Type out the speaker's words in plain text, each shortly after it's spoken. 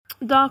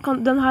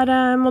Den her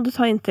må du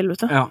ta inntil,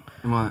 vet du. Ja,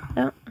 det må jeg.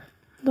 Ja.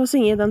 Du har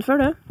synget den før,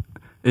 du.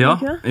 Ja,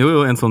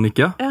 jo, en sånn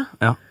ikke.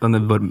 Ja, den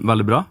bare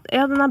veldig bra.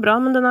 Ja, den bra,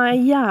 men den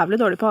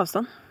jævlig dårlig på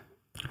avstand.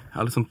 Jeg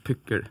har litt sånn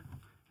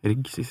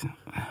pukkelrygg, synes jeg.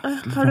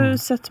 Har du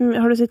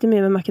sittet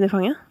mye med Mac'en i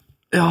fanget?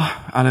 Ja,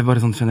 eller bare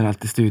sånn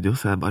generelt i studio,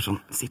 så jeg bare sånn,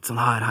 sitter sånn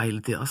her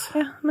hele tiden, altså.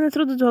 Ja, men jeg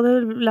trodde du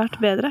hadde lært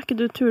bedre, ikke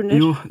du turner?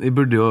 Jo, jeg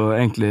burde jo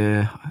egentlig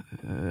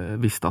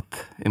visst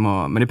at jeg må,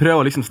 men jeg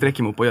prøver å liksom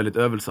strekke meg opp og gjøre litt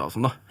øvelser og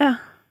sånn da. Ja.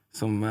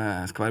 Som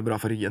skal være bra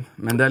for ryggen.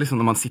 Men det liksom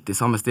når man sitter i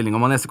samme stilling,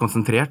 og man så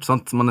konsentrert,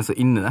 sant? Man så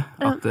inne i det,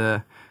 at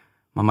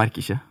man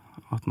merker ikke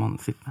at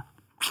man sitter.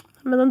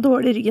 Med den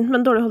dårlige ryggen, med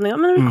den dårlige holdningen.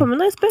 Men velkommen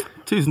da, Jesper.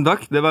 Tusen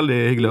takk, det veldig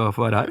hyggelig å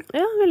få være her.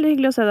 Ja, veldig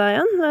hyggelig å se deg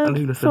igjen.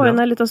 Få inn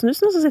litt av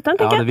snusen, og så sitter den,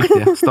 tenker jeg. Ja, det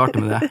er viktig. Starte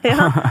med det.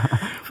 Ja,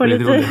 få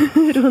litt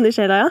roen i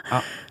sjela,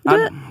 ja.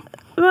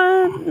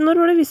 Når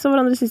var det vi så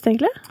hverandre sist,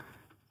 egentlig?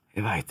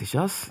 Jeg vet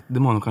ikke, ass. Det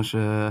må nå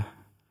kanskje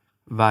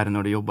være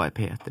når du jobber i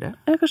P3.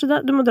 Ja, kanskje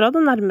det. Du må dra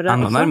den nærmere.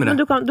 Enda nærmere.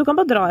 Men du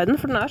kan bare dra i den,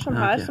 for den sånn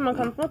her, så man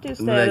kan på en måte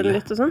justere den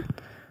litt og sånn.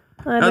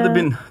 Ja, det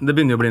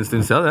begynner jo å bli en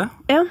stund siden,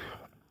 det. Ja.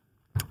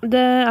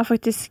 Det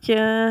faktisk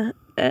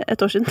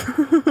et år siden.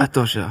 Et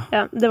år siden.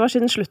 Ja, det var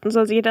siden slutten,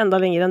 så det sikkert enda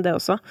lenger enn det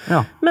også.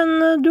 Ja.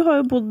 Men du har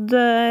jo bodd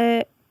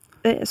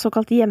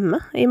såkalt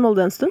hjemme i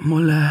Molde en stund.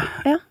 Molde.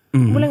 Ja.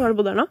 Hvor lenge har du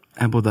bodd der nå?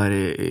 Jeg har bodd der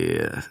i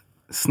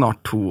snart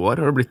 2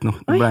 år, har det blitt nå.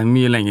 Det ble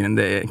mye lenger enn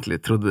det jeg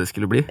egentlig trodde det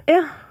skulle bli.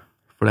 Ja.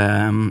 For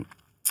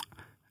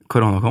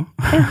korona kom.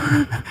 Ja.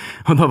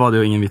 Og da var det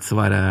jo ingen vits å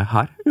være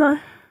her. Nei.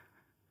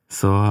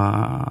 Så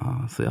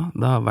ja,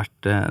 det har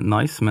vært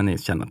nice, men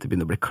jeg kjenner at jeg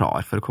begynner å bli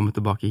klar for å komme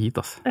tilbake hit,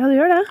 altså. Ja, det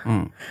gjør det.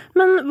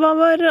 Men hva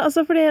var,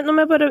 altså, fordi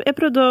jeg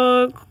prøvde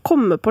å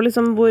komme på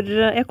liksom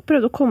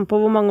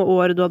hvor mange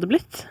år du hadde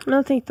blitt,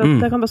 men jeg tenkte at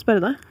jeg kan bare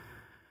spørre deg.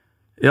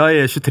 Ja,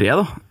 jeg 23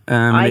 da.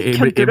 Nei, jeg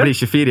blir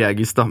 24 i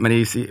august da, men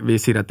vi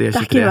sier at det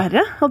 23. Det ikke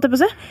verre, holdt jeg på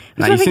å si.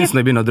 Nei, jeg synes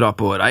når jeg begynner å dra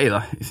på rei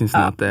da, jeg synes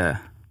at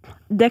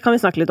det kan vi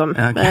snakke litt om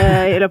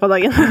i løpet av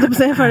dagen,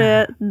 for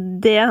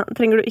det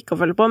trenger du ikke å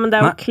følge på, men det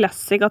jo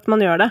klassik at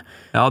man gjør det.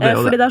 Ja,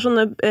 fordi det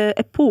sånne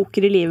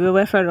epoker i livet hvor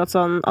jeg føler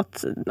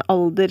at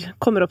alder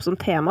kommer opp som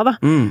tema da.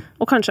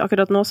 Og kanskje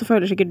akkurat nå så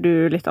føler sikkert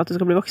du litt at du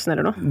skal bli voksen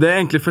eller noe. Det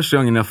egentlig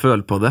første gangen jeg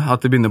føler på det,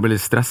 at jeg begynner å bli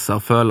litt stresset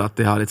og føler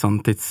at jeg har litt sånn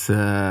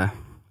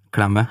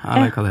tidsklemme,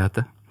 eller hva det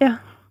heter. Ja.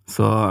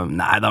 Så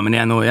nei da, men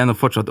jeg nå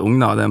fortsatt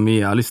ung da, det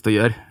mye jeg har lyst til å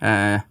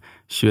gjøre.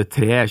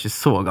 23 ikke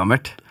så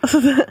gammelt.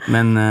 Altså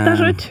men, det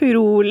så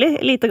utrolig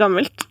lite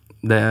gammelt.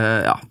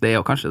 Det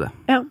jo kanskje det.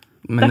 Ja.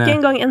 Men, det ikke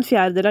engang en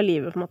fjerdedel av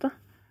livet, på en måte.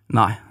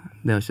 Nei,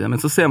 det ikke det.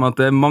 Men så ser man at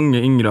det mange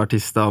yngre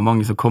artister, og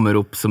mange som kommer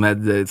opp som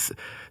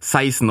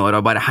 16 år,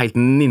 og bare helt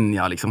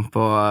ninja, liksom,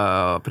 på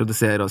å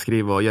produsere og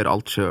skrive og gjøre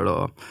alt selv,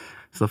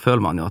 og så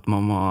føler man jo at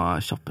man må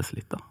kjappes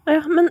litt, da.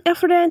 Ja,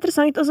 for det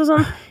interessant. Altså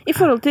sånn, i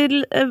forhold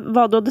til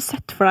hva du hadde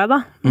sett for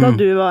deg, da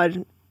du var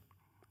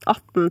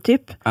 18,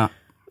 typ. Ja.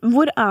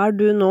 Hvor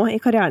du nå i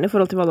karrieren i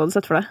forhold til hva du hadde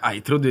sett for deg?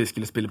 Jeg trodde vi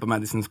skulle spille på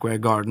Madison Square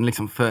Garden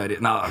liksom før.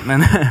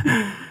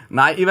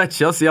 Nei, jeg vet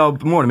ikke. Altså,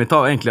 målet mitt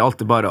har egentlig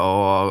alltid bare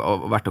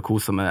å vært å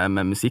kose med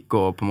musikk,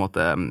 og på en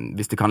måte,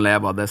 hvis de kan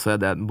leve av det, så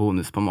det en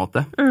bonus på en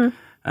måte.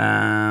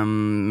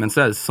 Men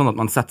så det sånn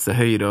at man setter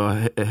seg høyere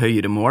og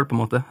høyere mål på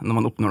en måte. Når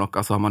man oppnår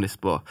noe, så har man lyst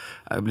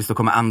til å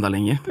komme enda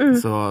lenger.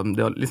 Så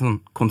det litt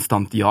sånn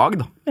konstant jag,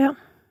 da. Ja.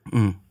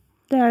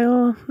 Det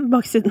jo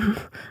baksiden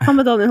av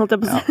medaljen, holdt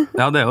jeg på å si.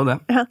 Ja, det jo det.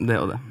 Ja. Det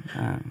jo det.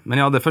 Men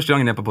ja, det første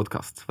gangen jeg på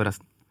podcast,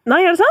 forresten. Nei,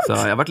 det sant? Så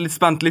jeg har vært litt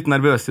spent, litt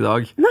nervøs i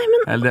dag. Nei,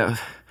 men... Eller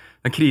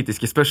det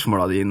kritiske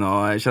spørsmålene dine,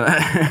 og jeg skjønner...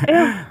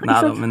 Ja,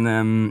 Neida,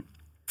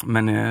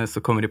 men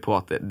så kommer de på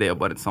at det jo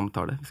bare en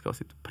samtale. Vi skal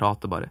sitte og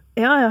prate bare.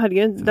 Ja,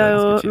 herregud. Det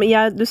jo,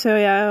 men du ser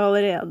jo, jeg har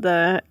allerede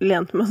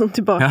lent meg sånn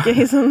tilbake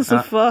i sånn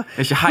sofa.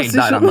 Jeg ikke helt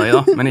der enda,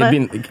 da, men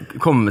jeg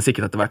kommer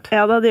sikkert etter hvert.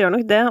 Ja, det gjør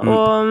nok det.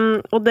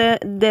 Og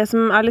det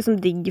som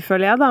liksom digg,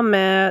 føler jeg da,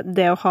 med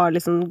det å ha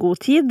liksom god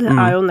tid,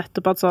 jo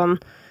nettopp at sånn,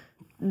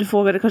 du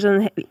får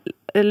kanskje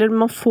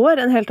man får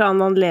en helt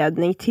annen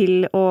anledning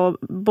til å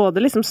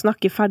både liksom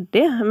snakke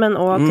ferdig, men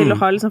også til å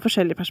ha liksom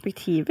forskjellige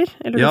perspektiver.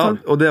 Eller ja,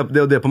 liksom. Og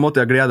det det på en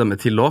måte jeg gleder meg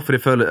til også, for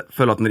jeg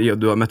føler at når jeg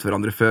og du har møtt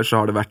hverandre før, så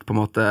har det vært på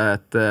en måte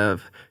et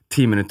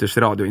 10 minutters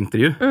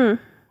radiointervju,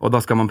 og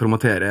da skal man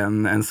promotere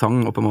en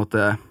sang, og på en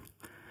måte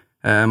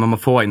man må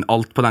få inn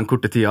alt på den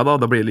korte tida,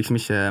 da blir det liksom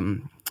ikke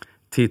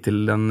tid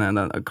til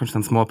kanskje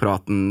den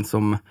småpraten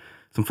som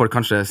folk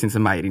kanskje synes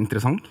mer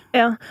interessant.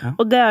 Ja,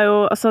 og det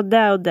jo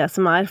det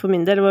som for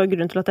min del, var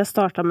grunnen til at jeg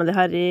startet med det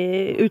her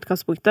i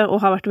utgangspunktet, og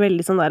har vært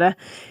veldig sånn der,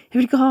 jeg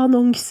vil ikke ha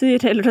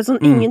annonser, eller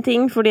sånn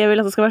ingenting, fordi jeg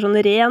vil at det skal være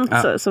sånn rent,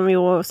 som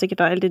jo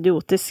sikkert helt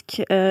idiotisk.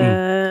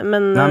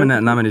 Men...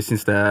 Nei, jeg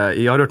synes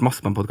jeg har hørt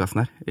masse på den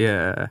podcasten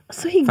her.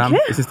 Så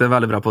hyggelig! Jeg synes det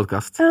veldig bra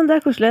podcast. Ja, det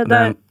koselig.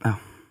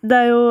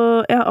 Det jo,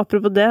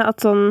 apropos det,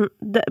 at sånn,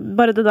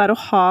 bare det der å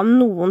ha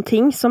noen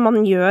ting som man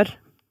gjør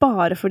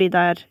bare fordi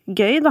det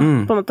gøy, da,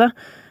 på en måte.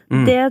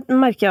 det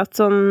merker jeg at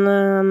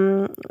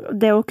sånn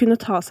det å kunne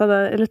ta seg det,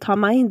 eller ta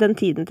meg den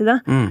tiden til det,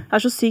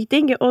 så sykt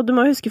digg. Og du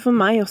må huske, for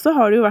meg også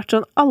har det jo vært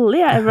sånn, alle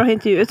jeg ever har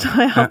intervjuet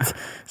har jeg hatt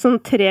sånn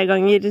 3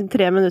 ganger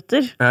 3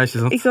 minutter. Ja, ikke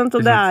sant? Ikke sant?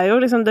 Og det jo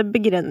liksom, det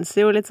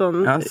begrenser jo litt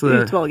sånn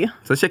utvalget.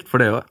 Så det kjekt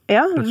for det også.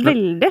 Ja,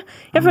 veldig.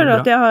 Jeg føler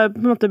at jeg har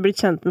på en måte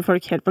blitt kjent med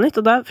folk helt på nytt,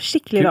 og det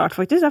skikkelig rart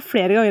faktisk. Det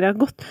flere ganger jeg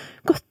har gått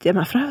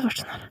hjem herfra, og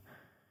vært sånn her,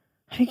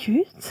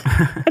 herregud.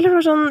 Eller det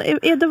var sånn,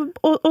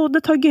 og det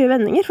tar gøye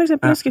vendinger. For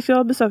eksempel, jeg husker jeg skulle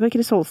ha besøk av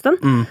Chris Holsten.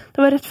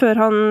 Det var rett før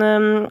han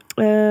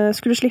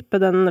skulle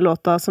slippe den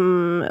låta som,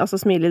 altså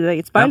Smil i ditt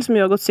eget speil, som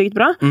jo har gått sykt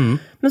bra.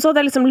 Men så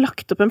hadde jeg liksom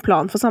lagt opp en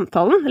plan for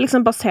samtalen,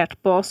 liksom basert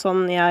på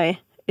sånn jeg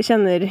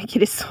kjenner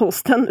Chris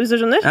Holsten, hvis du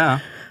skjønner.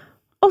 Ja.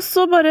 Og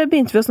så bare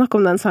begynte vi å snakke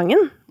om den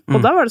sangen. Og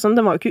da var det sånn,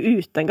 den var jo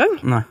ikke ute engang.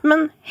 Nei.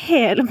 Men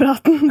hele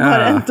praten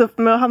bare endte opp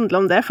med å handle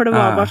om det, for det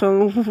var bare sånn,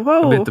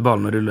 wow. Og begynte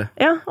ballen å rulle.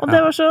 Ja, og det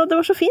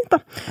var så fint da.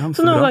 Ja,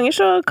 så noen ganger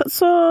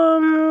så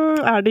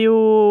det jo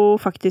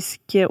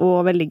faktisk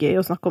også veldig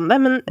gøy å snakke om det,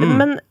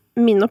 men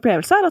min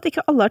opplevelse at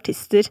ikke alle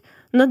artister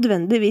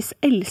nødvendigvis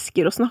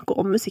elsker å snakke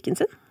om musikken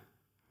sin.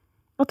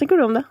 Hva tenker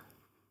du om det?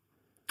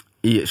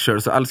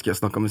 Selv så elsker jeg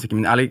å snakke om musikken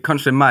min, eller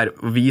kanskje mer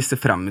å vise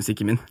frem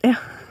musikken min. Ja.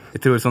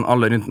 Jeg tror sånn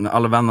alle rundt meg,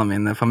 alle vennene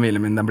mine, familien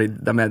min,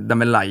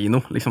 de lei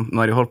nå, liksom. Nå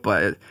har jeg holdt på,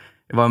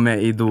 jeg var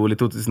med i Idol i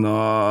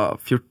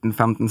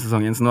 2014-15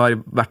 sesongen, så nå har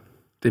jeg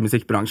vært i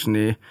musikkbransjen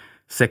i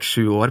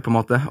 6-7 år, på en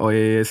måte, og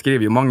jeg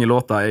skriver jo mange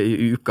låter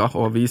i uka,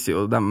 og viser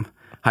jo dem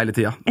hele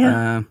tiden.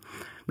 Ja.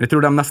 Men jeg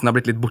tror de nesten har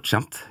blitt litt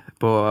bortskjemt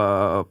på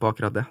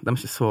akkurat det. De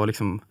ikke så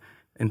liksom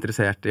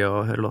interessert i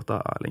å høre låter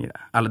lenger.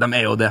 Eller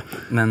de jo det,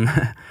 men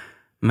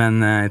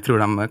jeg tror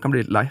de kan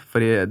bli litt lei,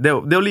 for det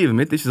jo livet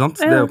mitt, ikke sant?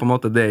 Det jo på en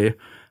måte det jeg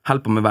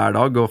holder på med hver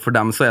dag, og for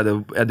dem så det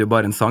jo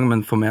bare en sang,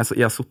 men for meg så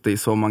jeg har suttet i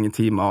så mange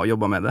timer og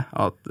jobbet med det,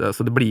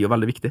 så det blir jo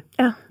veldig viktig.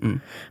 Ja.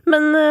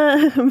 Men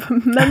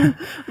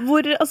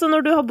hvor, altså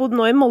når du har bodd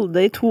nå i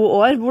Molde i 2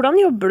 år, hvordan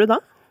jobber du da?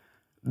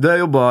 Jeg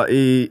jobbet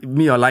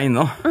mye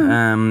alene.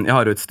 Jeg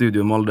har jo et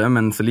studio i Molde,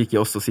 men så liker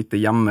jeg også å sitte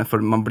hjemme,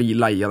 for man blir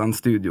lei av den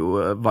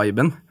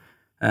studio-viben.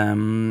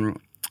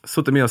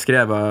 Suttet mye og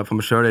skrevet for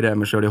meg selv, rev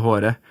meg selv i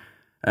håret.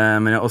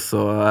 Men jeg har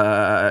også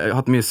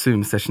hatt mye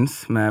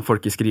Zoom-sessions med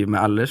folk jeg skriver med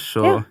ellers,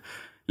 og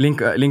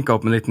linket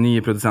opp med litt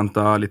nye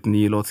produsenter, litt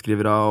nye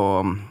låtskrivere,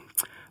 og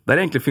det har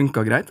egentlig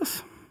funket greit,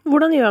 altså.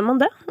 Hvordan gjør man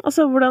det?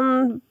 Altså,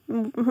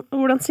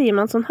 hvordan sier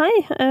man sånn, hei,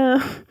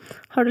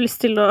 har du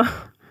lyst til å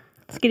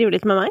skrive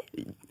litt med meg?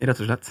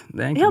 Rett og slett.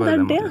 Det egentlig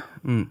bare det.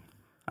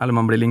 Eller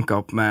man blir linket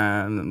opp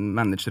med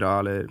managere,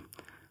 eller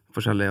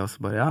forskjellige, og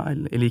så bare, ja,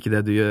 jeg liker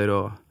det du gjør,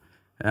 og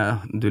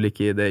du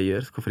liker det jeg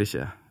gjør, så hvorfor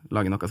ikke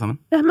lage noe sammen?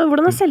 Ja, men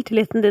hvordan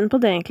selvtilliten din på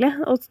det egentlig?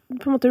 Og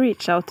på en måte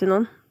reach out til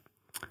noen?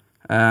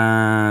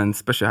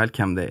 Spørs jo helt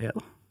hvem det da.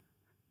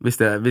 Hvis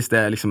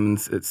det liksom en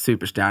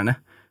superstjerne,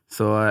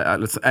 så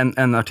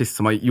en artist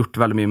som har gjort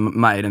veldig mye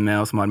mer enn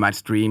meg, og som har mer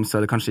stream, så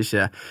det kanskje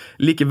ikke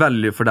like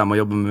veldig for dem å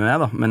jobbe med meg,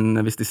 da. Men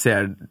hvis de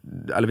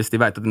hvis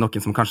de vet at det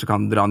noen som kanskje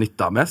kan dra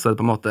nytte av meg, så det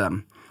på en måte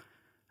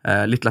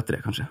litt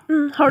lettere, kanskje.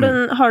 Har du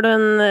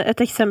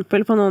et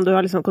eksempel på noen du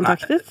har liksom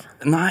kontaktet?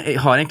 Nei,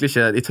 jeg har egentlig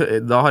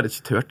ikke, da har jeg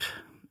ikke tørt.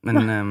 Men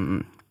jeg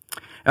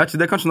vet ikke,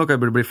 det kanskje noe jeg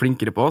burde bli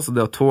flinkere på, så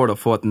det å tåle å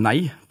få et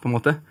nei, på en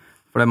måte.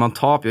 For man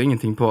taper jo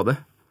ingenting på det.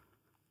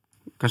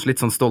 Kanskje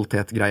litt sånn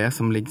stolthet-greie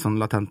som ligger sånn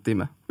latent i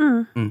meg.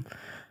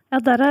 Ja,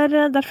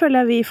 der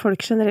føler jeg vi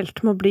folk generelt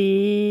må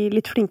bli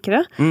litt flinkere.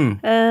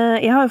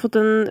 Jeg har jo fått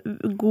en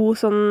god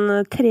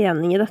sånn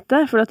trening i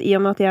dette, for at i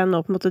og med at jeg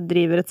nå på en måte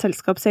driver et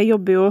selskap, så jeg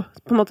jobber jo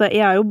på en måte,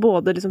 jeg jo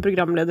både liksom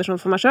programleder sånn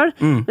for meg selv,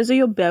 men så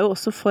jobber jeg jo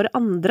også for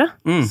andre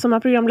som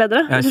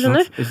programledere, hvis du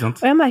skjønner.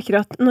 Og jeg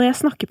merker at når jeg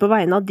snakker på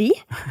vegne av de,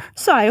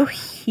 så jeg jo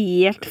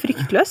helt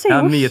fryktløs.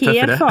 Jeg jo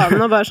helt faen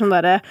og bare sånn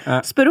der,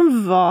 spør om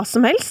hva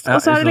som helst.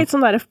 Og så det litt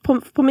sånn der,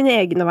 på mine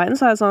egne vegne,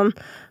 så jeg sånn,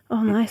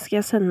 nei, skal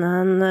jeg sende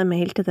en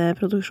mail til det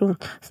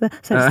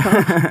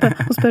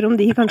produksjonsselskapet og spørre om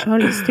de kanskje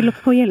har lyst til å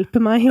hjelpe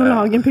meg å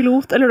lage en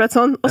pilot, eller noe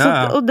sånt.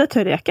 Og det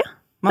tør jeg ikke.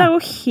 Det er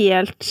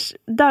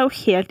jo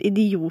helt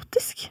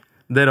idiotisk.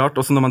 Det rart,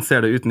 også når man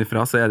ser det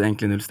utenifra, så det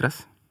egentlig null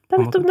stress. Det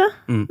nettopp det.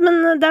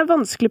 Men det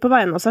vanskelig på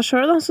vegne av seg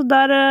selv, da, så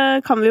der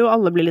kan vi jo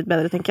alle bli litt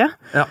bedre, tenker jeg.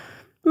 Ja.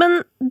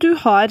 Men du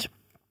har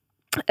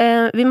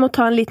vi må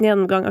ta en liten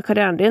gjennomgang av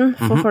karrieren din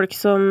for folk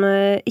som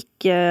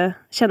ikke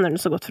kjenner den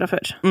så godt fra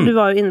før. Du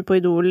var jo inne på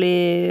Idol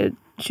i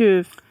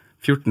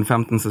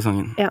 14-15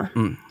 sesongen. Ja.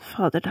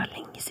 Fader, det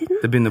lenge siden.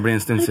 Det begynner å bli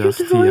en stund siden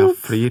tida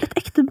flyr. Et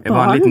ekte barn. Jeg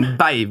var en liten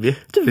baby.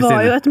 Du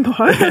var jo et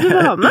barn da du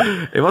var med.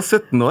 Jeg var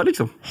 17 år,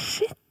 liksom.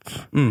 Shit.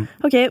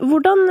 Ok,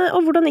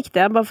 hvordan gikk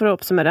det, bare for å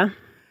oppsummere?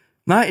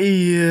 Nei,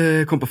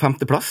 jeg kom på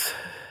 5. plass.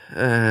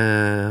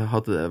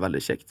 Hadde det veldig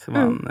kjekt. Det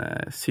var en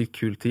sykt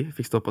kul tid.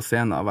 Fikk stå på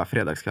scenen hver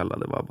fredagskveld.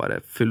 Det var bare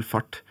full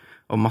fart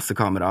og masse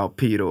kamera og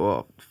pyro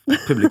og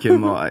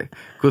publikum, og jeg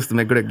koste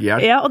meg gløgg i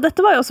hjel. Ja, og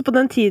dette var jo også på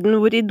den tiden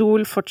hvor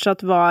Idol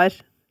fortsatt var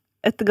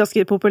et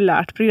ganske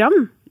populært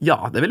program.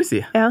 Ja, det vil jeg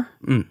si. Ja.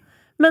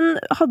 Men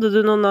hadde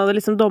du noen av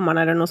liksom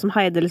dommerne eller noe som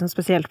heide liksom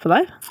spesielt på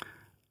deg?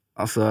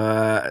 Altså,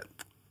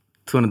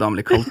 Tone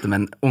Damli kalte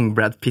meg en ung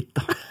Brad Pitt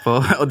da, på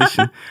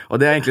audition. Og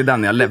det egentlig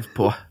den jeg har levd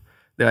på.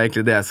 Det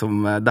egentlig det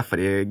som derfor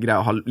jeg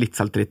greier å ha litt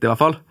selvtillit i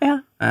hvert fall. Ja.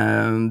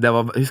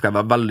 Husker jeg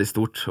var veldig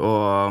stort, og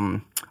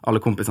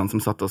alle kompisene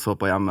som satt og så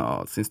på hjemme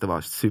og syntes det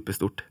var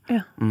superstort.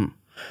 Ja.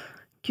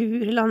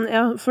 Guriland,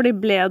 ja, fordi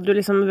ble du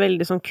liksom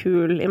veldig sånn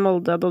kul i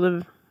Molde da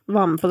du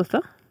var med på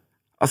dette?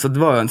 Altså,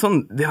 det var jo en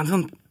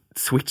sånn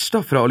switch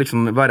da, fra å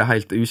liksom være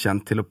helt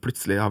ukjent til å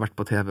plutselig ha vært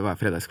på TV hver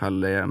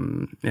fredagskveld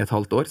i et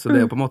halvt år, så det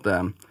er jo på en måte,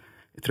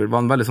 jeg tror det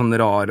var en veldig sånn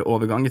rar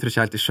overgang, jeg tror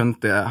ikke helt jeg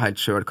skjønte helt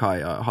selv hva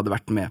jeg hadde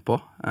vært med på,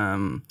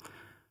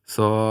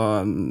 så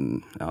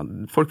ja,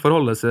 folk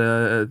forholder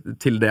seg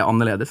til det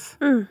annerledes,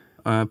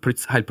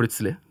 helt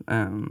plutselig,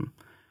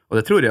 og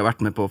det tror jeg har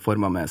vært med på å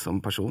forme meg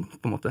som person,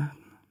 på en måte.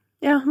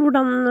 Ja,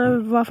 hvordan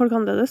var folk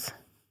annerledes?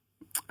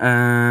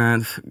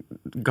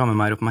 Ga meg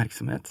mer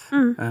oppmerksomhet.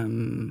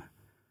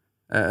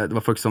 Det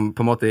var folk som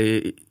på en måte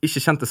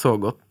ikke kjente så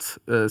godt,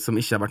 som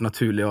ikke har vært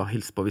naturlig å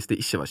hilse på hvis de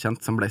ikke var kjent,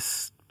 som ble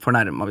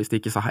fornærmet hvis de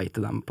ikke sa hei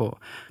til dem på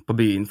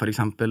byen, for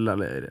eksempel,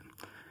 eller...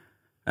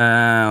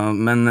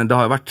 men det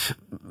har jo vært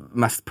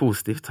mest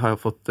positivt, har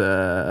jeg fått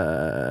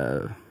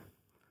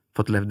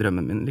levd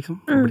drømmen min, liksom,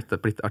 og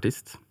blitt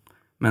artist.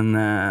 Men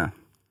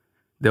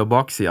det å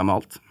baksida med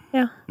alt.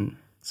 Ja.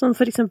 Som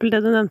for eksempel det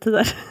du nevnte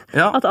der.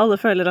 Ja. At alle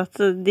føler at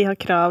de har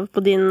krav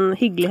på din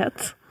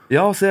hyggelighet.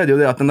 Ja, så er det jo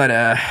det at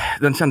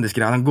den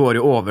kjendisgreia, den går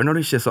jo over når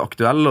du ikke er så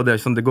aktuell, og det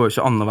går jo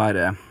ikke an å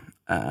være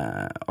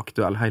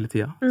aktuell hele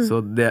tiden.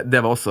 Så det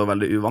var også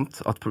veldig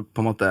uvant, at på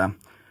en måte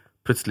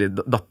plutselig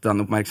datt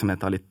den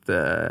oppmerksomheten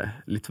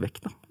litt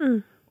vekk, da.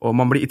 Og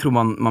jeg tror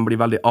man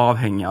blir veldig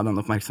avhengig av den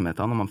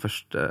oppmerksomheten når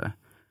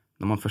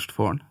man først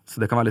får den.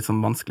 Så det kan være litt sånn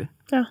vanskelig.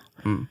 Ja.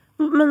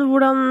 Men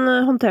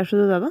hvordan håndterte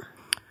du det da?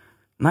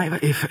 Nei,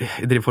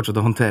 jeg driver fortsatt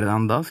å håndtere det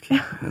enda.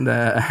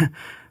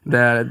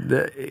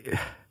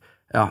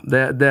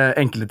 Det er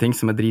enkelte ting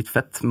som er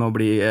dritfett med å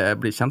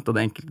bli kjent, og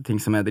det er enkelte ting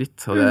som er dritt.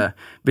 Og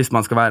hvis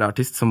man skal være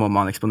artist, så må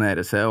man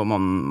eksponere seg, og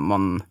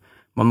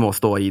man må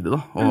stå i det,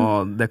 da.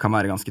 Og det kan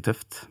være ganske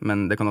tøft,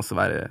 men det kan også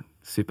være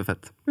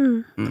superfett.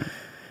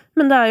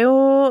 Men det er jo,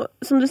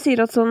 som du sier,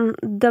 at sånn,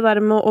 det der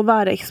med å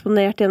være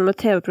eksponert gjennom et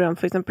TV-program,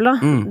 for eksempel, da,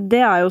 det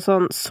er jo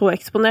sånn, så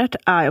eksponert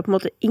er jo på en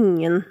måte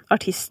ingen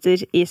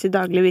artister i sitt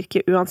daglige virke,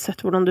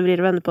 uansett hvordan du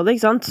vrir og vender på det,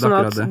 ikke sant? Sånn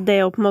at det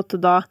jo på en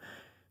måte da,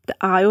 det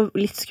er jo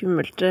litt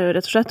skummelt,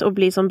 rett og slett, å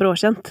bli sånn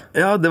bråkjent.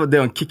 Ja, det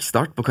er jo en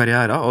kickstart på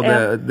karrieren, og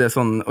det er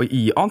sånn, og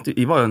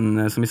jeg var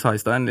jo som jeg sa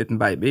i sted, en liten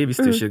baby, jeg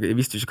visste jo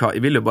ikke hva,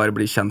 jeg ville jo bare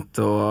bli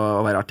kjent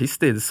og være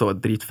artist, det så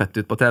dritfett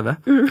ut på TV.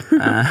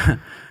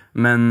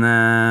 Men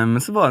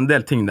så var det en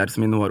del ting der som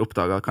jeg nå har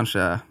oppdaget,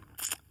 kanskje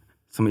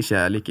som ikke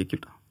er like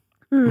kult.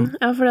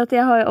 Ja, for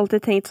jeg har jo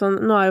alltid tenkt sånn,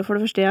 nå er jo for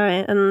det første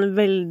jeg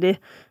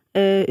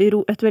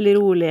et veldig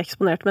rolig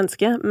eksponert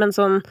menneske, men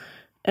sånn,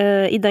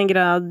 i den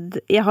grad,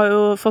 jeg har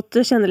jo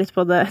fått kjenne litt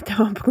på det etter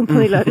jeg var på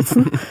Kompani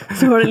Lauritzen,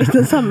 så var det litt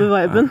den samme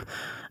viben.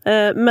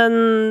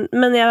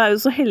 Men jeg er jo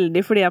så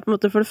heldig fordi jeg på en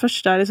måte for det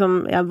første liksom,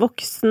 jeg er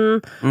voksen,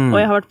 og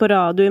jeg har vært på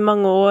radio i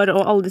mange år,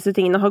 og alle disse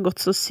tingene har gått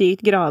så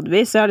sykt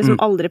gradvis, så jeg har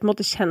liksom aldri på en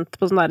måte kjent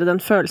på sånn der,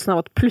 den følelsen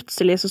av at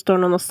plutselig så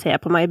står noen og ser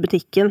på meg i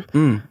butikken,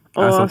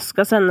 og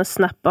skal sende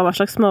snap av hva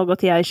slags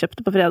smågodt jeg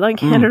kjøpte på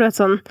fredag, eller du vet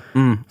sånn.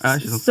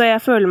 Så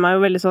jeg føler meg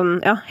jo veldig sånn,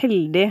 ja,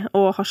 heldig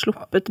og har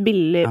sluppet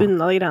billig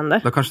unna de greiene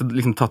der. Du har kanskje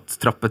liksom tatt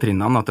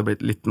trappetrinnene, at det har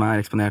blitt litt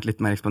mer eksponert,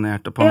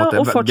 og på en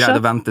måte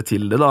greide å vente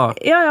til det da.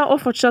 Ja,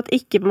 og fortsatt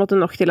ikke på en måte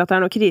nok til at det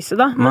er noe krise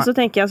da, men så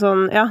tenker jeg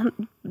sånn, ja,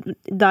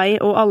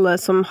 deg og alle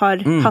som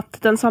har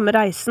hatt den samme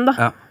reisen da.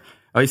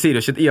 Ja, jeg sier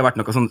jo ikke at jeg har vært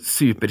noe sånn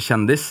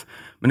superkjendis,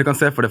 men du kan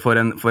se for det for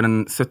en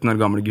 17 år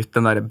gammel gutt,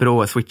 den der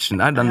bråe switchen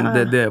der,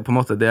 det er på en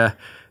måte, det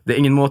er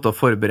ingen måte å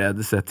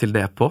forberede seg til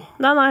det på.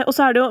 Nei, og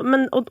så er det jo,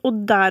 men, og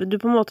der du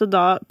på en måte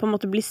da, på en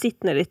måte blir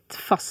sittende litt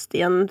fast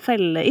i en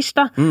felle-ish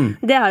da,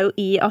 det er jo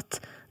i at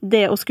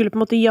det å skulle på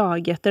en måte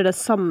jage etter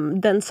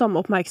den samme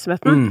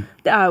oppmerksomheten,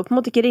 det er jo på en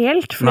måte ikke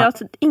reelt, fordi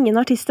at ingen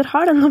artister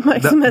har den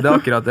oppmerksomheten. Det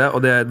er akkurat det, og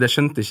det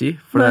skjønte ikke,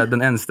 for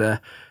den eneste,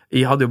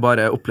 jeg hadde jo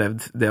bare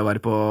opplevd det å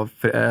være på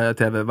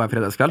TV hver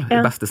fredagskveld,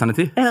 i beste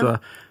sendetid, så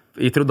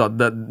jeg trodde at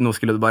nå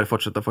skulle det bare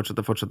fortsette.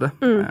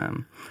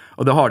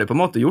 Og det har det på en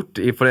måte gjort,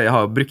 for jeg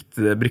har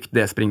brukt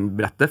det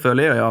springbrettet,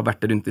 føler jeg, og jeg har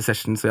vært rundt i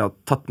session, så jeg har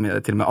tatt med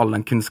til og med all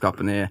den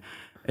kunnskapen jeg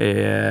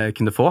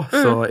kunne få,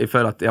 så jeg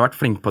føler at jeg har vært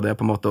flink på det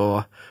på en måte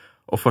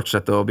å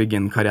fortsette å bygge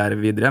en karriere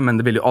videre, men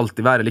det vil jo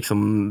alltid være liksom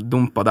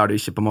dumpa der du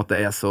ikke på en måte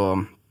er så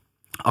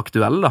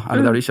aktuell da,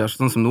 eller der du ikke er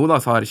sånn som nå da,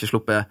 så har jeg ikke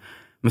sluppet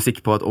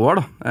musikk på et år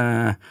da,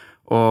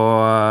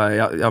 og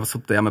jeg har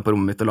sittet hjemme på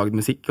rommet mitt og laget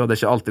musikk, og det er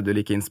ikke alltid du er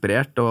like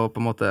inspirert, og på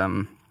en måte,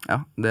 ja,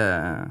 det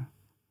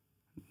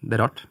er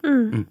rart.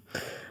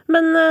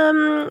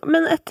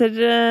 Men etter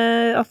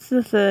at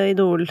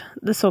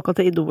det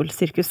såkalte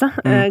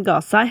Idol-sirkuset ga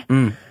seg,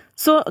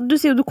 så du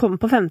sier jo du kom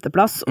på 5.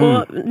 plass,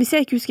 og hvis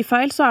jeg ikke husker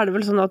feil, så er det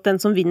vel sånn at den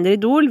som vinner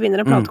Idol,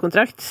 vinner en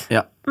platekontrakt.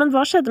 Ja. Men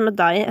hva skjedde med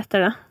deg etter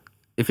det?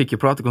 Jeg fikk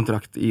jo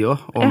platekontrakt i år,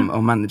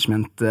 og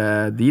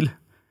management-deal,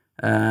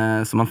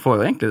 så man får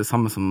jo egentlig det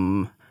samme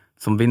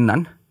som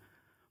vinneren.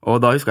 Og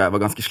da husker jeg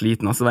var ganske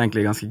sliten, og så var det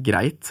egentlig ganske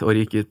greit å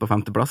ryke ut på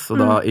 5. plass, og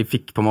da jeg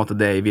fikk på en måte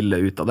det jeg ville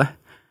ut av det.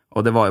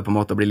 Og det var jo på en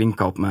måte å bli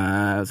linket opp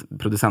med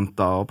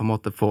produsenter og på en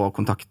måte få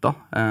kontakter.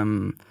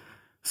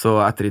 Så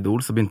etter Idol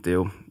så begynte jeg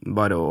jo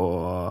bare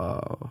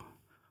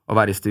å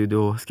være i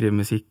studio, skrive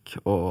musikk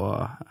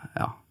og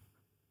ja.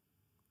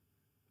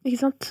 Ikke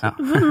sant? Ja.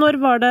 Når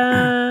var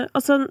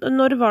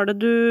det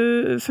du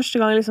første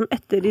gang liksom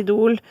etter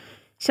Idol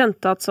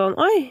kjente at sånn,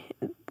 oi,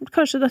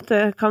 kanskje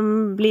dette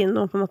kan bli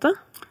noe på en måte?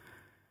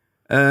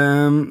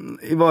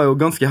 Jeg var jo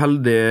ganske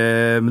heldig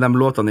med de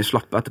låtene jeg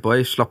slapp etterpå.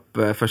 Jeg slapp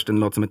først en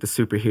låt som heter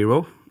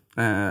Superhero,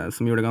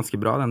 som gjorde det ganske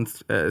bra. Den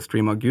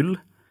streamet gull.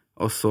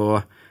 Og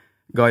så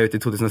ga jeg ut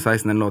i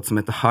 2016 en låt som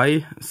heter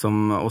High,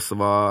 som også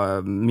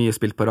var mye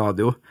spilt på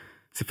radio.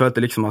 Så jeg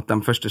følte liksom at de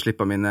første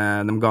slippene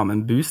mine, de ga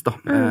meg en boost da,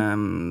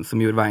 som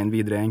gjorde veien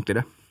videre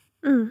enklere.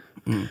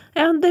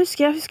 Ja, det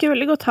husker jeg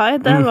veldig godt. Hei,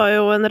 det var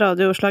jo en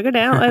radioslager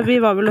det, og vi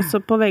var vel også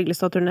på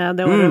VG-lista-turné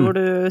det året hvor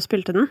du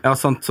spilte den. Ja,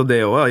 sant, så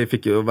det også, jeg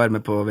fikk jo være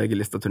med på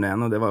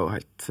VG-lista-turneen, og det var jo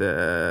helt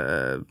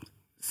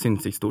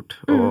sinnssykt stort,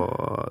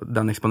 og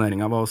den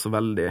eksponeringen var også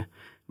veldig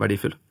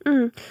verdifull.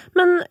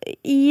 Men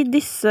i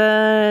de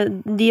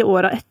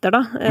årene etter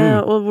da,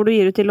 og hvor du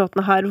gir ut de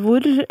låtene her,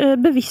 hvor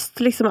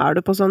bevisst liksom er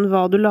du på sånn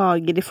hva du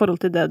lager i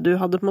forhold til det du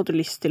hadde på en måte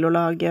lyst til å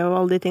lage, og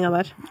alle de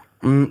tingene der?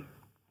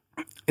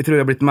 Jeg tror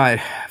jeg har blitt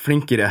mer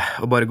flinkere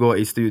å bare gå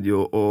i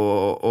studio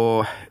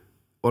og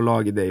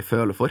lage det jeg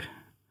føler for.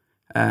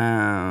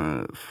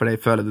 For jeg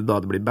føler det da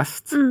det blir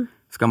best.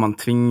 Skal man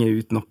tvinge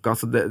ut noe,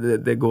 altså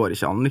det går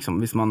ikke an, liksom.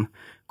 Hvis man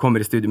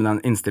kommer i studio med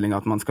den innstillingen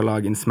at man skal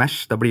lage en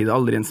smash, da blir det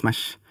aldri en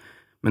smash.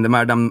 Men det er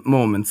mer de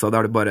momentsa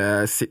der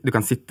du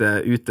kan sitte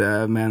ute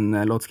med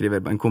en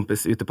låtskriver, en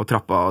kompis ute på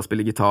trappa og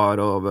spille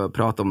gitar og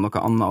prate om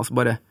noe annet, og så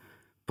bare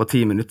på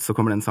 10 minutter så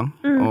kommer det en sang.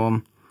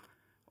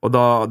 Og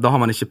da har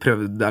man ikke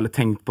prøvd eller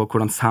tenkt på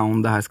hvordan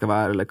sound det her skal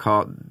være, eller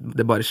hva,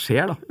 det bare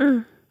skjer da.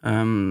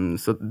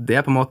 Så det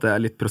er på en måte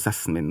litt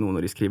prosessen min nå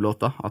når jeg skriver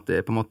låter, at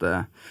det er på en måte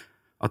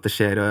at det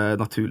skjer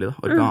naturlig da,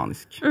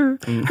 organisk.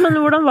 Men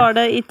hvordan var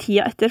det i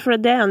tida etter? For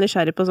det er jeg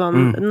nysgjerrig på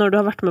sånn, når du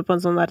har vært med på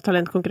en sånn der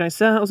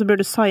talentkonkurranse, og så blir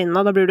du signet,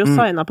 da blir du jo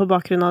signet på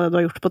bakgrunn av det du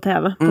har gjort på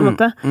TV, på en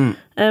måte.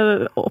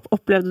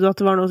 Opplevde du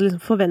at det var noen liksom,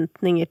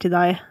 forventninger til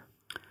deg?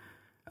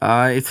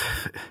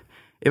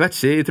 Jeg vet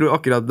ikke, jeg tror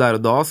akkurat der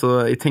og da, så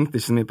jeg tenkte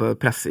ikke så mye på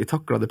press, jeg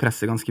taklet det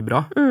presset ganske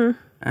bra.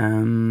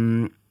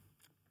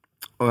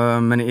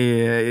 Men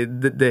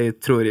det jeg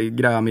tror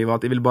greia mi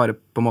var at jeg ville bare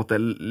på en måte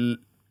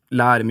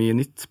lære mye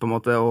nytt, på en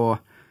måte, og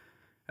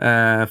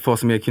få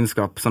så mye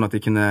kunnskap, sånn at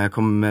jeg kunne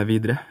komme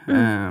videre.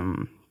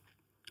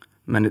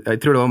 Men jeg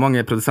tror det var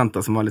mange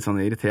produsenter som var litt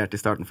sånn irritert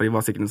i starten, for jeg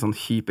var sikkert en sånn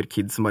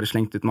hyperkid som bare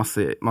slengte ut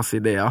masse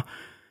ideer.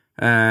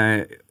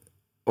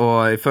 Og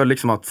jeg føler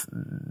liksom at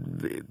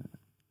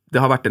det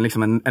har vært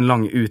en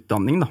lang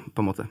utdanning da, på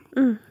en måte.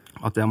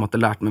 At jeg har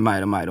måttet lært meg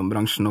mer og mer om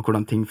bransjen og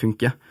hvordan ting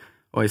funker.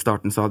 Og i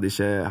starten så hadde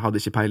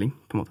jeg ikke peiling,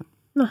 på en måte.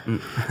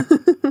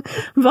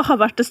 Hva har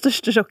vært det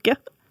største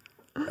sjokket?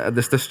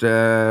 Det største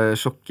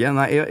sjokket?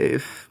 Nei,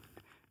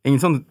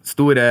 ingen sånne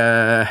store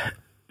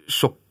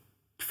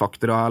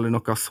sjokkfaktorer eller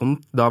noe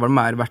sånt. Det har vel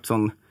mer vært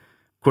sånn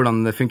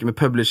hvordan det funker med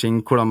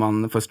publishing, hvordan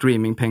man får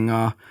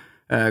streamingpenger,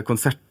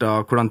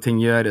 konserter, hvordan ting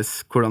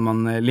gjøres, hvordan man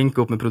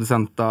linker opp med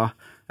produsenter,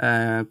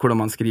 hvordan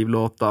man skriver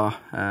låter.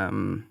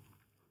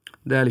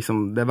 Det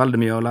er veldig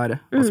mye å lære.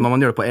 Og så må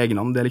man gjøre det på egen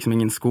hånd. Det er liksom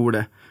ingen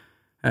skole.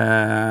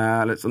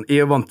 Sånn.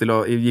 Jeg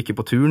gikk jo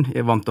på turen.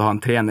 Jeg er vant til å ha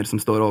en trener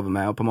som står over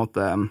meg og på en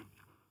måte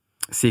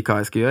si hva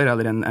jeg skal gjøre,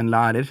 eller en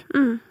lærer.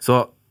 Så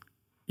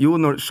jo,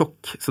 så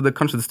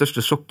kanskje det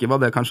største sjokket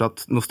var det kanskje at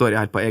nå står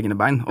jeg her på egne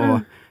bein,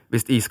 og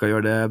hvis jeg skal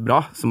gjøre det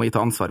bra, så må jeg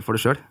ta ansvar for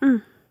det selv.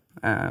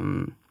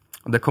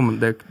 Og det kom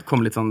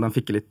litt sånn, den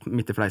fikk litt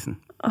midt i fleisen.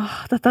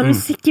 Dette er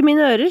musikk i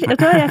mine ører.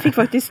 Jeg fikk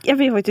faktisk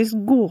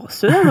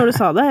gåsehud når du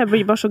sa det. Jeg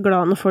blir bare så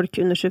glad når folk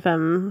under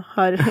 25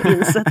 har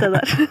innsett det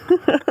der.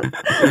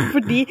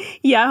 Fordi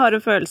jeg har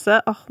en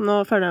følelse, nå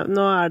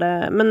er det,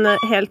 men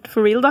helt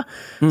for real da,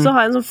 så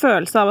har jeg en sånn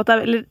følelse av at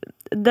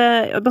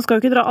man skal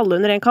jo ikke dra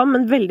alle under en kam,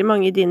 men veldig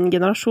mange i din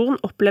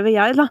generasjon opplever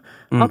jeg da,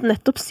 at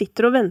nettopp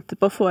sitter og venter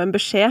på å få en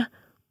beskjed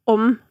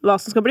om hva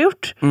som skal bli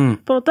gjort, på en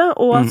måte,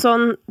 og at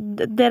sånn,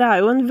 dere er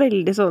jo en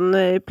veldig sånn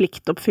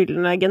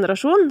pliktoppfyllende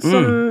generasjon,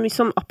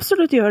 som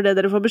absolutt gjør det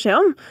dere får beskjed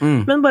om,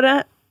 men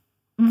bare,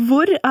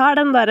 hvor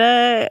er den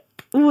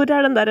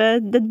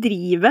der det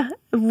drivet,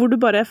 hvor du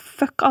bare,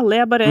 fuck alle,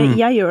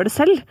 jeg gjør det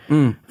selv,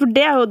 for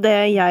det er jo det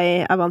jeg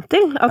er vant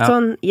til, at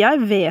sånn, jeg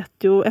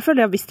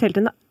føler jeg har visst hele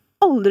tiden,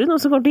 aldri noen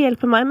som kommer til å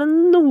hjelpe meg med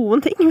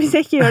noen ting hvis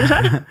jeg ikke gjør det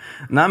selv.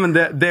 Nei, men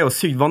det er jo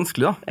sykt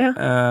vanskelig da.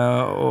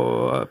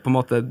 Og på en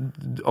måte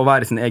å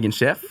være sin egen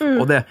sjef.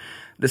 Og det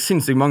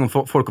synes jeg mange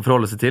folk å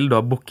forholde seg til. Du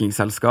har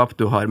bookingselskap,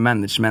 du har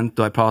management,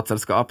 du har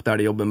plateselskap der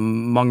det jobber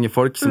mange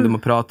folk som du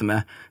må prate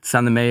med,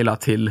 sende mailer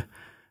til.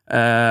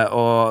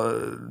 Og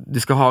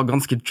du skal ha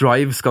ganske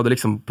drive, skal du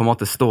liksom på en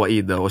måte stå i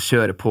det og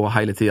kjøre på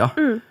hele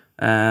tiden.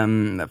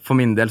 For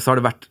min del så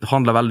har det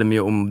handlet veldig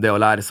mye om det å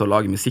lære seg å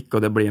lage musikk,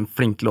 og det blir en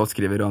flink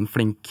låtskriver og en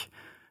flink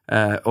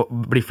og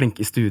bli flink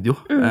i studio.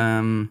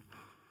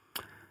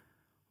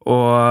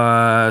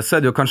 Og så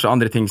det jo kanskje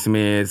andre ting som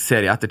jeg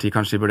ser i ettertid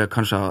kanskje jeg burde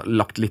kanskje ha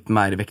lagt litt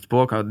mer vekt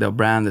på, det å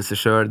brande seg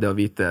selv, det å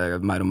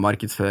vite mer om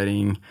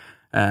markedsføring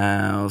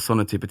og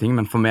sånne type ting,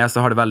 men for meg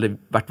så har det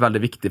vært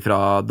veldig viktig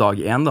fra dag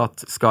 1 da,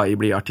 at skal jeg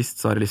bli artist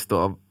så har jeg lyst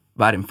til å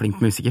være en flink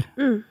musiker.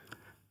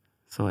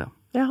 Så ja.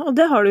 Ja, og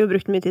det har du jo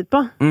brukt mye tid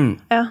på.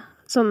 Ja,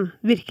 sånn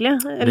virkelig.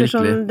 Eller virkelig.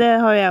 Sånn, det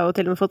har jeg jo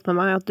til og med fått med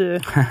meg, at du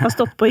har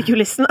stått på i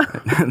kulissene.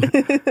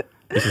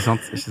 Ikke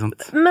sant.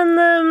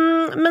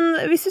 Men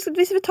hvis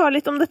vi tar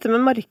litt om dette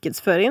med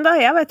markedsføring da,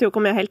 jeg vet jo ikke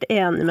om jeg er helt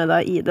enig med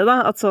deg i det da,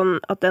 at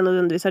det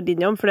nødvendigvis er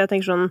din jobb, fordi jeg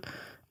tenker sånn,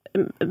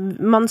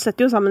 man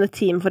setter jo sammen et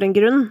team for en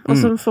grunn, og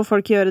så får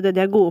folk gjøre det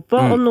de er gode på,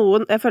 og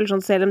noen, jeg føler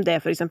sånn CLMD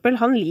for eksempel,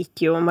 han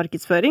liker jo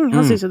markedsføring,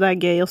 han synes jo det er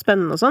gøy og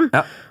spennende og sånn,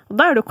 og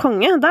da er du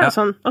konge, da er det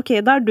sånn, ok,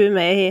 da er du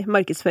med i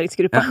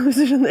markedsføringsgruppa,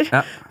 hvis du skjønner,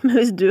 men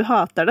hvis du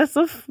hater det,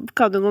 så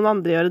kan jo noen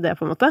andre gjøre det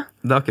på en måte.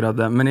 Det er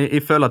akkurat det, men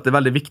jeg føler at det er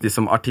veldig viktig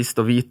som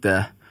artist å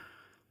vite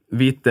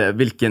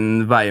hvilken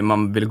vei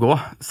man vil gå,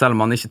 selv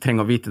om man ikke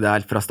trenger å vite det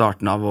helt fra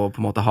starten av og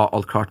på en måte ha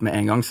alt klart med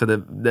en gang, så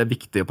det er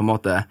viktig å på en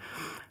måte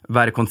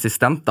være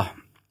konsistent da.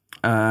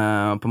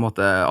 På en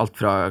måte alt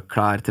fra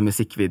klær til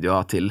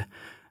musikkvideoer til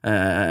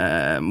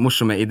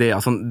morsomme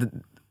ideer. Sånn,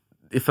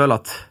 jeg føler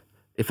at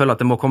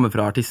det må komme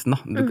fra artisten da.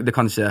 Det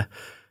kan ikke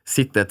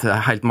sitte et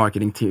helt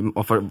marketingteam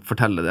og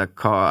fortelle det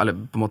eller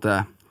på en måte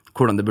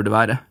hvordan det burde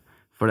være.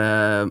 For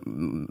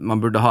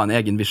man burde ha en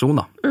egen visjon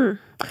da.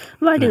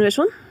 Hva er din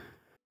visjon?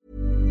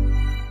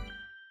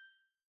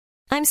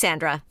 I'm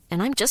Sandra,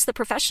 and I'm just the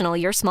professional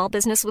your small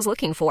business was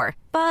looking for.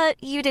 But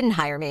you didn't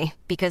hire me,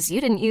 because you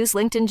didn't use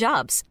LinkedIn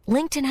Jobs.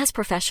 LinkedIn has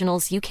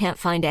professionals you can't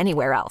find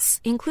anywhere else,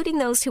 including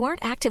those who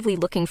aren't actively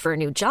looking for a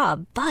new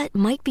job, but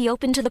might be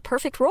open to the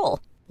perfect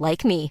role,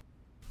 like me.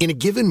 In a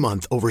given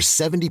month, over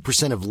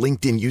 70% of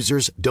LinkedIn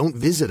users don't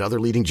visit other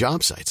leading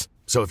job sites.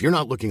 So if you're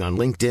not looking on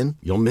LinkedIn,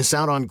 you'll miss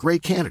out on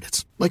great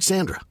candidates, like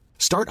Sandra.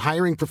 Start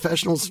hiring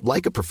professionals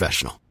like a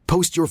professional.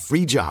 Post your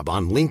free job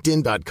on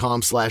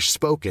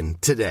linkedin.com/spoken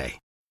today.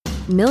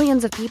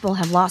 Millions of people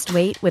have lost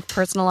weight with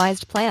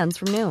personalized plans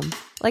from Noom.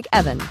 Like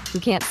Evan, who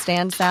can't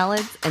stand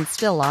salads and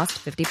still lost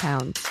 50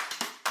 pounds.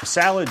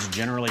 Salads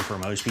generally for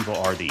most people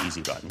are the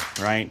easy button,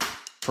 right?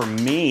 For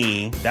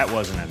me, that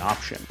wasn't an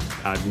option.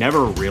 I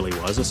never really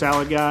was a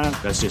salad guy.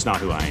 That's just not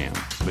who I am.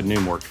 But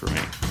Noom worked for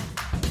me.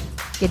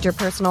 Get your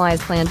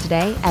personalized plan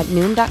today at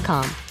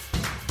Noom.com.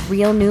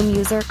 Real Noom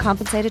user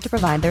compensated to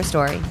provide their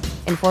story.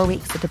 In 4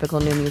 weeks, the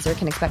typical Noom user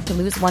can expect to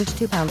lose 1 to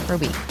 2 pounds per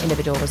week.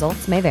 Individual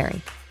results may vary.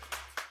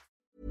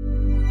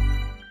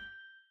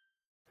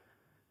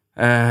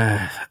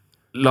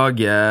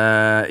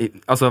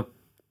 Altså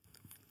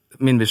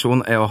min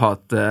visjon er å ha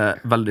et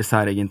veldig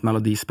særegent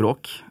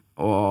melodispråk,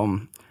 og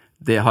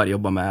det har jeg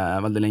jobbet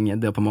med veldig lenge.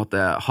 Det å på en måte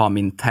ha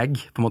min tag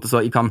på en måte,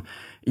 så jeg kan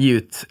gi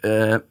ut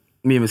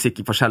mye musikk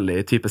i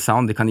forskjellige typer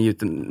sound. Jeg kan gi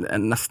ut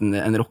nesten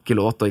en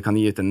rockelåt, og jeg kan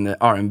gi ut en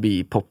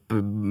R&B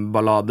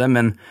pop-ballade,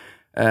 men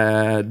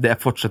det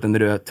er fortsatt en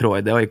rød tråd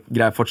i det, og jeg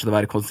greier fortsatt å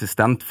være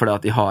konsistent fordi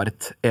at jeg har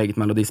et eget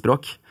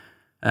melodispråk.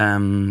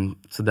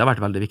 Så det har vært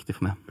veldig viktig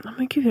for meg. Ja,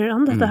 men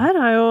Gurian, dette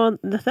er jo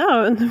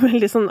en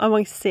veldig sånn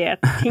avansert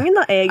ting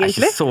da, egentlig.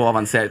 Det er ikke så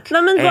avansert,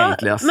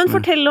 egentlig. Men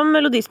fortell om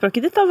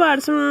melodispråket ditt da. Hva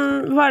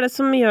er det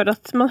som gjør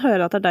at man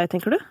hører at det er deg,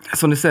 tenker du?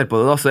 Sånn du ser på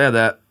det da, så er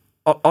det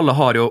alle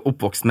har jo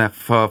oppvokst med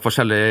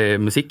forskjellig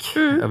musikk.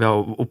 Vi har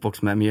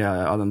oppvokst med mye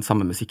av den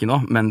samme musikken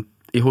nå, men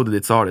i hodet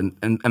ditt så har du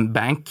en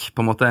bank,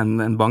 på en måte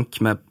en bank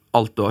med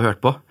alt du har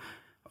hørt på.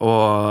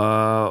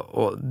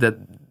 Og det,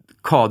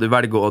 hva du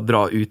velger å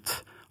dra ut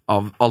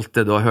av alt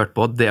det du har hørt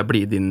på, det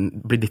blir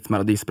ditt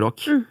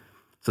melodispråk.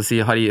 Så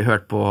har jeg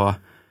hørt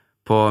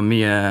på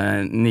mye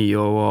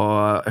Neo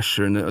og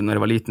Usher når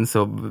jeg var liten,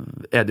 så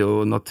er det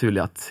jo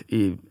naturlig at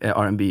jeg er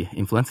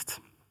R&B-influenced.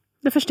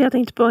 Det første jeg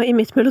tenkte på i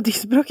mitt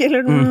melodispråk,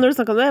 eller når du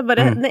snakket om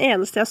det, den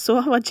eneste jeg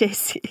så var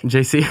Jay-Z.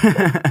 Jay-Z?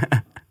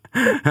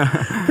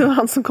 Det var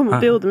han som kom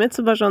opp i hodet mitt,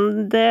 så bare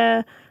sånn,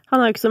 han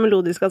er jo ikke så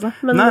melodisk, altså.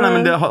 Men, nei,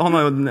 men han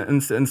har jo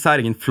en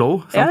særegen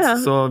flow, sant? Ja.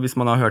 Så hvis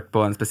man har hørt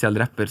på en spesiell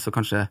rapper, så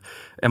kanskje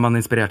er man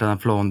inspirert av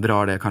den flowen,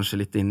 drar det kanskje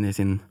litt inn i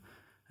sin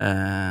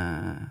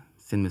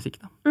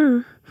musikk, da.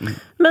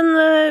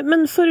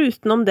 Men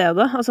foruten om det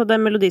da, altså det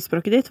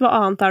melodispråket ditt, hva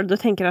annet er det du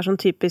tenker er sånn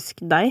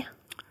typisk deg?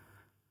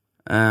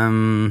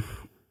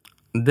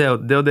 Det er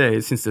jo det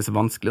jeg synes det er så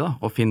vanskelig da,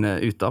 å finne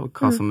ut av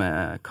hva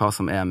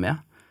som er med.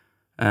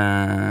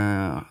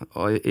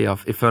 Og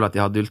jeg føler at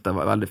jeg har dultet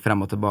veldig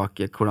frem og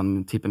tilbake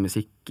hvordan type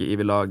musikk jeg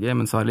vil lage,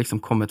 men så har jeg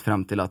liksom kommet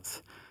frem til at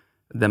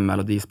det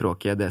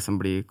melodispråket er det som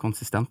blir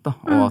konsistent da,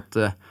 og at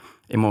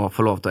jeg må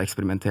få lov til å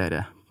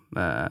eksperimentere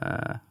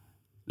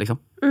liksom.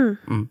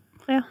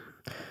 Ja,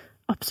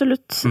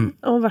 absolutt.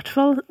 Og i hvert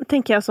fall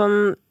tenker jeg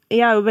sånn,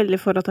 jeg er jo veldig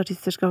for at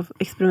artister skal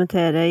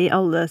eksperimentere i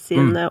alle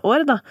sine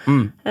år da,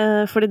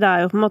 fordi det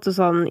er jo på en måte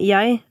sånn,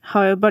 jeg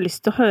har jo bare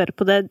lyst til å høre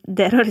på det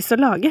dere har lyst til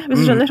å lage,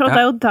 hvis du skjønner, og det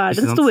er jo der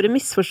den store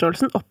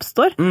misforståelsen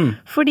oppstår,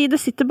 fordi det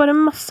sitter bare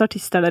masse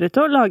artister der ute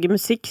og lager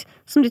musikk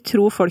som de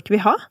tror folk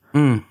vil ha,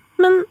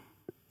 men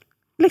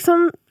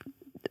liksom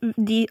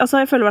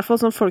altså jeg føler i hvert fall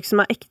sånn folk som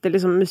ekte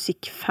liksom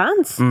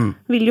musikkfans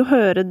vil jo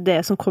høre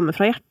det som kommer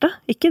fra hjertet.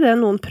 Ikke det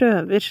noen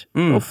prøver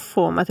å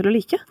få meg til å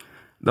like.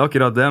 Det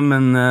akkurat det,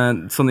 men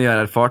sånn jeg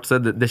har erfart, så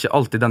det ikke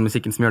alltid den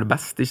musikken som gjør det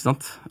best, ikke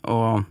sant?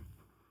 Og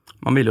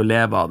man vil jo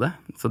leve av det.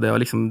 Så det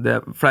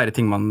er flere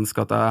ting man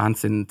skal ta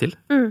hensyn til.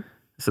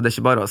 Så det er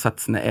ikke bare å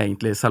sette seg ned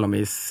egentlig, selv om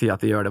vi sier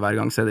at vi gjør det hver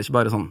gang, så er det ikke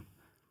bare sånn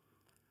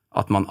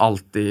at man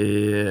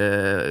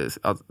alltid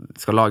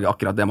skal lage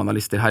akkurat det man har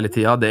lyst til hele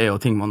tiden. Det er jo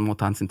ting man må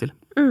ta hensyn til.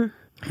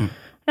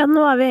 Ja,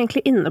 nå er vi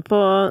egentlig inne på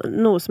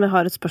noe som jeg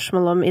har et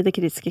spørsmål om i det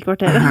kritiske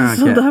kvarteret, okay.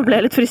 Så da ble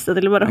jeg litt fristet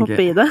til å bare hoppe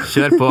i det.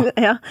 Kjør på!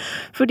 Ja,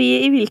 fordi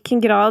i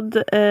hvilken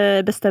grad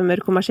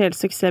bestemmer kommersiell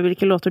suksess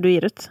hvilke låter du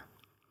gir ut?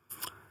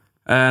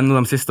 Nå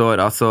de siste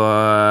årene så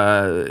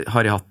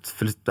har jeg hatt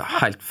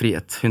helt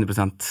frihet,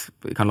 100%.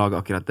 Jeg kan lage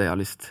akkurat det jeg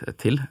har lyst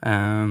til.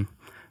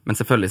 Men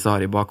selvfølgelig så har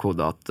jeg i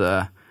bakhodet at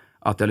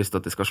jeg har lyst til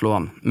at det skal slå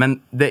an.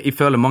 Men det jeg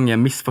føler mange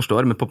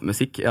misforstår med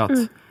popmusikk er at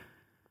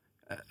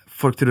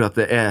folk tror at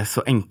det er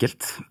så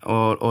enkelt,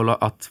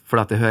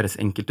 fordi at det høres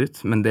enkelt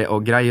ut, men det å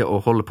greie å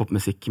holde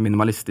popmusikk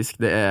minimalistisk,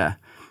 det er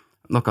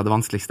noe av det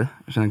vanskeligste.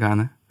 Skjønner du hva jeg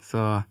mener? Så,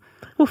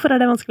 hvorfor er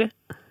det vanskelig?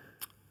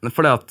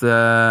 Fordi at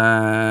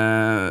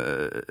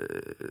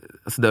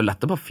altså det er jo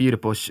lett å bare fyre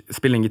på,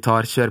 spille en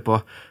gitar, kjøre på,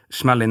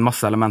 smelle inn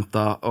masse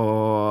elementer,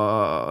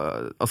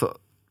 og altså,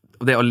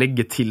 det å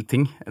legge til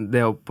ting,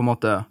 det å på en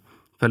måte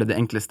føle det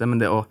enkleste,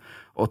 men det å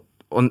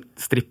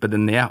strippe det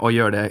ned og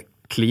gjøre det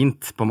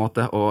cleant på en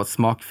måte, og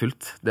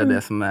smakfullt, det er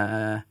det som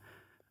er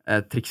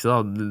trikset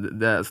da.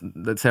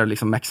 Det ser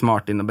liksom Max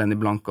Martin og Benny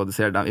Blanco, og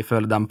jeg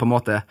føler dem på en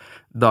måte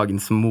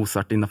dagens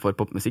Mozart innenfor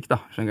popmusikk da,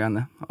 skjønner jeg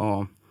det?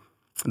 Og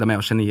de er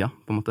jo genier,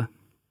 på en måte.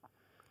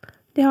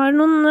 De har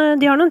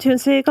noen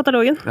tunes i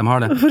katalogen. De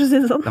har det. For å si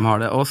det sånn. De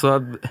har det, og så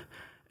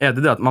er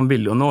det at man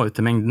vil jo nå ut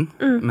til mengden,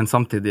 men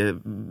samtidig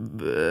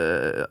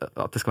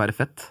at det skal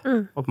være fett,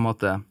 og på en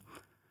måte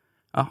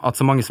at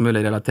så mange som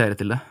mulig relaterer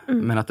til det,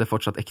 men at det er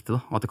fortsatt ekte da,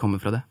 og at det kommer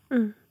fra det.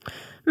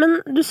 Men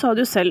du sa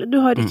det jo selv,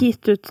 du har ikke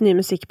gitt ut ny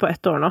musikk på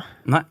 1 år nå.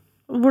 Nei.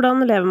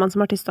 Hvordan lever man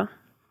som artist da?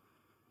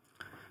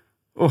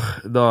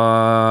 Da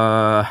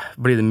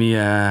blir det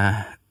mye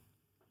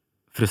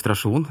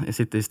frustrasjon. Jeg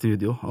sitter i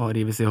studio og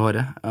rives i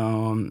håret.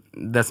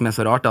 Det som er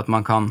så rart er at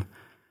man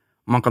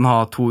kan ha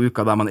 2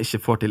 uker der man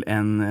ikke får til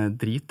en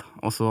drit,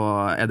 og så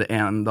er det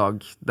en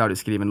dag der du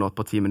skriver en låt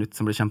på 10 minutter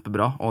som blir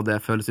kjempebra, og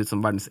det føles ut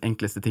som verdens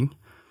enkleste ting.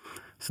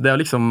 Så det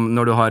er liksom,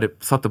 når du har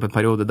satt opp en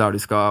periode der du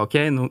skal, ok,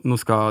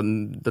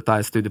 dette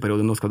er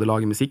studieperiode, nå skal du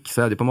lage musikk,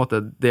 så er det på en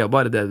måte, det er jo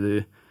bare det du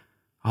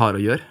har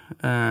å gjøre.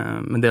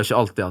 Men det er jo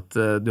ikke alltid at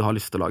du har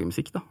lyst til å lage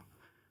musikk da.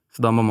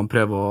 Så da må man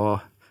prøve å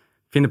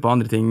finne på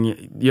andre ting,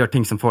 gjøre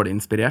ting som får deg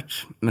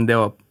inspirert, men det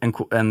er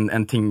jo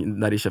en ting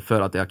der jeg ikke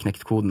føler at jeg har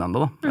knekt koden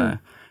enda da.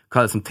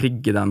 Hva er det som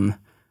trigger den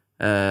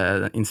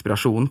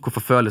inspirasjonen?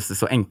 Hvorfor føles det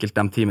så enkelt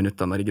de 10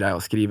 minuttene når jeg greier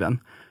å skrive en,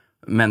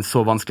 men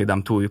så vanskelig de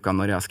 2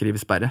 ukene når jeg har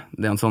skrivesperre?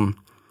 Det er en sånn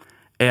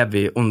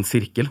evig ond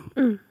sirkel.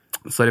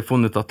 Så har jeg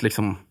funnet ut at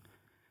liksom,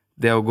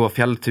 det å gå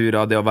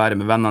fjellturer, det å være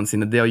med vennene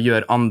sine, det å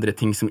gjøre andre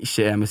ting som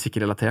ikke er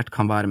musikkrelatert,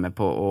 kan være med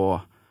på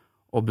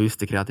å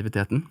booste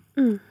kreativiteten.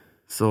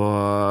 Så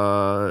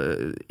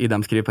i de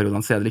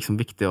skriveperiodene så er det liksom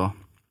viktig å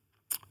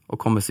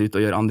komme seg ut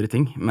og gjøre andre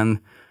ting, men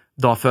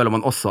da føler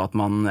man også at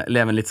man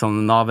lever en litt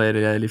sånn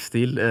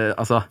naver-livsstil,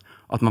 altså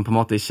at man på en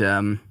måte ikke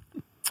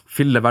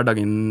fyller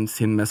hverdagen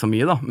sin med så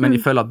mye da, men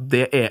jeg føler at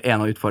det er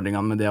en av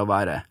utfordringene med det å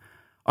være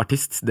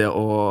artist, det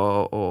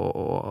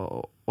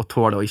å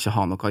tåle å ikke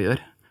ha noe å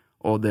gjøre,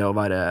 og det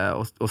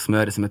å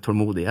smøre seg med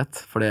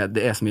tålmodighet, for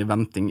det er så mye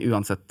venting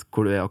uansett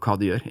hvor du er og hva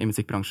du gjør i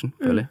musikkbransjen,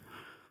 føler jeg.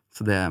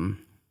 Så det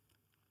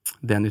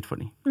er en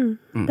utfordring.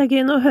 Det er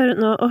gøy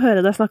å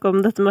høre deg snakke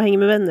om dette med å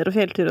henge med venner og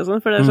fjelltur og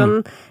sånn, for det er sånn,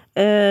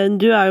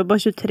 du er jo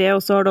bare 23,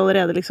 og så har du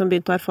allerede liksom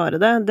begynt å erfare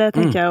det. Det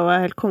tenker jeg jo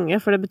er helt konge,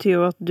 for det betyr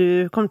jo at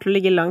du kommer til å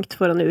ligge langt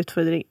foran i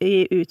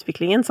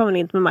utviklingen,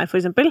 sammenlignet med meg for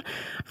eksempel.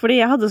 Fordi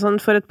jeg hadde sånn,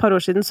 for et par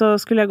år siden så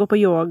skulle jeg gå på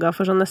yoga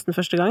for sånn nesten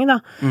første gang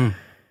da.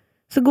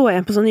 Så går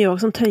jeg inn på sånn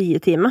yoga, sånn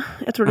tøyetime.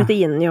 Jeg tror det heter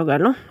yin-yoga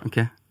eller noe.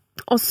 Okay.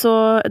 Og så,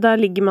 da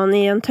ligger man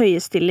i en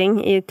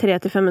tøyestilling i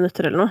 3-5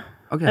 minutter eller noe.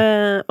 Okay.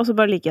 Og så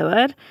bare ligger jeg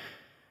der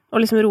og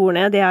liksom roer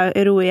ned. Jeg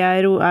er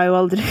jo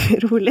aldri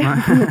rolig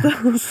på en måte.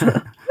 Så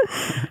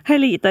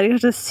jeg ligget der i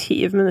kanskje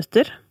 7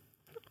 minutter,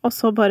 og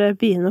så bare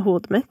begynner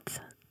hodet mitt,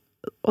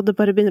 og det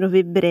bare begynner å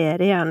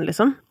vibrere i hjernen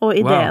liksom, og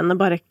ideene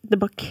det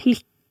bare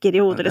klikker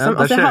i hodet liksom.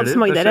 Altså jeg hadde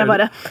så mange ideer, jeg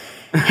bare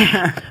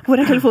hvor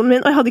er telefonen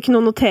min? Og jeg hadde ikke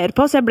noe å notere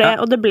på, så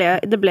og det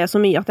ble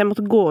så mye at jeg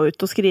måtte gå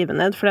ut og skrive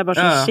ned, for jeg bare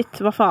sånn,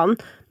 shit, hva faen?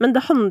 Men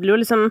det handler jo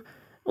liksom,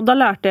 og da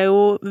lærte jeg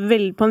jo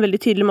på en veldig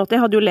tydelig måte.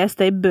 Jeg hadde jo lest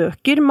det i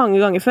bøker mange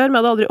ganger før, men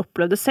jeg hadde aldri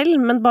opplevd det selv.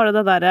 Men bare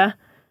det der,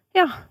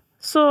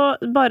 så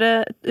bare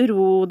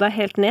ro deg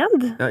helt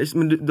ned. Ja,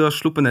 men du har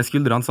sluppet ned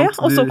skuldrene, sant?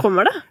 Ja, og så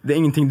kommer det. Det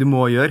er ingenting du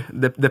må gjøre.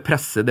 Det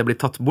presset, det blir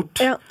tatt bort.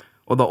 Ja.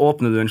 Og da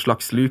åpner du en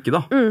slags luke,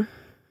 da.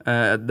 Det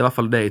er i hvert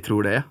fall det jeg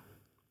tror det er.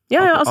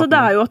 Ja, altså det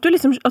jo at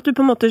du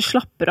på en måte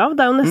slapper av.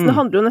 Det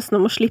handler jo nesten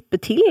om å slippe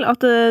til,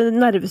 at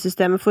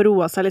nervesystemet får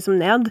roa seg liksom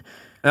ned.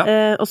 Ja.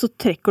 Og så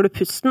trekker du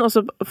pusten, og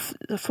så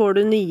får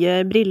du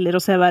nye briller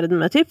å se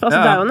verden med, typ. Altså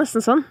det jo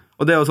nesten sånn.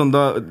 Og det jo sånn,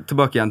 da,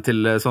 tilbake igjen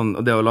til sånn,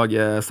 det å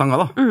lage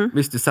sanger da.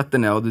 Hvis du setter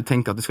ned og du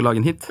tenker at du skal lage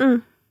en hit,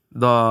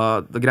 da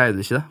greier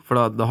du ikke det, for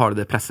da har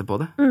du det presset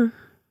på det.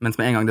 Mens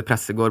med en gang det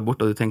presset går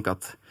bort, og du tenker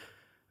at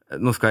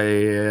nå skal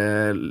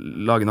jeg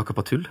lage noe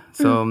på tull,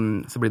 så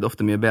blir det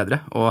ofte mye bedre.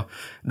 Og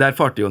det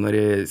erfarte jo når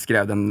jeg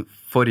skrev den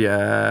forrige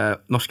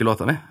norske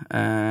låta mi,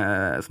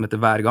 som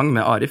heter Hver gang,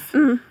 med Arif.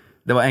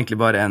 Det var egentlig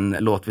bare en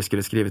låt vi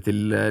skulle skrive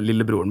til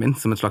lillebroren min,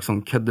 som et slags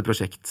sånn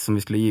køddeprosjekt som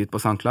vi skulle gi ut på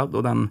SoundCloud,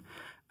 og den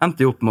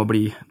endte jo opp med å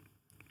bli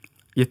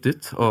gitt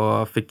ut,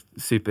 og fikk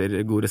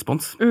supergod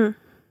respons.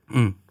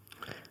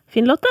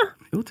 Fin låt, da.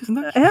 Jo, tusen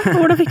takk. Ja,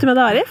 hvordan fikk du med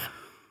deg, Arif?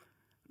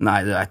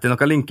 Nei, det ikke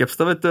noe linkups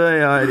da, vet du.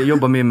 Jeg har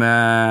jobbet mye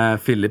med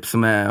Philip, som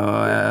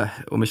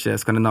om ikke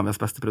Skandinavias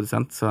beste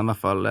produsent, så han I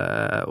hvert fall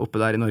oppe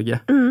der I Norge.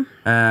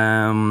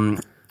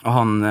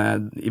 Og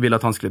jeg ville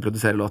at han skulle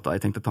produsere låta.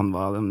 Jeg tenkte at han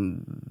var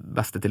den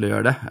beste til å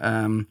gjøre det.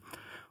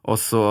 Og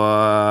så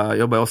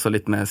jobbet jeg også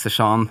litt med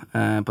Seshan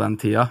på den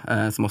tida,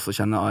 som også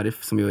kjenner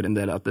Arif, som gjorde en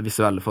del av det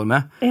visuelle for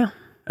meg. Ja.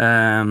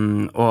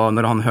 Og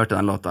når han hørte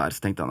den låta her,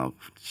 så tenkte han,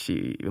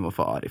 vi må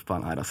få Arif på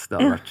den her, ass.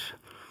 Det hadde vært...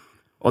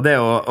 Og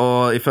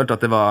jeg følte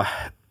at det var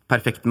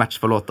perfekt match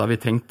for låta. Vi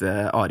trengte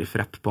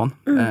Arif-rapp på han.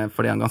 For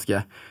det en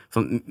ganske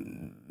sånn,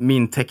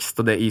 min tekst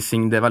og det jeg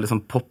synger, det veldig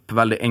sånn pop,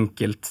 veldig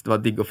enkelt. Det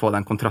var digg å få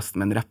den kontrasten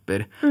med en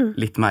rapper.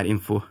 Litt mer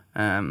info.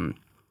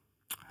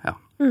 Ja.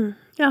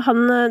 Ja,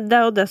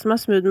 det jo det som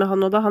smooth med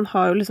han, og da han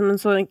har jo liksom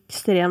en så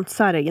ekstremt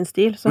særegen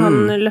stil, så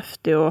han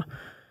løfter jo.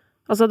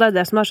 Altså det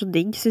det som så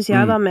digg, synes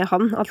jeg, da, med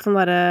han. Alt sånn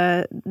der,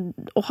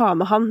 å ha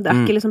med han, det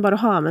ikke liksom bare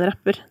å ha med en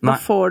rapper. Da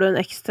får du en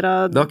ekstra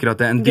greie. Det akkurat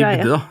det, en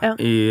dybde da,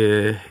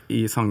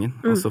 i sangen.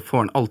 Og så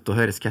får han alt å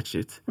høre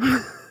sketchy ut.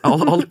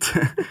 Alt,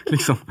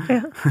 liksom.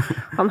 Ja.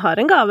 Han har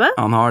en gave.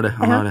 Han har det.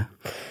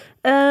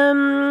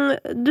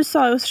 Du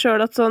sa jo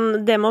selv at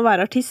sånn, det med å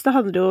være artist, det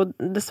handler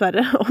jo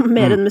dessverre om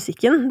mer enn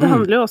musikken. Det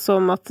handler jo også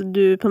om at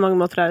du på mange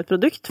måter et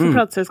produkt. For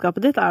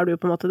plateselskapet ditt du jo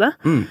på en måte det.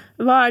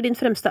 Hva din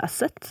fremste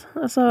asset?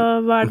 Altså,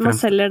 hva det man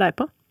selger deg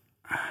på?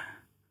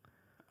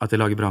 At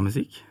jeg lager bra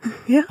musikk.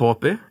 Ja.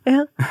 Håper.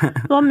 Ja.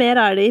 Hva mer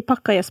det I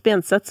pakka Jesper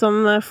Jenseth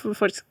som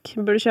folk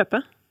burde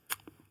kjøpe?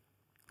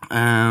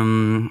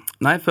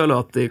 Nei, jeg føler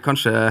at jeg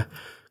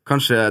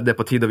kanskje det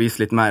på tide å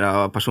vise litt mer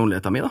av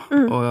personligheten min da.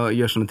 Og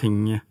gjøre sånne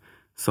ting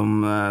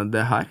som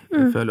det her.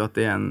 Jeg føler at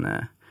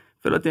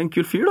jeg en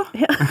kul fyr, da.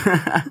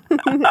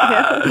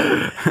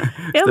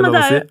 Ja, men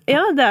det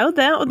jo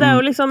det. Og det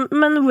jo liksom,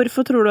 men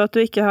hvorfor tror du at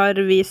du ikke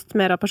har vist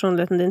mer av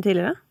personligheten din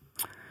tidligere?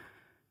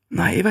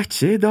 Nei, jeg vet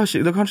ikke.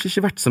 Det har kanskje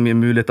ikke vært så mye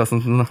muligheter som...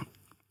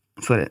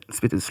 Sorry,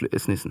 spytt ut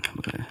snysen.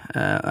 Det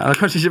har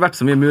kanskje ikke vært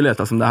så mye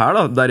muligheter som det her,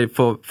 da, der jeg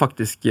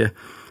faktisk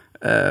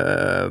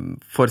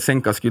får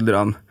senket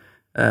skuldrene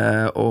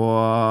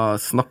og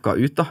snakka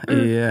ut da,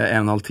 I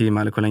 1,5 time,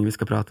 eller hvor lenge vi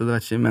skal prate, det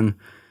vet jeg ikke, men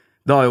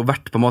det har jo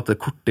vært på en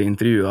måte korte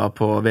intervjuer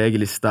på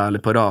VG-lista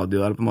eller på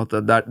radio, eller på en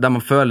måte, der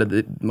man føler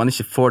man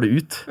ikke får det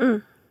ut.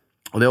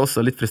 Og det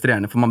også litt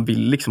frustrerende, for man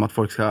vil liksom at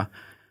folk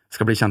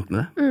skal bli kjent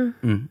med det.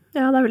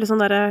 Ja, det veldig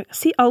sånn der,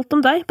 si alt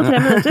om deg på 3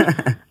 minutter.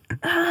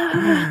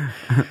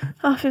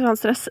 Fy faen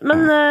stress.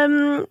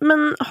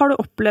 Men har du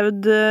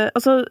opplevd,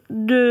 altså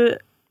du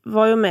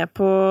var jo med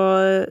på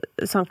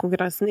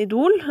sangkonkurransen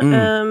Idol,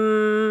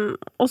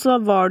 og så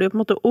var du jo på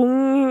en måte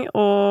ung,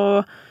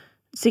 og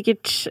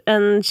sikkert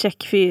en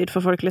kjekk fyr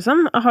for folk,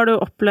 liksom. Har du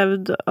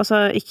opplevd,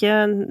 altså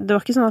det var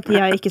ikke sånn at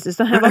jeg ikke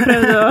synes det, jeg bare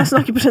prøvde å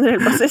snakke på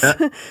generell basis.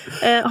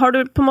 Har du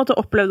på en måte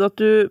opplevd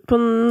at du på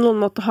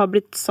noen måte har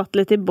blitt satt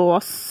litt I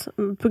bås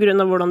på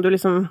grunn av hvordan du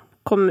liksom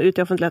kom ut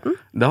I offentligheten?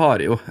 Det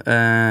har jeg jo.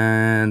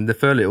 Det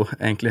føler jeg jo,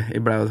 egentlig.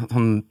 Jeg ble jo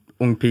sånn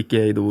ung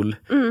pike-idol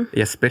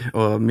Jesper,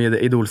 og mye det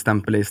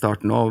idolstempelet I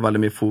starten, og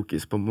veldig mye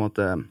fokus på en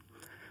måte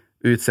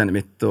utseendet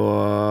mitt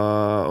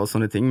og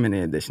sånne ting, men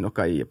det ikke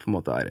noe jeg på en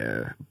måte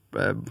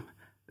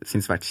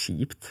synes vært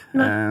kjipt.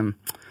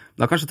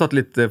 Det har kanskje tatt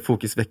litt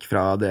fokus vekk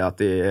fra det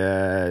at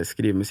jeg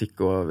skriver musikk,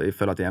 og jeg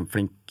føler at jeg en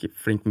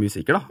flink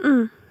musiker, da.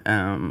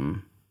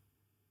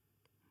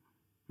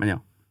 Men ja.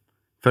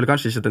 Føler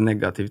kanskje ikke at det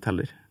negativt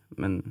heller.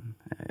 Men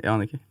jeg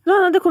aner ikke.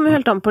 Nei, det kommer jo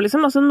helt an på,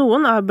 liksom. Altså,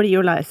 noen blir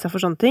jo lei seg for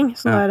sånne ting.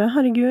 Sånn der,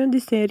 herregud, de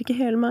ser ikke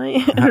hele meg.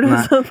 Nei,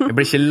 jeg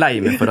blir ikke lei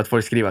meg for at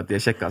folk skriver at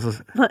de kjekke. Altså,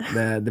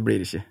 det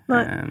blir ikke.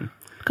 Nei.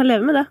 Du kan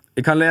leve med det.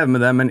 Jeg kan leve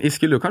med det, men jeg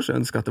skulle jo kanskje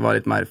ønske at det var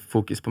litt mer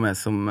fokus på meg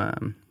som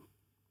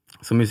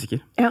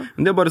musiker. Ja.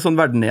 Men det bare sånn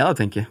verden da,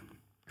 tenker jeg.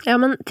 Ja,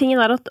 men tingen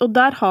at, og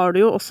der har du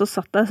jo også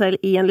satt deg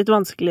selv I en litt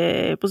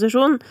vanskelig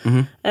posisjon,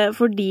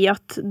 fordi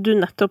at du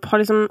nettopp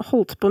har liksom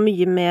holdt på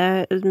mye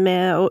med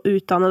å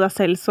utdanne deg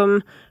selv som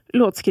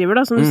låtskriver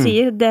da, som du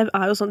sier, det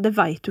jo sånn, det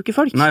vet jo ikke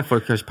folk. Nei,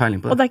 folk har ikke peiling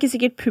på det. Og det ikke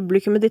sikkert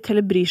publikummet ditt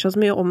heller bryr seg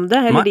så mye om det,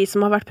 eller de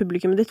som har vært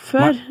publikummet ditt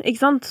før,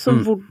 ikke sant? Så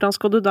hvordan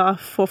skal du da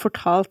få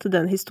fortalt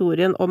den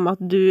historien om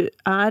at du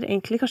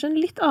egentlig kanskje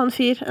en litt annen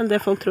fyr enn det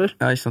folk tror?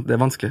 Ja, ikke sant?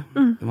 Det vanskelig.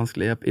 Det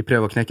vanskelig. Jeg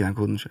prøver å knekke den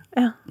koden selv.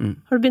 Ja.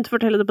 Har du begynt å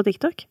fortelle det på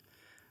TikTok?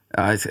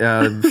 Ja,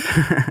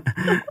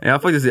 jeg har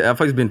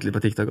faktisk begynt litt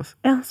på TikTok også.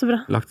 Ja, så bra.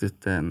 Lagt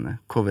ut en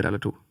cover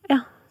eller 2. Ja.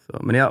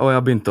 Men jeg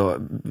har begynt å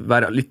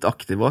være litt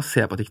aktiv og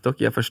se på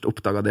TikTok. Jeg har først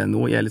oppdaget det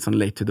nå. Jeg litt sånn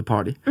late to the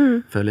party,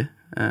 føler jeg.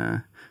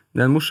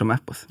 Det en morsom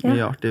app, altså.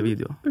 Mye artige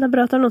videoer. Det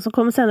bra at det noen som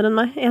kommer senere enn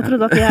meg. Jeg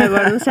trodde at jeg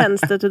var den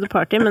seneste to the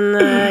party, men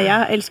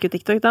jeg elsker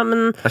TikTok da,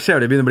 men... Jeg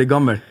ser det begynner å bli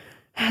gammel.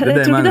 Jeg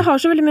tror ikke det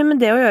har så veldig mye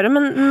med det å gjøre,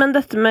 men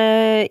dette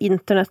med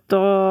internett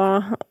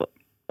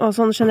og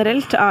sånn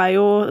generelt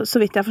jo, så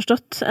vidt jeg har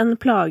forstått, en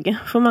plage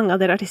for mange av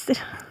dere artister.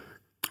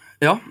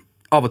 Ja,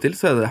 av og til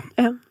så det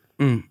det. Ja.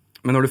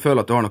 Men når du føler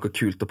at du har noe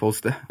kult å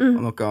poste, og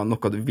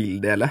noe du vil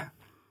dele,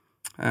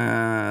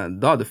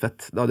 da det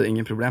fett. Da det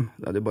ingen problem.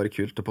 Da det bare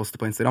kult å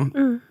poste på Instagram.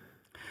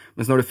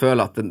 Mens når du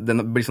føler at det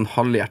blir sånn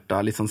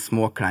halvhjertet, litt sånn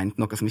småkleint,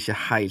 noe som ikke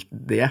helt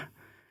det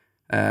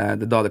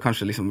da det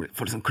kanskje liksom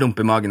får litt sånn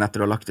klump i magen etter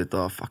å ha lagt ut,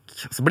 og fuck.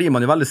 Så blir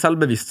man jo veldig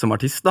selvbevisst som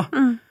artist, da.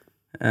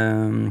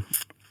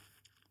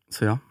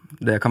 Så ja,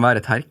 det kan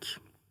være et herk.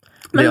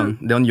 Det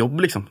er en jobb,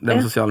 liksom. Det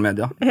med sosiale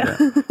medier. Ja.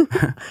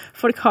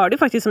 Folk har det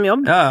jo faktisk som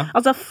jobb. Ja.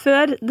 Altså,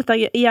 før dette...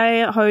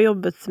 Jeg har jo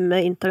jobbet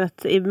med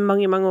internett i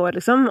mange, mange år,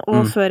 liksom.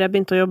 Og før jeg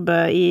begynte å jobbe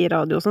i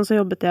radio og sånn, så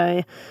jobbet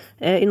jeg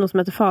i noe som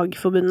heter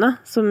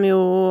Fagforbundet, som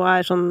jo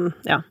sånn,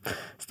 ja,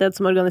 sted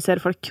som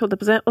organiserer folk, holdt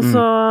jeg på å si. Og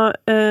så...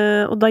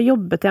 og da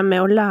jobbet jeg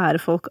med å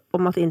lære folk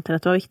om at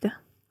internett var viktig.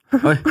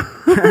 Oi,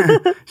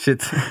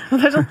 shit. Og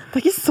det sånn, det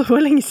ikke så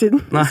lenge siden,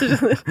 hvis du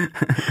skjønner.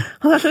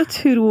 Og det så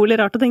utrolig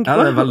rart å tenke på.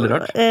 Ja, det veldig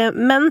rart.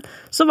 Men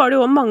så var det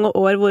jo mange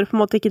år hvor på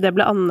en måte ikke det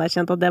ble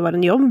anerkjent at det var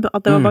en jobb,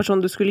 at det var bare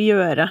sånn du skulle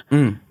gjøre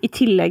i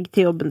tillegg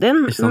til jobben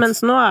din.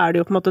 Mens nå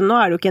det jo på en måte, nå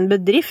det jo ikke en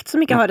bedrift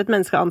som ikke har et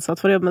menneske ansatt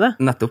for å jobbe med det.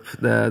 Nettopp,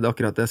 det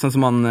akkurat det. Sånn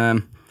som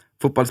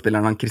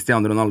fotballspilleren,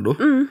 Cristiano Ronaldo,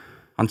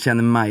 han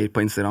tjener mer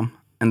på Instagram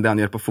enn det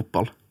han gjør på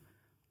fotball.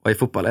 Og i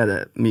fotball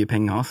det mye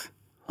penger, altså.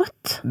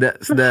 What? Men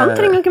han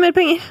trenger jo ikke mer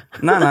penger.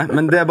 Nei,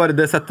 men det bare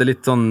det setter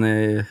litt sånn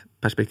i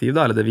perspektiv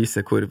da, eller det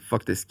viser hvor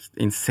faktisk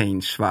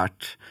insane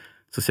svært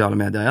sosiale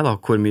medier da,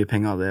 hvor mye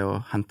penger det å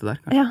hente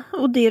der. Kanskje. Ja,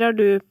 og dyr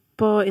du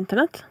på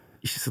internett?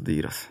 Ikke så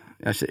dyr, altså.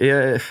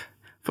 Jeg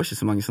får ikke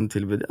så mange sånne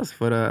tilbud, altså,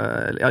 for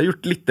jeg har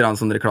gjort litt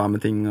sånne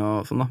reklameting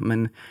og sånn da,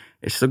 men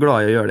jeg ikke så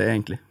glad i å gjøre det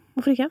egentlig.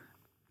 Hvorfor ikke?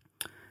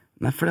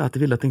 Nei, fordi at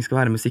jeg vil at ting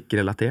skal være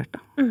musikkrelatert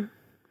da.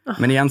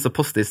 Men igjen så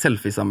poster jeg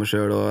selfies av meg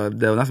selv, og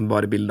det jo nesten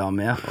bare bilder av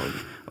meg,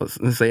 og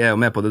så jeg jo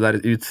med på det der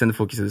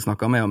utseendefokuset du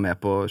snakket om, jeg jo med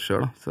på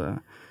selv da. Så.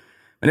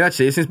 Men jeg vet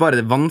ikke, jeg synes bare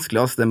det vanskelig,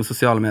 altså, det med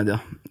sosiale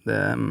medier.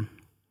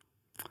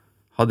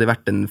 Hadde jeg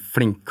vært en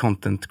flink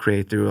content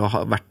creator,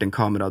 og vært en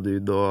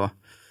kameradude,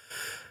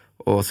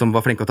 og som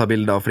var flink å ta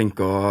bilder, og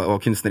flink og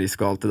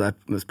kunstnerisk og alt det der,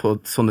 på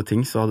sånne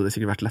ting, så hadde det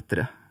sikkert vært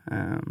lettere.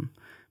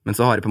 Men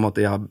så har jeg på en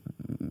måte, jeg har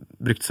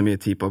brukt så mye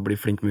tid på å bli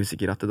flink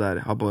musiker, at det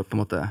der har bare på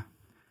en måte...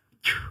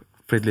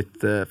 flytt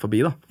litt forbi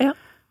da. Ja.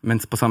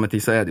 Mens på samme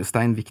tid så det jo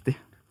steinviktig.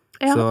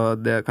 Ja. Så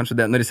det kanskje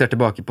det, når jeg ser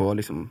tilbake på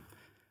liksom,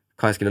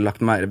 hva jeg skulle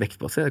lagt mer vekt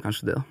på, så det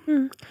kanskje det da.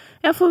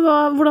 Ja, for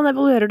hvordan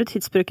evaluerer du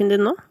tidsbruken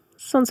din nå?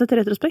 Sånn sett i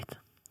retrospekt?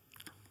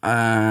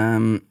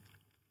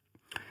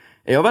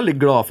 Jeg veldig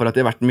glad for at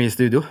jeg har vært mye i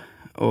studio,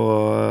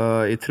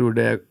 og jeg tror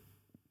det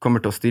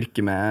kommer til å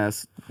styrke meg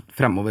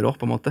fremover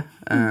også, på en måte.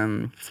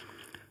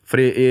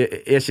 For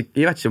jeg vet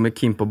ikke om jeg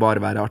er keen på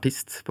bare å være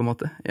artist, på en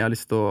måte. Jeg har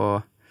lyst til å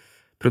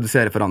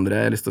produsere for andre,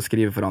 jeg har lyst til å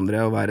skrive for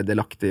andre, og være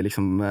delaktig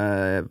liksom,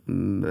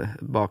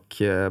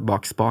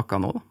 bak spaka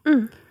nå. Da.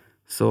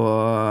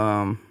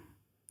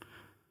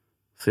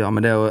 Så ja,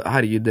 men det jo,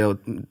 herregud, det jo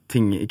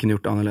ting jeg kunne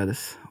gjort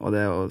annerledes. Og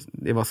det jo,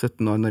 jeg var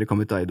 17 år når jeg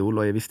kom ut av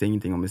Idol, og jeg visste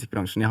ingenting om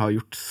musikkbransjen. Jeg har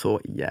gjort så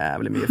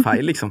jævlig mye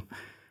feil, liksom.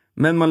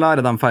 Men man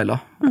lærer de feil, da.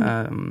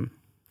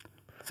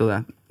 Så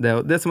det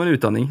jo det som en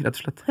utdanning, rett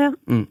og slett. Ja.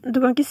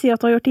 Du kan ikke si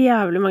at du har gjort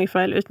jævlig mange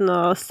feil uten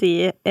å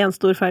si en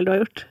stor feil du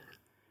har gjort.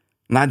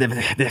 Nei, det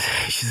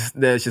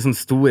ikke sånne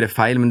store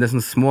feil, men det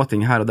sånne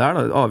småting her og der,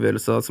 da,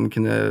 avgjørelser som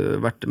kunne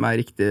vært mer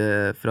riktig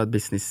fra et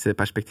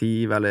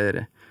businessperspektiv,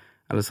 eller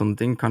sånne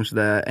ting. Kanskje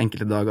det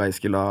enkelte dager jeg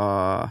skulle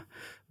ha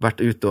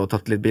vært ute og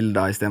tatt litt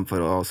bilder i stedet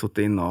for å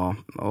sitte inn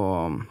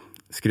og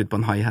skrudd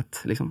på en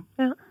hi-hat, liksom.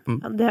 Ja,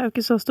 det jo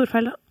ikke så stor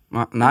feil,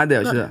 da. Nei, det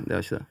jo ikke det. Det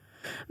jo ikke det.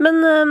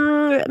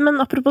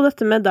 Men apropos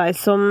dette med deg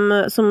som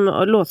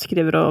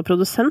låtskriver og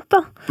produsent,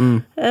 da.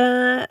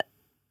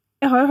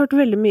 Jeg har jo hørt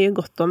veldig mye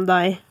godt om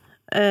deg,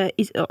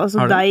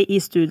 deg i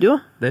studio.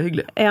 Det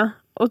hyggelig. Ja,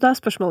 og da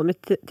spørsmålet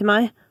mitt til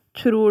meg,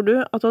 tror du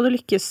at du hadde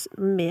lykkes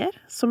mer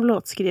som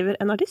låtskriver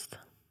enn artist?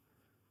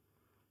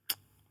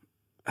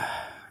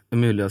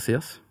 Umulig å si,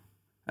 altså.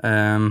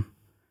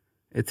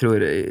 Jeg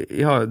tror,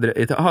 jeg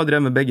har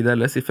drevet med begge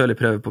deler, så jeg føler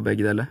jeg prøver på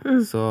begge deler.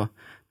 Så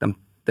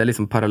det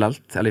liksom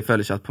parallelt, eller jeg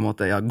føler ikke at på en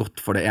måte jeg har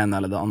gått for det ene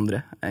eller det andre,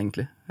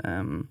 egentlig.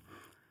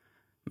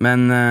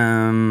 Men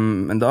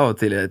da av og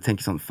til jeg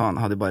tenker sånn, faen,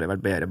 hadde jeg bare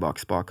vært bedre bak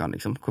spakene,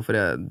 liksom. Hvorfor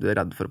du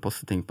redd for å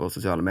poste ting på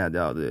sosiale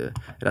medier, du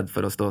redd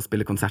for å stå og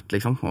spille konsert,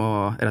 liksom,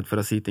 og redd for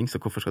å si ting, så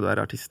hvorfor skal du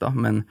være artist da?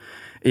 Men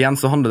igjen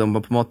så handler det om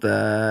å på en måte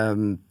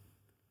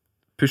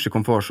pushe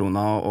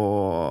komfortsoner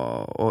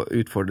og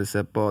utfordre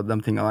seg på de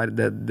tingene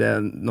der. Det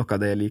noe av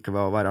det jeg liker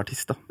ved å være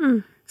artist, da.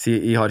 Så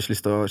jeg har ikke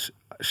lyst til å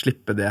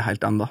slippe det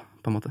helt enda,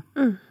 på en måte.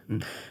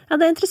 Ja,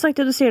 det interessant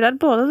det du sier der,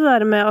 både det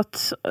der med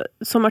at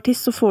som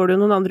artist så får du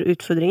noen andre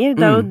utfordringer.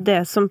 Det jo det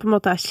som på en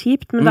måte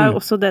kjipt, men det jo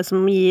også det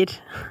som gir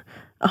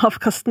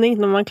avkastning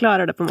når man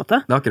klarer det, på en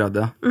måte. Det akkurat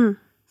det.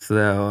 Så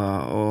det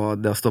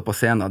å stå på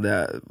scenen, det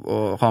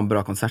å ha en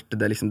bra konsert,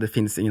 det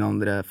finnes ingen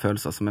andre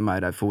følelser som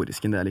mer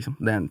euforiske enn det, liksom.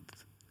 Det en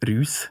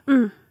rus.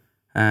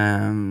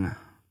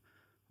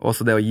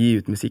 Også det å gi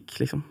ut musikk,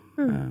 liksom.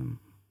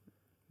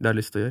 Det har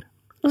jeg lyst til å gjøre.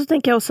 Og så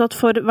tenker jeg også at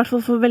i hvert fall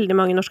for veldig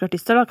mange norske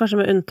artister, da, kanskje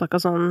med unntak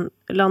av sånn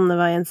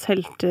Landeveiens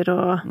helter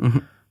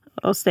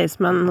og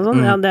Staysman og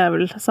sånn, ja, det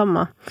vel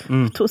samme,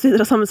 to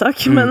sider av samme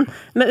sak, men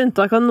med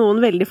unntak av noen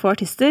veldig få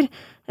artister,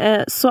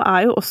 så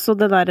jo også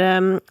det der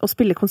å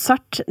spille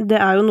konsert, det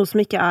jo noe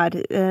som ikke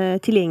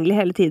tilgjengelig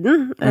hele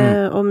tiden,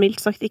 og mildt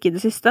sagt ikke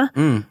det siste,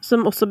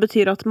 som også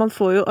betyr at man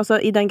får jo, altså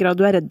i den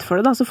grad du redd for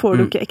det da, så får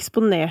du ikke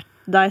eksponert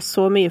deg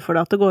så mye for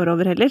det at det går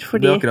over heller,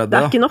 fordi det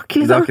ikke nok,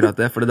 liksom. Det akkurat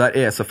det, for det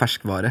der så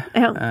ferskvare.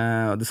 Ja.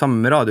 Det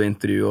samme med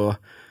radiointervju,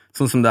 og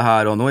sånn som det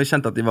her, og nå har jeg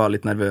kjent at jeg var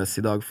litt nervøs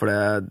i dag, for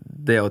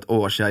det jo et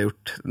år siden jeg har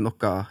gjort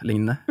noe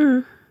lignende.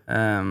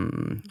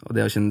 Og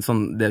det jo ikke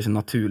ikke en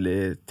naturlig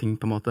ting,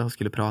 på en måte, å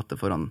skulle prate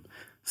foran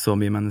så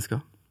mye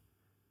mennesker.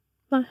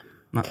 Nei.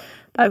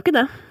 Det jo ikke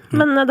det,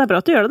 men det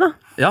bra at du gjør det, da.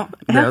 Ja,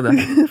 det jo det.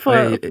 Og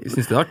jeg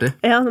synes det artig.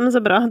 Ja, men så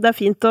bra. Det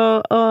fint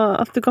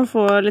at du kan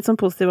få litt sånn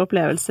positive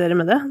opplevelser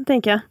med det,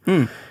 tenker jeg.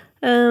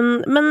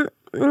 Men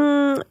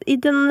i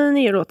den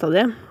nye låta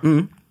di,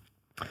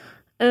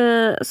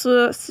 så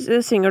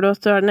synger du at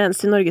du den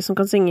eneste i Norge som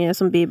kan synge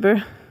som Bieber.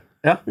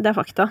 Ja. Det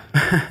fakta.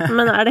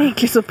 Men det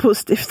egentlig så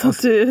positivt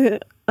at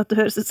du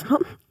høres ut som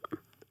han?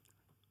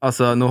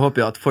 Altså, nå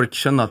håper jeg at folk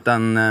skjønner at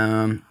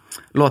den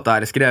låta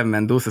her skrevet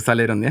med en dose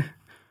selvironi.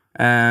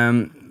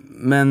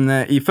 Men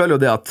jeg føler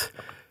jo det at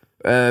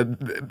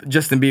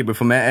Justin Bieber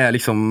for meg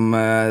liksom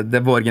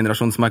det vår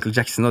generasjons Michael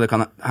Jackson, og det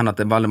kan hende at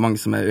det veldig mange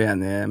som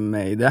uenige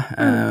med i det.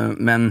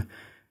 Men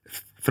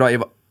fra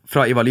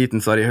jeg var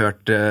liten så har jeg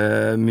hørt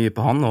mye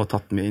på han og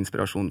tatt mye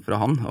inspirasjon fra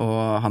han, og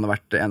han har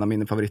vært en av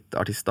mine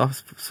favorittartister,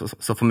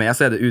 så for meg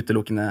så det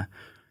utelukkende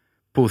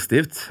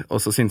positivt, og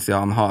så synes jeg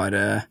han har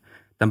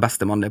den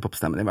beste mannlige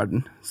popstemmen i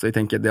verden, så jeg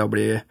tenker det å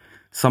bli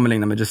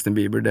sammenlignet med Justin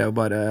Bieber, det jo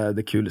bare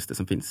det kuleste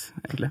som finnes,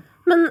 egentlig.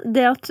 Men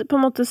det at på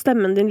en måte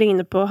stemmen din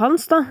ligner på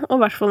hans da, og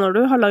i hvert fall når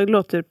du har laget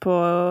låter på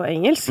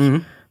engelsk,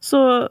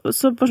 så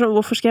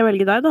hvorfor skal jeg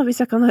velge deg da,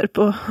 hvis jeg kan høre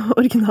på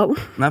originalen?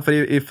 Nei, for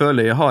jeg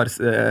føler jeg har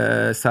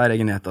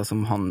særegenheter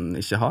som han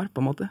ikke har, på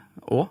en måte,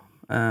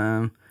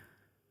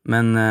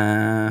 men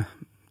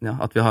ja,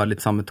 at vi har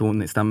litt samme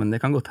tone i stemmen,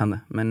 det kan godt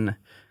hende, men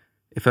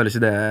jeg føler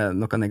ikke det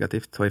noe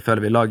negativt, og jeg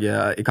føler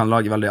jeg kan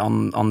lage veldig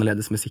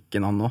annerledes musikk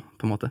enn han nå,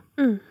 på en måte.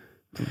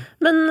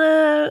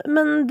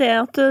 Men det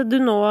at du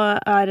nå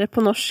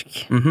på norsk,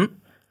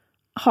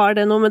 har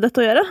det noe med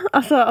dette å gjøre?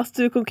 Altså at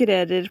du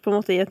konkurrerer på en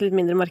måte i et litt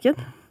mindre marked?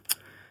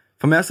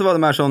 For meg så var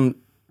det mer sånn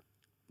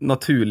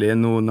naturlig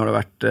nå når det har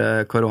vært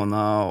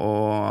korona,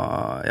 og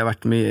jeg har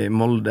vært mye i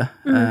Molde,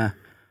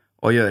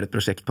 og gjøre et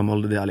prosjekt på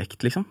Molde-dialekt,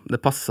 liksom. Det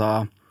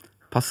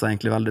passet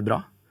egentlig veldig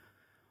bra.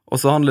 Og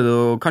så handler det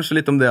jo kanskje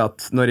litt om det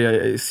at når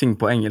jeg synger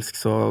på engelsk,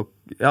 så,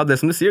 ja, det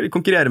som du sier, de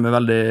konkurrerer med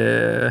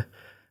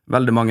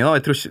veldig mange da.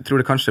 Jeg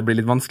tror det kanskje blir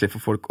litt vanskelig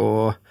for folk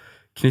å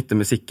knytte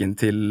musikken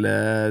til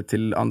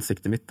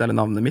ansiktet mitt, eller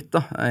navnet mitt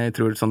da. Jeg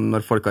tror sånn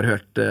når folk har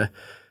hørt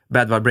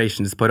Bad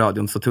Vibrations på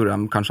radioen, så tror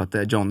de kanskje at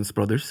det Jonas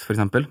Brothers, for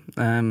eksempel.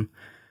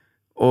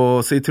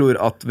 Og så jeg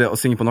tror at ved å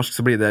synge på norsk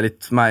så blir det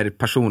litt mer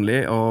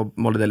personlig, og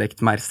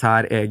Molde-dialekt mer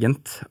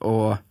særegent,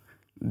 og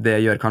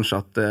det gjør kanskje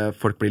at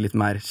folk blir litt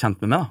mer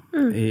kjent med meg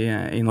da,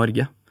 i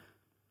Norge.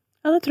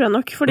 Ja, det tror jeg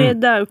nok, fordi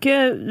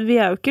vi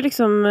jo ikke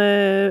liksom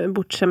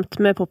bortskjemt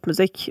med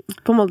popmusikk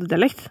på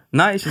Molde-dialekt.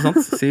 Nei, ikke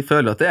sant? Så jeg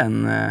føler at det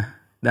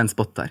er en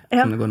spot der,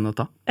 som det går an å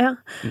ta. Ja,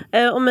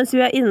 og mens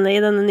vi inne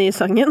i denne nye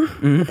sangen,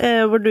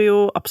 hvor du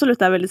jo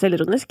absolutt veldig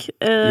selvironisk,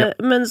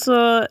 men så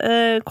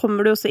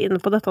kommer du også inn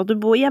på dette at du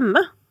bor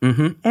hjemme.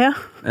 Ja.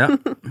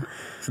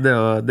 Så det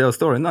er jo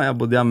storyen da. Jeg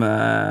har bodd hjemme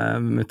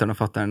med mutteren og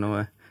fatteren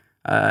og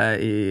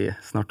i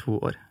snart 2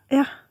 år.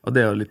 Ja. Og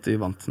det er jo litt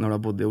uvant når du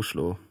har bodd i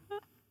Oslo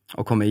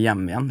og kommer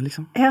hjem igjen,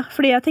 liksom. Ja,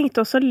 fordi jeg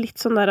tenkte også litt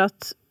sånn der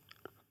at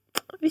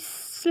hvis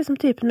liksom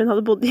typen min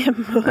hadde bodd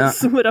hjemme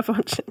hos mor og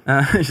faren sin.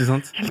 Ikke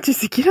sant? Helt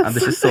usikker, altså. Ja,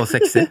 det er ikke så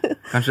sexy,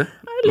 kanskje?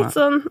 Litt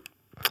sånn,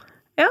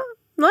 ja,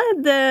 nei,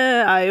 det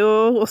jo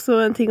også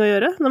en ting å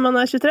gjøre når man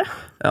 23.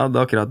 Ja,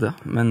 det akkurat det.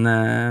 Men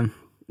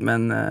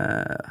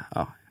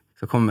ja,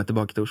 så kommer vi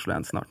tilbake til Oslo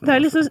igjen snart. Det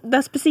liksom, det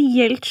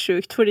spesielt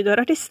sjukt fordi du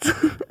artist.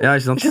 Ja,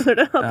 ikke sant?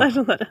 Skjønner du? At det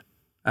sånn der.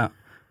 Ja.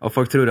 Og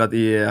folk tror at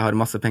jeg har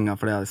masse penger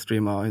fordi jeg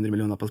streamer 100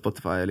 millioner på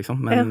Spotify, liksom.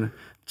 Men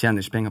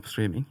tjener ikke penger på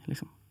streaming,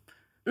 liksom.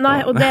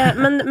 Nei, og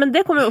men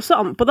det kommer jo også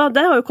an på, da.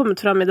 Det har jo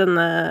kommet fram i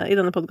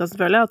denne podcasten,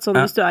 føler jeg. At sånn,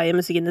 hvis du eier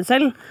musikken din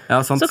selv,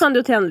 så kan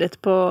du jo tjene litt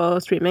på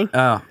streaming.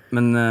 Ja,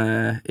 men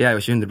jeg er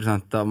jo ikke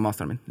 100% av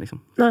masteren min, liksom.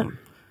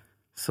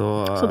 Så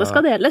det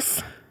skal deles.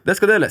 Det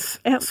skal deles.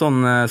 Sånn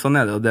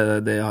er det, og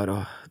det jeg har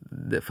å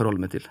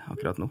forholde meg til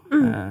akkurat nå.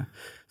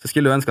 Så jeg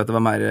skulle jo ønske at det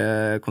var mer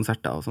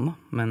konserter og sånn, da.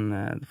 Men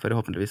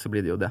forhåpentligvis så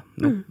blir det jo det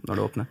nå, når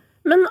det åpner.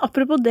 Men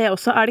apropos det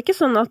også, er det ikke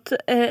sånn at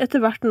etter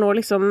hvert nå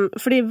liksom,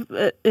 fordi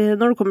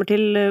når det kommer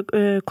til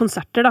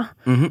konserter da,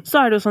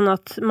 så er det jo sånn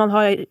at man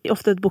har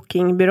ofte et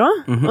bookingbyrå,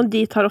 og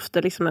de tar ofte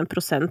liksom en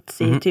prosent,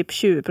 sier typ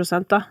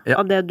 20% da,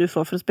 av det du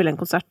får for å spille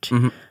en konsert.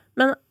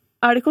 Men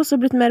er det ikke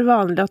også blitt mer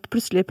vanlig at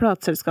plutselig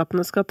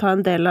plateselskapene skal ta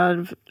en del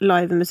av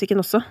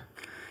livemusikken også?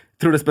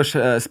 Jeg tror det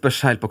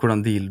spørs helt på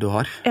hvordan deal du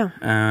har.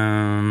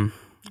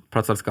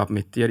 Plateselskapet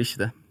mitt gjør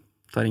ikke det.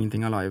 Tar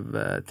ingenting av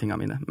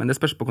live-tingene mine. Men det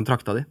spørs på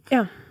kontrakta di.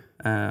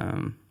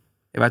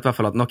 Jeg vet i hvert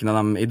fall at noen av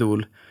de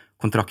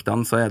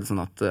Idol-kontraktene, så er det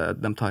sånn at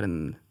de tar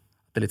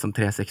det er litt sånn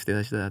 360, det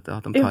er ikke det,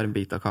 at de tar en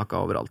bit av kaka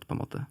overalt, på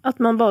en måte. At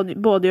man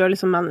både gjør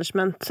liksom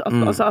management,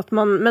 altså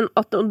men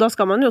da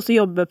skal man jo også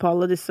jobbe på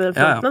alle disse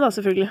frontene, da,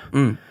 selvfølgelig.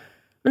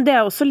 Men det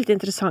er også litt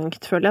interessant,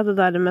 føler jeg, det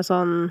der med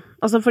sånn,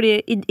 altså fordi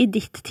i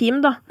ditt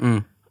team, da,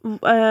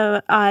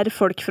 er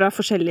folk fra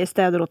forskjellige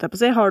steder, råd jeg på å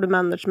si? Har du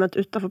management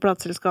utenfor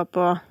plateselskap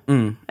og...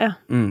 det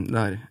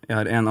har jeg. Jeg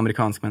har en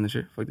amerikansk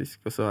manager, faktisk,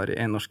 og så har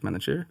jeg en norsk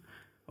manager,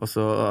 og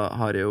så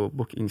har jeg jo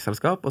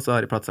bookingselskap, og så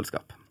har jeg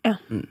plateselskap.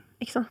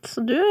 Ikke sant?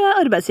 Så du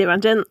er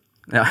arbeidsgiveren din.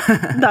 Det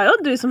er jo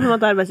du som på en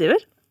måte er arbeidsgiver.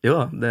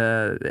 Jo, det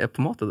er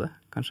på en måte det,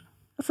 kanskje.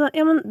 Altså,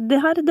 ja, men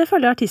det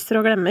føler jeg artister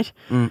og glemmer.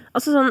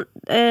 Altså sånn,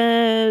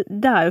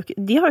 de har jo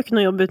ikke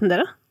noe jobb uten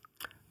dere.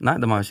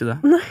 Nei, de har jo ikke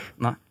det.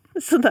 Nei.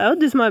 Så det er jo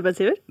du som er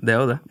arbeidsgiver. Det er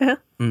jo det.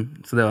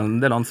 Så det er jo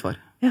en del ansvar.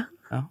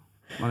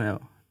 Man er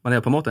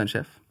jo på en måte en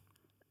sjef.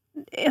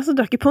 Altså,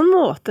 du er ikke på en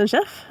måte en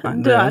sjef. Nei,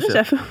 du er en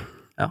sjef.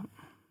 Ja,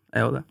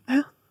 jeg er jo det.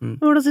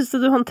 Hvordan synes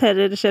du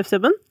håndterer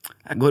sjefsjobben?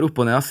 Jeg går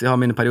opp og ned, jeg har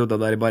mine perioder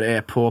der jeg bare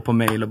er på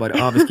mail, og bare,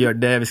 vi skal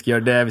gjøre det, vi skal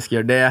gjøre det, vi skal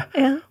gjøre det.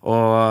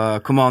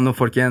 Og kom an nå,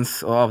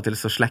 folkens. Og av og til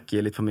så slekker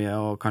jeg litt for mye,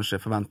 og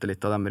kanskje forventer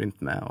litt av dem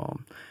rundt meg.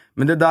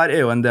 Men det der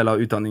er jo en del av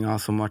utdanningen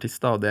som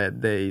artist, og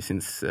det jeg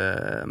synes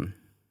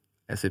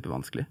er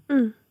supervanskelig.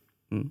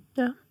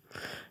 Ja,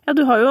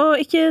 du har jo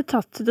ikke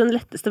tatt den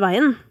letteste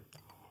veien.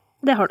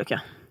 Det har du ikke.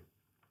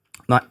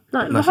 Nei.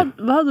 Hva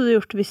hadde du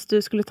gjort hvis du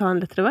skulle ta en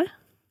lettere vei?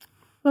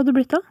 Hva hadde du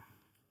blitt da?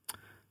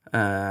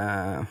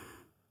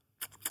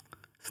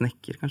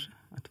 Snekker, kanskje.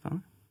 Vet du hva?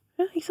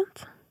 Ja, ikke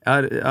sant?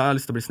 Jeg har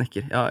lyst til å bli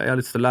snekker. Jeg har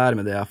lyst til å lære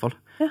meg det, i hvert fall.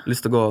 Jeg har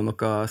lyst til å gå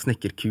noe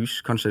snekkerkurs,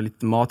 kanskje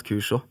litt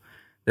matkurs også.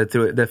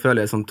 Det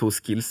føler jeg som 2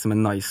 skills som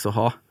er nice å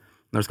ha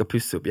når du skal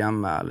pusse opp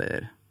hjemme,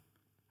 eller...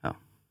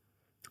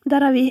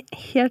 Der er vi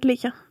helt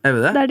like. Er vi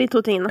det? Det er de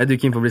 2 tingene. Er du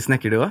keen på å bli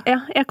snekker, du også? Ja,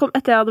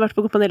 etter jeg hadde vært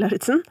på Kompani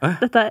Lauritzen.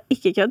 Dette er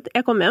ikke kødd.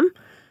 Jeg kom hjem.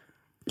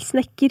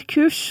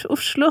 Snekkerkurs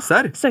Oslo.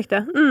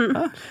 Søkte jeg.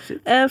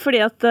 Fordi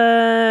at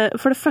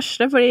for det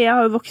første, fordi jeg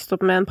har jo vokst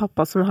opp med en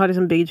pappa som har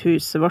liksom bygd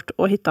huset vårt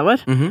og hytta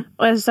vår,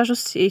 og jeg synes det er så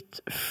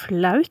sykt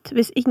flaut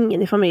hvis ingen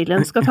i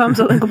familien skal ta med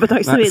seg den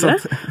kompetansen videre.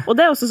 Og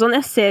det er også sånn,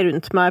 jeg ser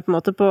rundt meg på en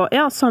måte på,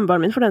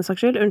 samboeren min for den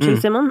saks skyld, unnskyld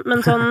Simon,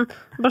 men sånn,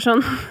 bare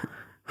sånn,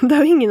 det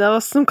er jo ingen av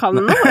oss som kan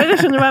noe, eller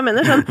skjønner du hva jeg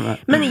mener? Sånn.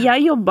 Men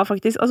jeg jobba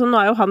faktisk, altså nå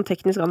er jo han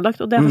teknisk anlagt,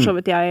 og det er for så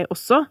vidt jeg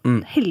også,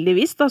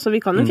 heldigvis da, så vi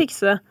kan jo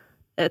fikse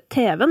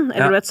TV-en,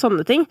 eller vet,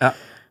 sånne ting.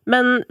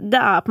 Men det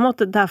er på en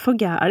måte, det er for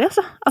gærlig,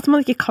 altså, at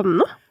man ikke kan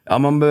noe.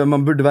 Ja, man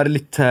burde være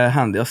litt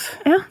handy, altså.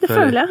 Ja, det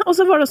føler jeg. Og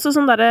så var det også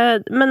sånn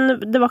der, men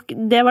det var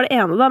det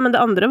ene da, men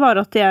det andre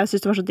var at jeg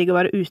synes det var så digg å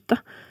være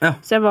ute.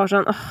 Så jeg var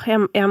sånn,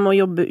 jeg må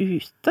jobbe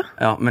ute.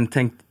 Ja, men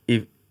tenk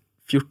i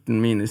 14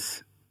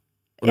 minus,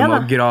 og du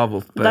må grave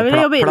opp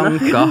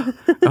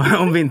planker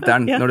om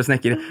vinteren når du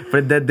snekker.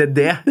 For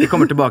det jeg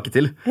kommer tilbake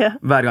til.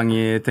 Hver gang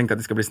jeg tenker at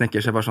jeg skal bli snekker,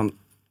 så er det bare sånn,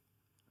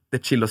 det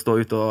er chill å stå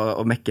ute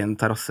og mekke en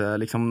terrasse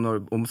liksom,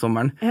 om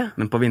sommeren,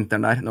 men på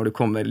vinteren der, når du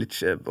kommer litt,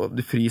 og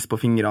du fryser på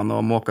fingrene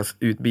og måker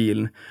ut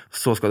bilen,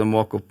 så skal du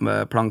måke opp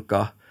med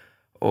planker,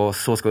 og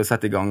så skal du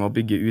sette i gang og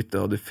bygge ute,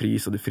 og du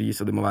fryser,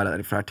 og du må være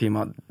der i flere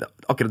timer.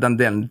 Akkurat den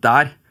delen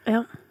der,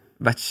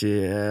 vet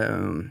ikke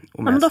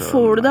om men da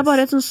får du deg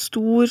bare et sånn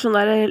stor sånn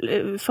der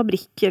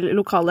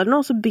fabrikklokal eller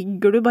noe, og så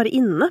bygger du bare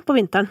inne på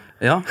vinteren.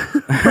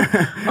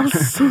 Og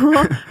så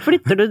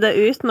flytter du det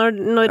ut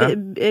når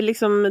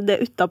liksom det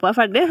utenpå er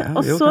ferdig,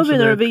 og så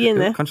begynner du å bygge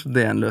inni. Kanskje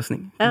det er en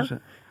løsning.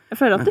 Jeg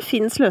føler at det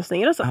finnes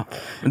løsninger, altså.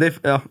 Men det,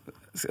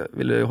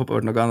 vil du hoppe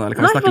over noe annet, eller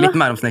kan jeg snakke litt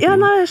mer om snekring? Ja,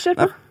 nei, kjør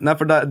på. Nei,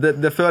 for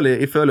jeg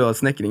føler jo at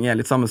snekring er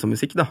litt samme som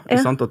musikk, da.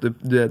 Sant? At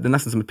det er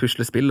nesten som et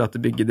puslespill, at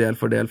du bygger del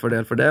for del,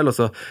 og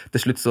så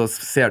til slutt så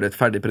ser du et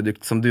ferdig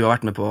produkt som du har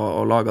vært med på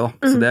å lage, da.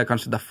 Så det er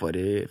kanskje derfor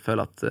jeg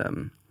føler at jeg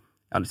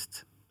har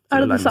lyst til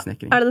å lære meg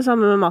snekring. Er det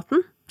samme med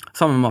maten?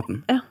 Samme med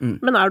maten.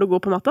 Men er du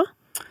god på mat da?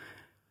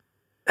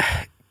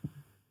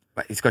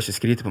 Jeg skal ikke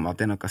skryte på meg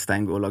at det noe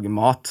stengt å lage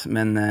mat,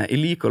 men jeg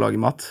liker å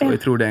lage mat, og jeg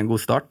tror det en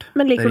god start.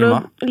 Men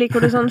liker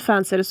du sånn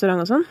fancy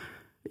restaurant og sånn?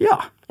 Ja,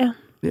 det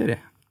gjør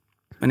jeg.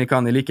 Men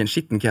jeg liker en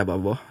skitten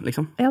kebab også,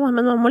 liksom. Ja da,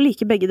 men man må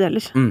like begge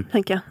deler,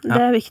 tenker jeg.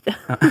 Det er viktig.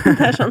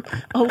 Det sånn,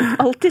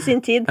 alt i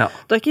sin tid.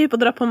 Du er ikke hypp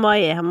på å dra på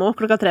Maemo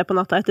 3:00 på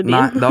natta etter byen.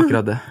 Nei, det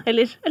akkurat det.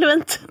 Eller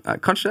vent.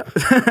 Kanskje.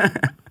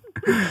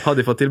 Hadde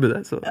de fått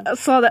tilbudet, så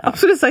hadde jeg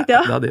absolutt sagt ja.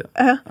 Det hadde jeg.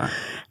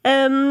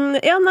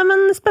 Nei,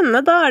 men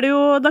spennende.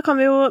 Da kan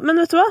vi jo. Men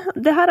vet du hva?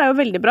 Det her er jo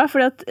veldig bra,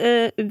 fordi at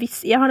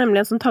hvis jeg har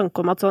nemlig en sånn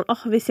tanke om at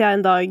hvis jeg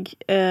en dag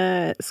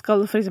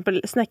skal for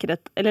eksempel snekre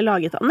eller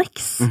lage et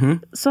anneks,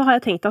 så har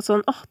jeg tenkt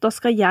at da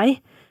skal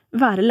jeg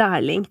være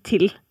lærling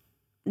til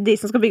de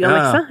som skal bygge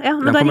annekset. Ja,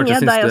 men da ringer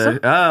jeg deg også.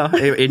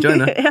 Jeg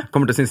joiner.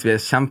 Kommer til å synes vi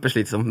er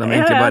kjempeslitsomme. De er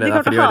egentlig bare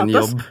der for å gjøre en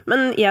jobb.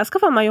 Men jeg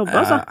skal faen meg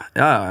jobbe, altså.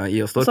 I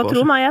å stå på. Så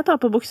tro meg, jeg tar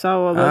på buksa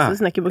og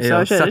snekkerbuksa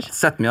og kjører.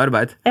 Sett meg i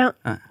arbeid. Ja,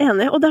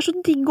 enig. Og det er så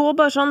digg å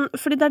bare sånn,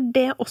 fordi det er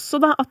det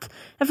også da, at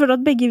jeg føler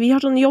at begge vi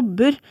har sånne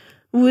jobber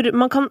hvor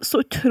man kan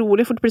så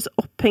utrolig fort bli så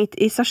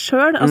opphengt i seg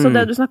selv. Altså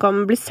det du snakket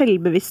om, bli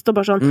selvbevisst og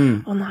bare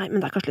sånn, nei,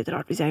 men det er kanskje litt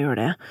rart hvis jeg gjør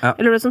det.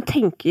 Eller du sånn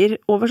tenker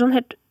over sånn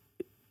helt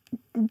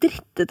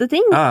drittete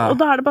ting, og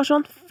da er det bare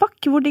sånn fuck,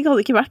 hvor digg hadde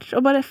det ikke vært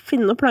å bare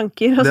finne noen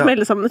planker og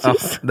smelle sammen et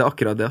hus. Det er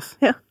akkurat det, altså.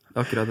 Det er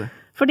akkurat det.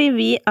 Fordi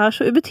vi er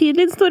så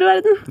ubetydelige i den store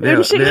verden. Vi er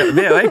jo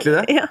egentlig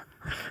det.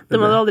 Det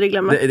må du aldri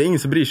glemme. Det er ingen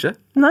som bryr seg.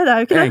 Nei, det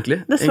er jo ikke det. Egentlig.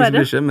 Dessverre. Ingen som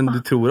bryr seg, men du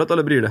tror at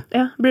alle bryr det.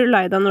 Ja, blir du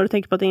lei deg når du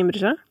tenker på at ingen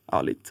bryr seg?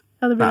 Ja, litt.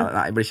 Ja,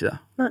 nei, jeg blir ikke det.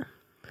 Nei.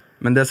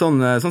 Men det er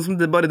sånn som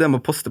det er bare det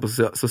med å poste på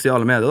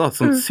sosiale medier da,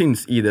 som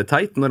syns i det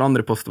teit når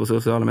andre poster på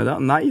sosiale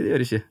medier. Nei, det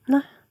gjør ikke.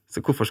 Nei.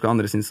 Så hvorfor skal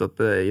andre synes at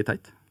det er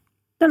teit?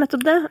 Det er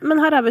nettopp det, men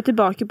her er vi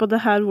tilbake på det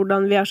her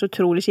hvordan vi er så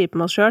utrolig kjipe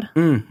med oss selv,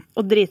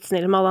 og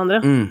dritsnille med alle andre.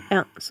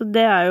 Ja, så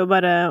det er jo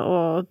bare å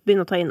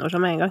begynne å ta inn over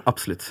seg med en gang.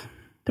 Absolutt.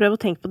 Prøv å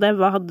tenke på det.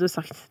 Hva hadde du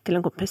sagt til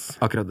en kompis?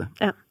 Akkurat det.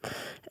 Ja.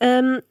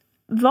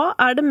 Hva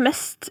er det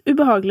mest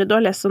ubehagelige du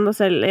har lest om deg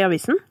selv i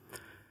avisen?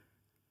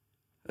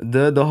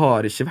 Det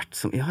har ikke vært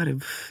som jeg har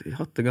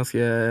hatt det ganske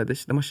de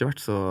har ikke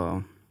vært så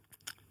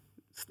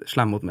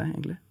slem mot meg,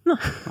 egentlig. Nei.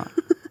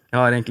 Jeg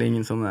har egentlig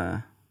ingen sånne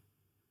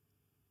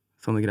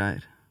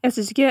greier. Nå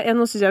synes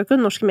jeg ikke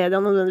at norske medier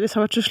nødvendigvis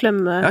har vært så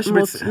slemme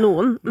mot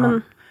noen, men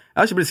jeg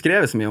har ikke blitt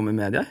skrevet så mye om i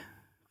medier,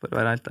 for å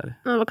være helt ærlig.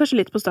 Det var kanskje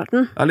litt på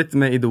starten. Ja, litt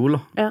med Idol,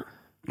 da. Ja.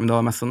 Men det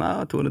var mest sånn,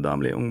 Tone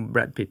Damli, ung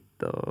Brad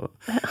Pitt og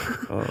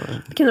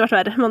Det kunne vært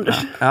verre, med andre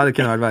ord. Ja, det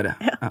kunne vært verre.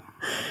 Ja.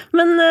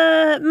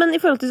 Men i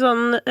forhold til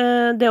sånn,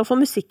 det å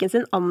få musikken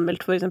sin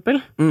anmeldt, for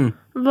eksempel,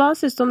 hva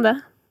synes du om det?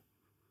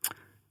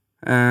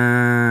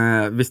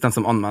 Hvis den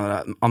som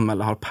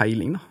anmelder har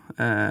peiling,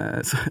 da,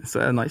 så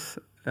er det nice.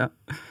 Ja.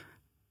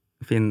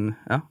 Fin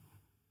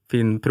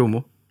promo.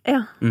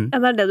 Ja, det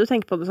er det du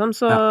tenker på det som.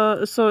 Så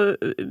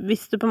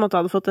hvis du på en måte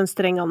hadde fått en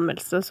streng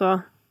anmeldelse,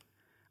 så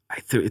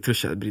jeg tror ikke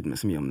jeg brydde meg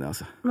så mye om det,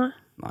 altså. Nei.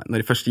 Når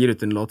jeg først gir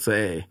ut en låt, så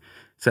er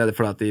det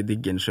fordi at jeg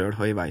digger den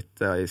selv, og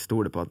jeg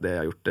stoler på at det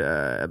jeg har gjort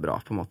er bra,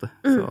 på en måte.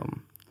 Så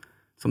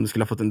om du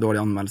skulle ha fått en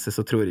dårlig anmeldelse,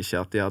 så tror jeg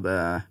ikke at jeg hadde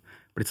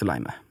blitt så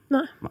lei meg.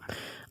 Nei.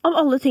 Av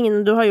alle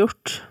tingene du har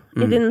gjort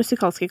i din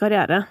musikalske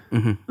karriere,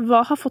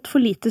 hva har fått for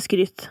lite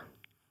skryt?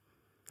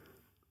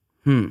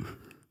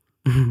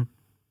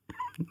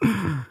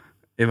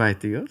 Jeg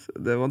vet ikke, altså.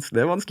 Det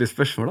er vanskelig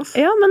spørsmål, altså.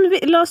 Ja, men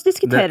la oss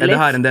diskutere litt. Er det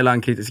her en del av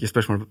en kritiske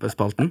spørsmål på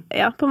spalten?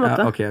 Ja, på en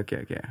måte. Ja,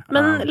 ok.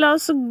 Men la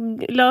oss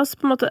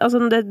på en måte, altså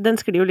den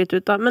sklir jo litt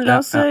ut da, men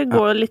la oss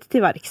gå litt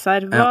til verks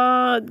her.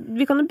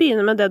 Vi kan jo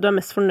begynne med det du er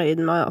mest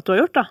fornøyd med at du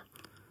har gjort, da.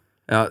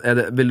 Ja,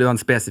 vil du ha en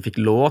spesifikk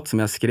låt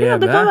som jeg har skrevet?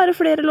 Ja, det kan være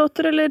flere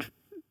låter, eller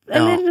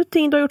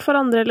ting du har gjort for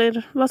andre,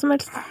 eller hva som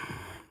helst.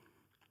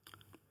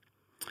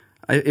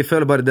 Jeg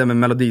føler bare det med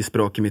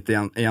melodispråket mitt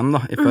igjen da.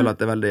 Jeg føler at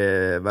det er veldig,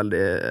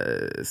 veldig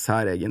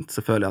særegent.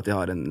 Så føler jeg at jeg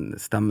har en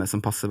stemme som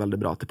passer veldig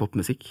bra til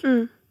popmusikk.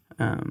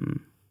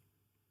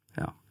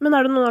 Ja. Men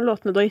er det noen av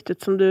låtene du har gitt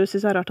ut som du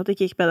synes er rart at det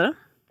ikke gikk bedre?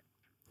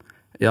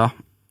 Ja,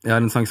 jeg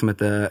har en sang som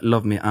heter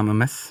Love Me I'm a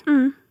Mess.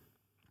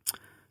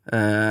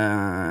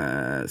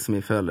 Som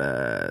jeg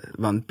føler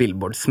var en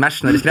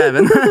Billboard-smash når jeg skrev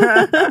den.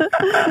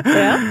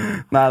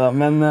 Neida,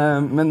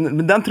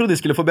 men den trodde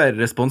jeg skulle få bedre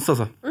respons,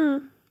 altså.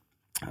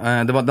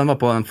 Den var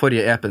på den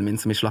forrige EP-en min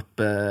som jeg slapp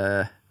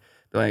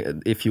det var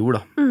i fjor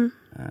da.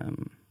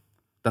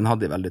 Den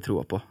hadde jeg veldig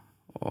troa på,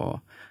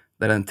 og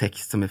det er en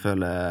tekst som jeg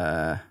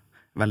føler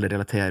veldig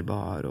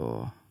relaterbar,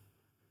 og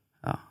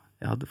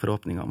jeg hadde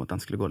forhåpninger om at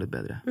den skulle gå litt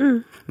bedre.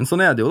 Men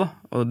sånn er det jo da,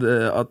 og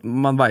at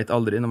man vet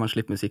aldri når man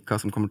slipper musikk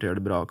hva som kommer til å gjøre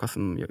det bra og hva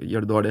som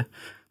gjør det dårlig,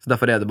 så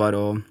derfor er det bare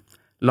å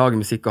lage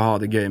musikk og ha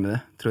det gøy med det,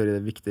 tror jeg det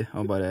er viktig,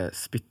 å bare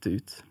spytte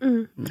ut.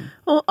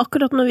 Og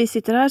akkurat når vi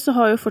sitter her, så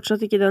har jo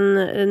fortsatt ikke den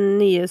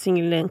nye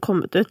singlen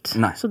kommet ut.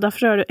 Nei. Så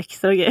derfor er det jo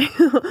ekstra gøy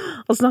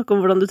å snakke om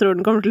hvordan du tror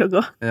den kommer til å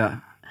gå.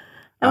 Ja,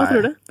 hva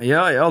tror du?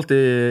 Ja, jeg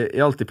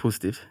er alltid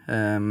positiv.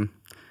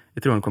 Jeg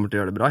tror den kommer til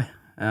å gjøre det bra.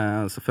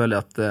 Så føler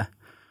jeg at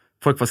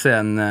folk får se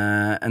en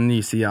ny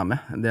side av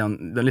meg. Det er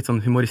en litt sånn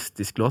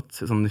humoristisk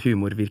låt, sånn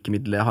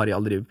humorvirkemiddel har jeg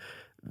aldri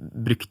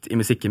brukt i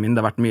musikken min.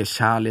 Det har vært mye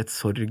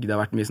kjærlighetssorg, det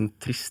har vært mye sånn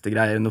triste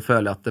greier. Nå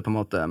føler jeg at det på en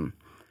måte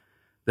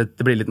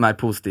det blir litt mer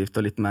positivt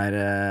og litt mer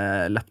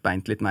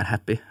lettbeint, litt mer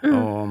happy.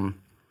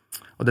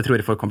 Og det tror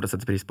jeg folk kommer til å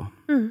sette pris på.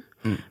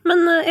 Men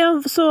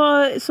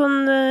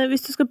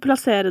hvis du skal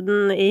plassere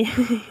den i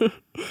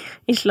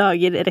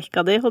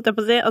slagerrekka di, holdt jeg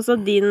på å si, altså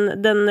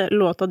den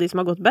låta de som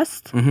har gått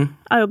best,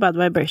 er jo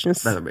Bad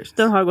Vibrations.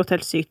 Den har gått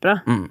helt sykt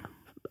bra.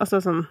 Altså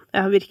sånn,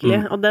 ja, virkelig.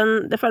 Og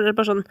det føler jeg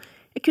bare sånn,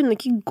 jeg kunne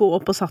ikke gå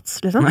på sats,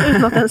 liksom,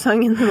 uten at den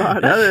sangen var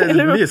der. Ja,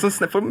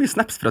 det får mye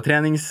snaps fra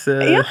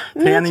treningsstudio.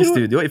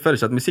 Jeg føler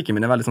ikke at musikken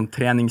min er veldig sånn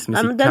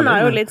treningsmusikk. Ja, men den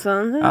er jo litt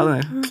sånn,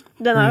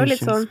 den er jo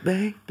litt sånn,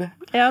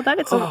 ja, det er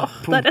litt sånn,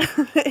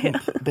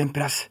 den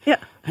press,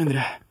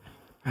 100.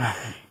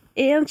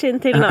 En kinn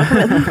til,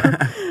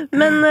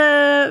 men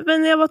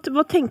ja,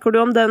 hva tenker du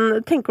om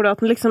den? Tenker du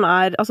at den liksom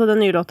altså den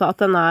nye låta, at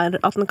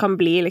den kan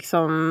bli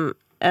liksom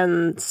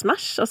en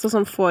smash, altså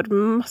som får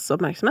masse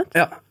oppmerksomhet?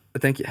 Ja, det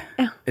tenker jeg.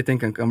 Ja. Jeg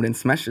tenker den kan bli en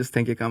smash, så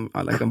tenker jeg den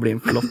kan bli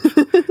en flopp.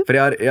 For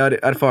jeg har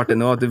erfart det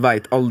nå, at du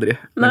vet aldri.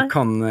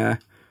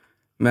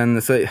 Men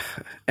så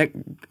jeg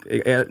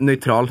er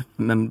nøytral,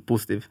 men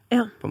positiv,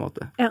 på en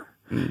måte. Ja.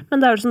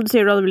 Men det er jo som du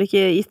sier, du hadde vel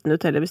ikke gitt den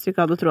ut heller hvis du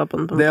ikke hadde troet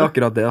på den? På en måte. Det er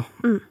akkurat det, ja.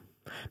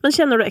 Men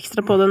kjenner du ekstra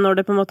på det når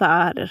det på en måte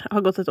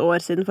har gått et år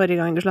siden forrige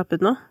gang du slapp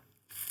ut nå?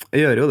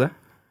 Jeg gjør jo det.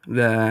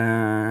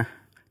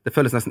 Det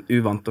føles nesten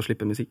uvant å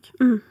slippe musikk.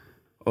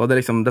 Og det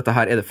er liksom, dette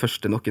her er det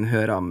første noen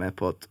hører med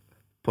på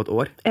et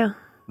år. Ja.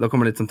 Da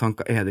kommer det litt sånn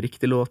tanker, er det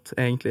riktig låt,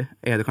 egentlig?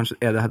 Er det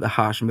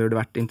her som burde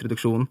vært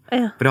introduksjonen?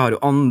 Ja. For jeg har jo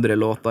andre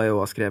låter jeg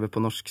også har skrevet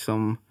på norsk som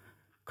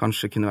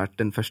kanskje kunne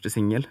vært den første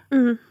single.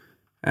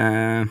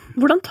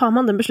 Hvordan tar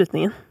man den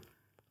beslutningen?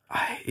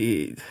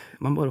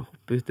 Man bare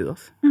hopper ut i det,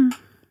 altså.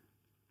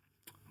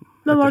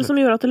 Men hva er det som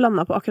gjorde at du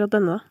landet på akkurat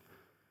denne, da?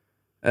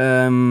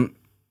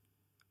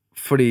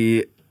 Fordi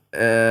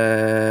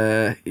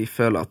jeg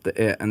føler at det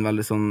er en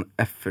veldig sånn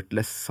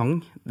effortless sang.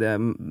 Det er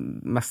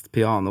mest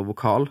piano og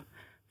vokal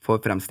får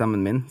frem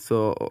stemmen min,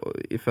 så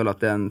jeg føler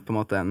at det er på en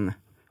måte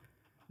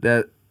det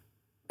er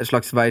et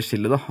slags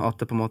veiskille, da, at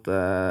det på en måte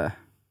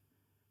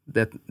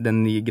det er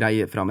en ny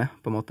greie fra meg,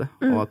 på en måte,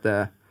 og at det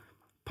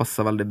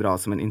passer veldig bra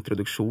som en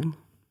introduksjon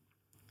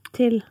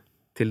til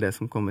det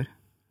som kommer,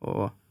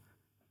 og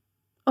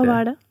hva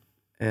er det?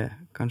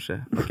 Kanskje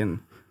noen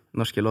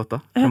norske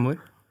låter fremover.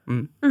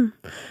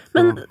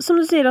 Men som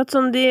du sier at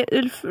sånn de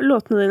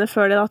låtene dine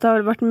før det, at det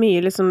har vært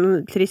mye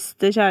liksom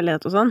trist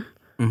kjærlighet og sånn.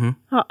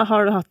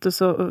 Har du hatt det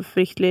så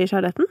fryktelig i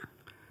kjærligheten?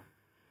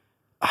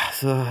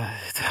 Altså,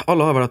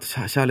 alle har vel hatt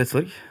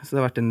kjærlighetssorg, så det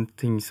har vært en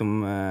ting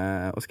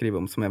å skrive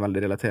om som er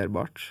veldig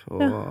relaterbart,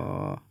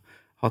 og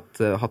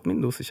hatt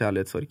min dose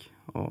kjærlighetssorg,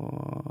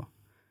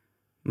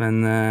 men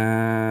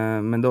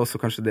det er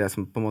også kanskje det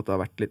som på en måte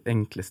har vært litt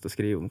enklest å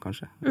skrive om,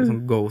 kanskje. En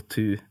sånn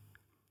go-to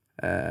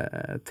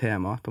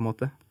tema, på en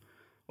måte.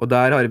 Og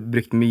der har jeg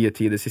brukt mye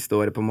tid det siste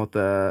året på en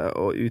måte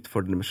å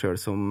utfordre meg selv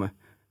som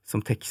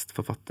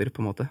tekstforfatter, på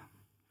en måte.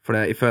 For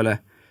jeg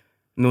føler,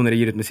 nå når jeg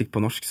gir ut musikk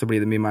på norsk, så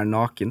blir det mye mer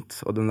nakent,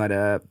 og den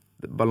der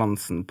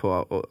balansen på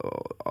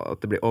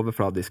at det blir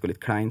overfladisk og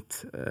litt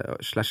kleint,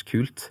 slash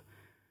kult,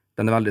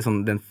 den er veldig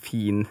sånn, det er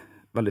en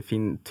veldig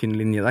fin, tynn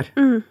linje der.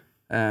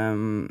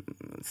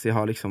 Så jeg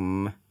har liksom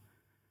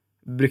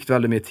brukt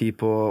veldig mye tid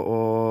på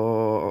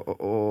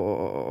å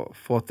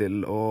få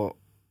til å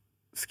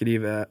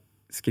skrive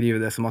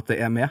det som at det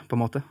er med, på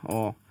en måte,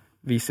 og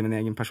vise min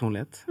egen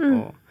personlighet.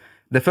 Og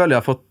det føler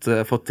jeg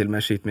har fått til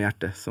med Skyt med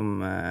hjertet,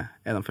 som er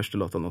den første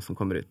låta nå som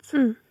kommer ut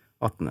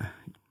 18.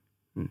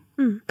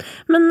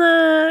 Men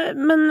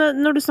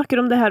når du snakker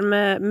om det her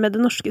med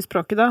det norske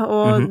språket da,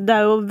 og det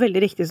er jo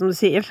veldig riktig som du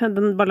sier,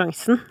 den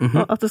balansen,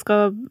 at det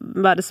skal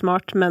være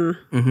smart, men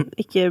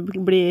ikke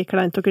bli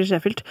kleint og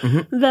klisjéfylt.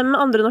 Hvem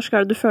andre norske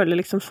er det du føler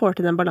liksom får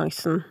til den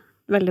balansen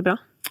veldig bra?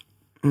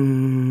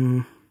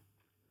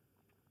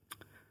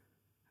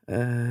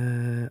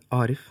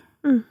 Arif,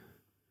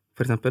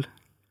 for eksempel.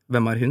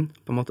 Hvem er hun,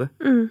 på en måte?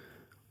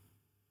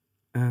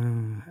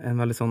 En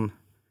veldig sånn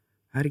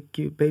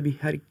herregud, baby,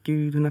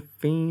 herregud, hun er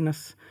fin,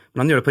 ass. Men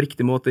han gjør det på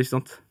riktig måte, ikke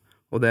sant?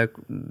 Og det er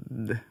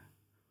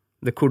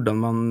hvordan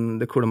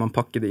man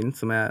pakker det inn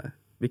som er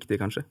viktig,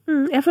 kanskje.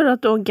 Jeg føler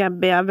at også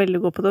Gabby er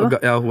veldig god på det,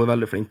 da. Ja, hun er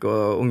veldig flink,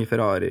 og Unge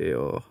Ferrari,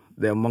 og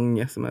det er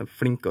mange som er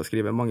flinke å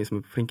skrive, mange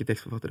som er flinke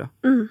tekstforfattere.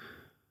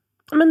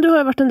 Men du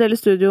har jo vært en del i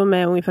studio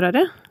med Unge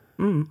Ferrari.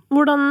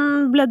 Hvordan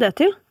ble det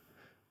til?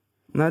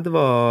 Nei, det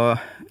var...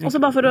 Altså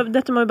bare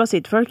dette må vi bare si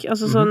til folk,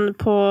 altså sånn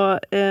på...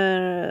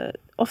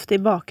 ofte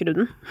i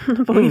bakgrunnen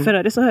på Unge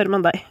Ferrari så hører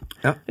man deg,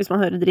 hvis man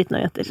hører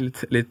dritnøye etter.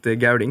 Litt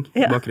gauling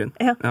i bakgrunnen.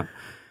 Ja.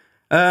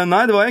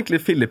 Nei, det var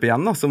egentlig Philip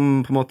igjen da,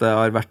 som på en måte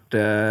har vært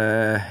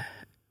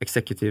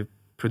executive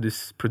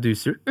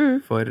producer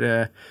for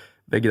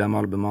begge de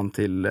albumene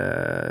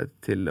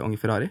til Unge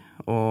Ferrari.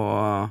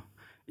 Og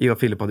jeg og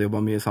Philip hadde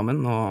jobbet mye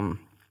sammen, og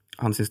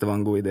han syntes det var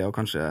en god idé å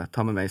kanskje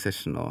ta med meg i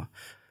session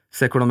og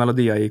se hvordan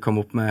melodier jeg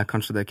kom opp med.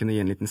 Kanskje det kunne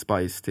gi en liten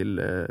spice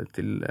til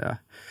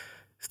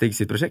Stig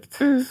sitt prosjekt.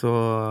 Så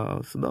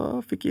da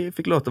fikk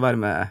jeg lov til å være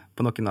med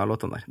på noen av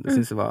låtene der. Det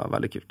synes jeg var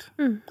veldig kult.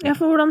 Ja,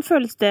 for hvordan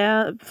føles det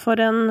for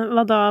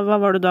hva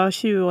var du da,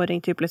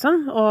 20-åring typ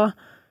liksom, og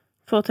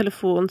få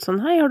telefon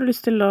sånn, hei, har du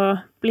lyst til å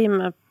bli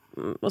med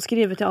og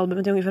skrive til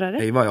albumet til Unge Ferrari?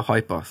 Jeg var jo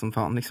hypa som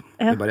faen, liksom.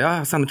 Jeg bare, ja,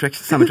 send meg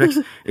tracks.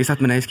 Jeg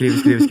setter meg ned,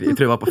 skriver. Jeg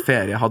tror jeg var på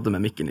ferie, jeg hadde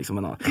med mikken, liksom,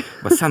 men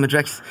bare send meg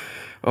tracks,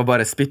 og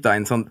bare spytta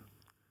inn sånn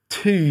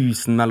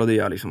 1000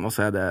 melodier, liksom, og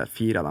så det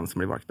 4 av dem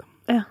som blir valgt, da.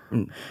 Ja.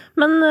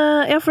 Men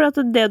ja, for at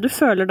det du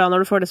føler da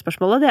når du får det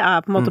spørsmålet, det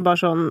på en måte bare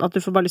sånn at du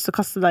får bare lyst til å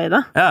kaste deg i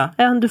det. Ja.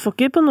 Du får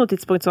ikke på noe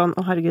tidspunkt sånn,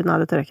 å herregud, nei,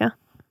 det tør jeg ikke.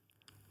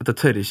 At jeg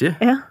tør ikke?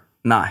 Ja.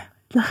 Nei,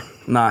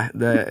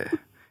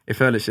 jeg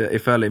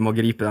føler jeg må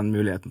gripe den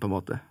muligheten på en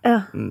måte.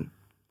 Ja.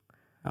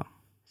 Ja.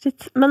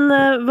 Shit. Men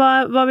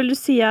hva vil du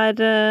si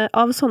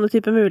av sånne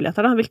typer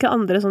muligheter da? Hvilke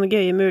andre sånne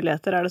gøye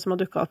muligheter det som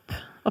har dukket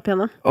opp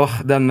igjennom?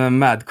 Den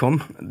Madcon,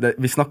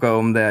 vi snakket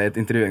om det i et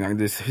intervju en gang,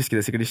 du husker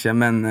det sikkert ikke,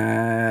 men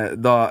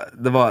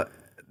det var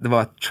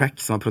et track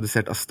som var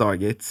produsert av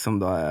Stargate, som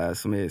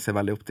jeg ser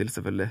veldig opp til,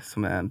 selvfølgelig,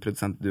 som en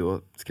produsent du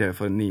skrev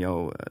for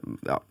Neo,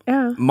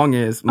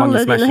 mange alle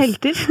smashes. Dine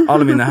helter.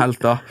 Alle mine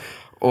helter.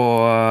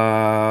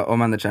 Og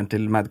manageren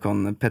til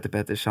Madcon, Petter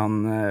Peters,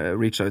 han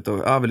reachet ut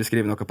og ville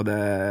skrive noe på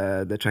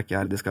det tracket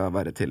her, det skal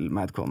være til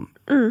Madcon.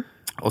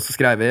 Og så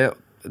skrev jeg,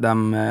 de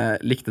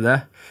likte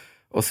det,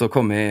 og så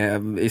kom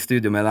jeg i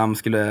studio med dem,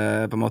 skulle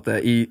på en måte,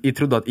 jeg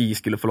trodde at jeg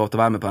skulle få lov til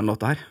å være med på den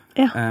låta her,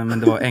 men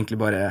det var egentlig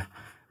bare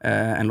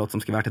en låt som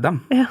skulle være til dem.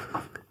 Ja,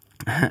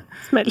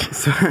 smell.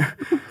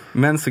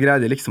 Men så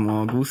greide jeg liksom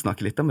å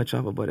godsnakke litt med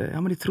Chava, bare, ja,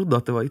 men jeg trodde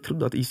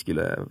at jeg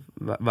skulle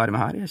være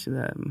med her, ikke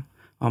det?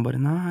 Og han bare,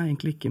 nei,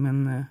 egentlig ikke, men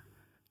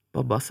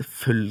Babba,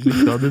 selvfølgelig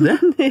skal du det.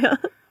 Ja.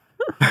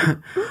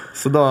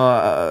 Så da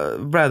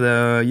ble det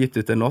gitt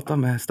ut en låt da,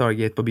 med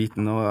Stargate på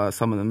beaten og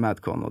sammen med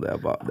Madcon, og det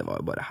var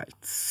jo bare helt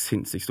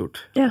sinnssykt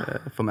stort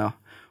for meg.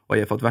 Og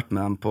jeg har fått vært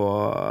med dem på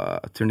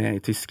turné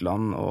i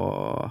Tyskland,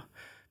 og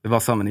vi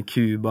var sammen i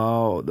Cuba,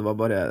 og det var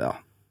bare,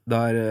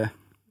 det har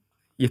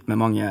gitt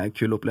meg mange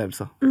kule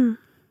opplevelser.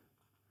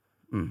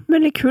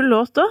 Veldig kul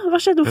låt da. Hva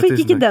skjedde? Hvorfor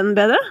gikk ikke den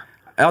bedre?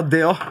 Ja,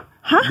 det også.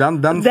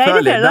 Den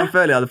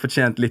føler jeg hadde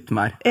fortjent litt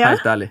mer,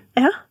 helt ærlig.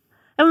 Ja,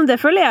 men det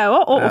føler jeg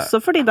også, og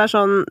også fordi det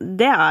sånn,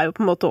 det jo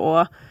på en måte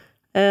også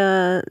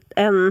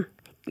en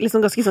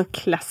liksom ganske sånn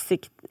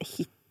classic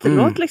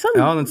hit-låt, liksom.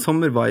 Ja, den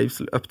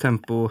sommervibes,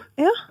 up-tempo.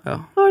 Ja. Hva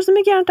var det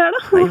som ikke gærent der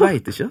da? Nei, jeg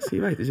vet ikke.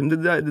 Men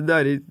det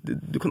der,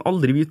 du kan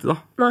aldri vite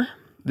da. Nei.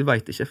 Du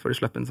vet ikke før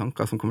du slipper en sang,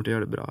 hva som kommer til å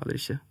gjøre det bra eller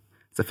ikke.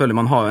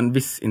 Selvfølgelig, man har en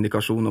viss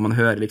indikasjon, og man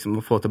hører liksom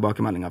å få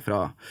tilbakemeldinger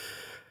fra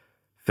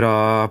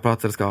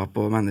plateselskap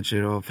og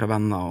manager og fra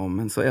venner,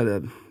 men så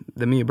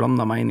det mye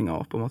blandet meninger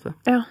også, på en måte.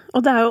 Ja,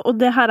 og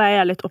det her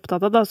jeg litt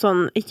opptatt av da,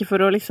 sånn, ikke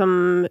for å liksom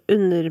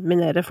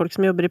underminere folk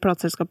som jobber i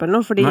plateselskap eller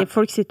noe, fordi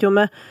folk sitter jo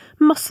med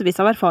massevis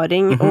av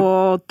erfaring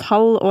og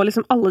tall og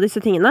liksom alle disse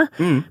tingene,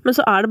 men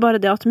så det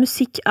bare det at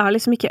musikk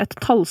liksom ikke et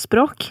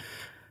tallspråk.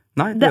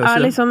 Nei, det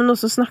liksom noe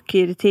som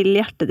snakker til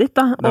hjertet ditt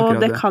da,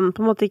 og det kan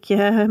på en måte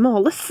ikke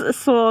måles,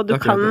 så du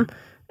kan...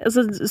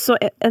 Så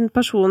en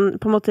person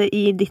på en måte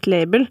i ditt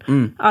label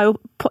jo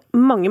på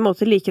mange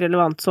måter like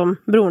relevant som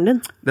broren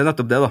din. Det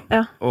nettopp det da. Ja.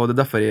 Og det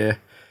derfor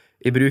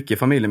jeg bruker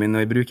familien min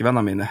og jeg bruker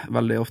vennene mine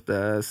veldig ofte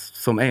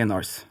som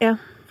A&Rs. Ja.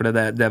 For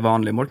det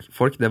vanlige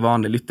folk, det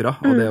vanlige lyttere,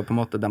 og det på en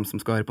måte dem som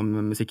skal høre på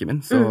musikken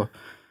min. Så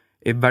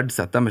jeg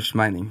verdsetter deres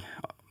mening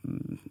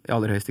i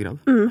aller høyeste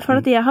grad. For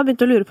at jeg har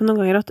begynt å lure på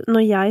noen ganger at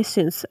når jeg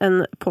synes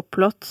en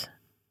poplåt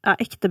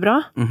ekte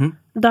bra,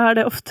 da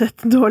det ofte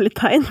et dårlig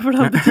tegn, for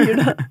da betyr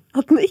det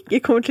at den ikke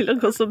kommer til å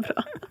gå så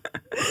bra.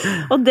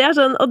 Og det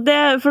sånn, og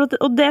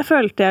det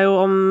følte jeg jo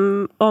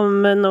om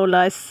No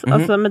Lies,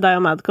 altså med deg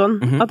og Madcon,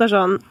 at det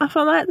sånn,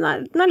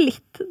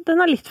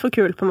 den litt for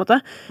kul på en måte.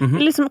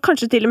 Liksom,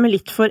 kanskje til og med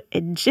litt for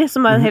edgy,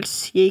 som en helt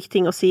syk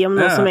ting å si om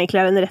noe som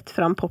egentlig en rett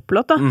fram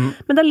poplåt da.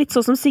 Men det litt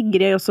sånn som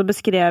Sigrid også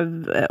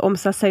beskrev om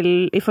seg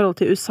selv i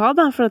forhold til USA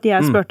da, for at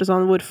jeg spurte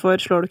sånn,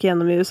 hvorfor slår du ikke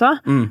gjennom i USA?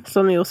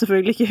 Som jo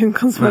selvfølgelig ikke hun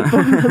kan svare på,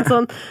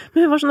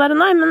 men hun var sånn der,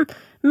 nei,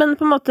 men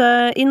på en måte,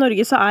 i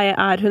Norge så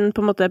hun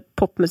på en måte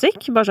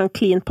popmusikk, bare sånn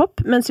clean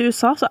pop, mens i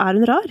USA så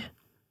hun rar.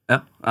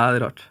 Ja, det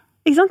rart.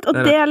 Ikke sant? Og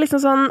det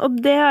liksom sånn, og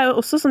det jo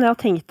også sånn jeg har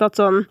tenkt at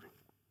sånn,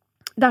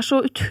 det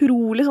så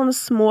utrolig sånne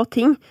små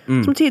ting,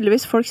 som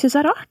tydeligvis folk synes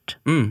rart.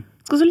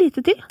 Det skal så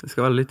lite til. Det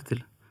skal veldig lite til.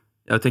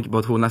 Jeg tenker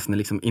på at hun nesten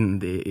liksom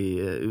indie i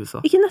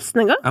USA. Ikke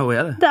nesten engang. Ja,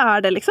 hun det.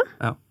 Det det liksom.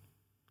 Ja.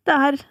 Det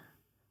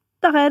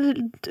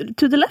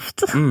to the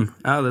left.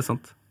 Ja, det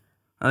sant.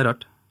 Det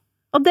rart.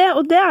 Og det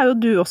jo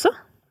du også.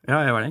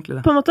 Ja, jeg var egentlig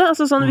det. På en måte,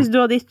 altså sånn, hvis du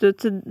hadde gitt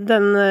ut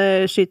den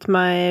Skyt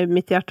meg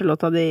midt i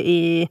hjertelåta di i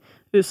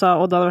USA,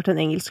 og det hadde vært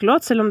en engelsk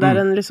låt, selv om det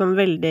en liksom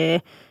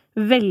veldig,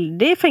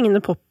 veldig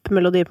fengende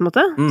popmelodi på en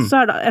måte,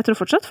 så det, jeg tror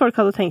fortsatt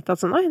folk hadde tenkt at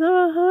sånn, oi, det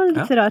var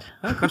litt rar.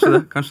 Ja, kanskje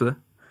det.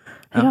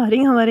 Ja.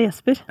 Raring, han der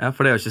Jesper. Ja,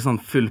 for det jo ikke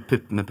sånn full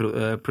pupp med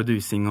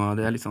producing,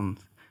 og det litt sånn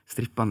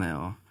strippende,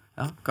 og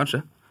ja,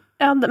 kanskje.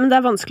 Ja, men det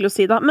vanskelig å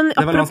si da. Men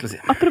vanskelig å si.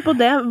 Apropos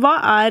det, hva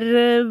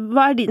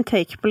er din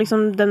take på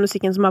liksom, den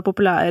musikken som er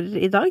populær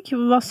i dag?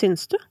 Hva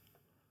syns du?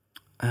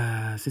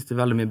 Jeg synes det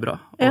veldig mye bra,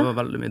 og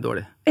veldig mye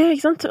dårlig. Ja,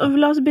 ikke sant? Og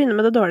la oss begynne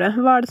med det dårlige.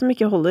 Hva det som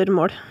ikke holder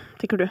mål,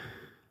 tenker du?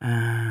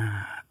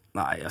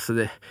 Nei, altså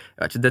jeg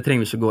vet ikke, det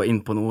trenger vi ikke gå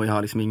inn på nå. Jeg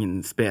har liksom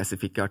ingen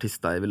spesifikke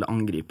artister jeg vil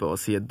angripe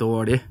og si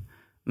dårlig.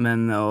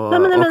 Men, og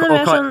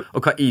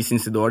hva jeg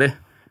synes dårlig,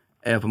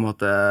 på en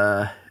måte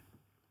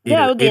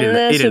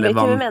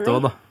irrelevant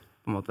også, da,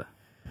 på en måte.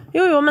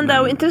 Jo, men det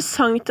jo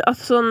interessant at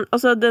sånn,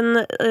 altså den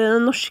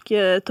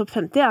norske topp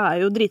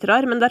 50 jo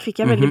dritrar, men der fikk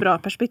jeg veldig bra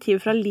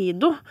perspektiv fra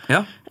Lido.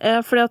 Ja.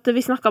 Fordi at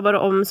vi snakket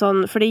bare om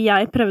sånn, fordi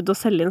jeg prøvde å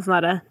selge inn sånn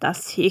her, det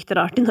sykt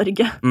rart i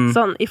Norge,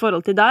 sånn, i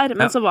forhold til der,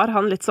 men så var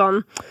han litt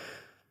sånn,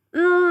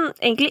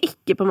 egentlig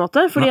ikke på en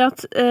måte, fordi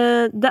at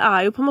det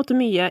jo på en måte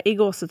mye i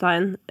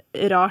gåsetegn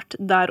rart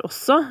der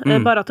også,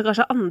 bare at det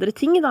kanskje andre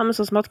ting da, men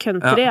sånn som at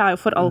country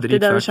jo for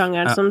alltid den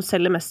sjangeren som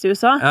selger mest i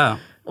USA.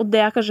 Og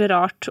det kanskje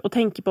rart å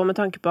tenke på med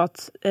tanke på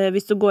at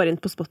hvis du går inn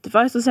på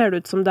Spotify, så ser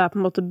det ut som det på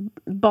en måte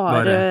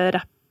bare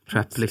rap.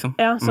 Trap, liksom.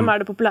 Ja, som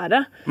det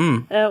populære.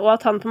 Og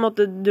at han på en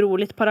måte dro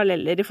litt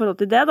paralleller i forhold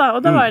til det, da.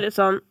 Og da var jeg litt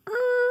sånn,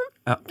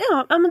 ja,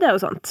 men det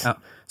jo sant. Ja.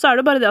 Så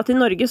det bare det at i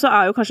Norge så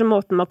jo kanskje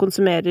måten man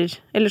konsumerer,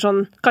 eller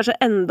sånn, kanskje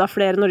enda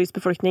flere Norges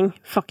befolkning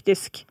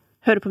faktisk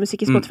hører på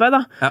musikk i Spotify,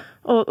 da. Ja.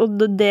 Og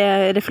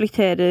det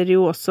reflekterer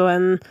jo også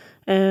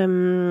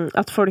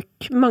at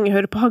mange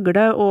hører på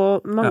hagle,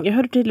 og mange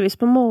hører tydeligvis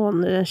på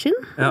måneskinn.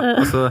 Ja,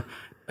 altså,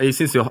 jeg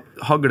synes jo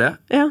hagle,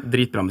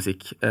 dritbra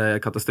musikk,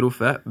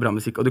 katastrofe, bra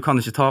musikk, og du kan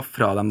ikke ta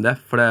fra dem det,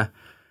 for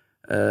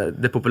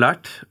det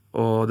populært,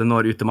 og det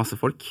når ut til masse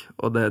folk,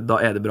 og da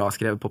det bra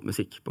skrevet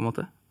popmusikk, på en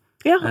måte.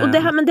 Ja, men det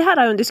her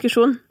jo en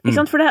diskusjon, ikke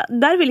sant? For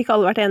der vil ikke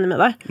alle vært enige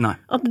med deg. Nei.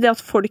 At det at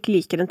folk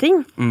liker en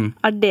ting,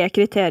 det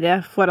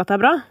kriteriet for at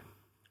det bra?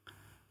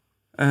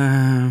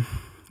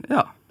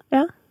 Ja.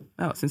 Ja.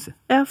 Ja, synes jeg.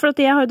 Ja, for at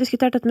jeg har jo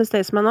diskutert dette med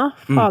Staysman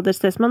også. Fader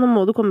Staysman, nå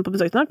må du komme på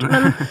besøk snart.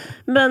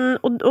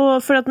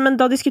 Men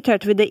da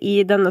diskuterte vi det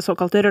i denne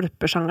såkalte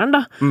rølpesjangeren,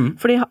 da.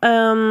 Fordi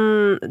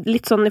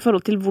litt sånn i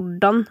forhold til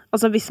hvordan,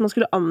 altså hvis man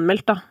skulle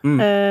anmeldt da,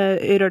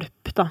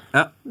 rølp da.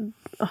 Ja.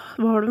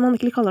 Hva var det man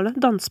ikke kaller det?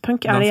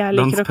 Danspunk det jeg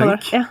liker å kalle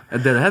det. Ja.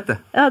 Det heter?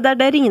 Ja, det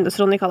det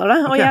Ringnes-Ronny kaller det,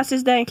 og jeg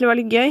synes det egentlig var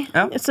litt gøy.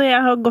 Ja. Så jeg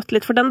har gått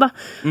litt for den, da.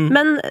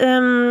 Men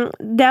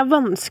det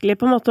vanskelig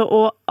på en måte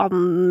å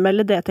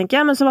anmelde det, tenker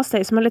jeg. Men så var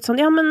Staysman litt sånn,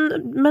 ja,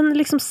 men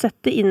liksom sett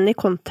det inn i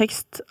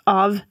kontekst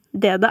av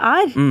det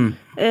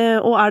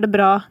og det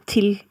bra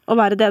til å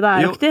være det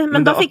aktig.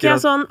 Men da fikk jeg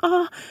sånn,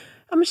 ja,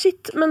 men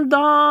shit, men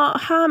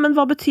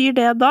hva betyr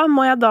det da?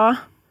 Må jeg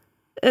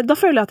da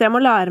føler jeg at jeg må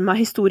lære meg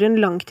historien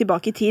langt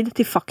tilbake i tid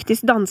til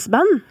faktisk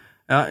danseband.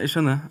 Ja, jeg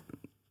skjønner.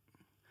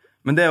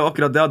 Men det jo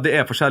akkurat det,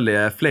 det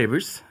forskjellige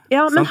flavors.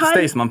 Ja, men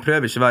Staysman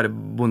prøver ikke å være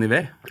Bon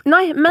Iver.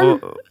 Nei, men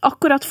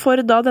akkurat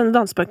for da denne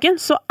dansepunken,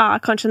 så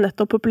kanskje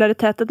nettopp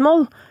popularitet et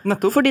mål.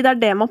 Nettopp. Fordi det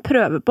det man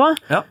prøver på.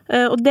 Ja.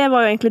 Og det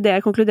var jo egentlig det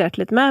jeg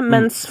konkluderte litt med.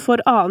 Mens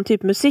for annen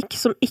type musikk,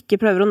 som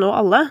ikke prøver å nå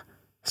alle,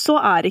 så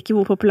ikke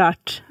hvor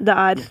populært det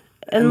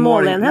en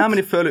målenhet. Nei, men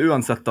jeg føler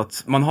uansett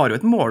at man har jo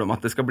et mål om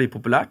at det skal bli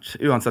populært,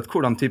 uansett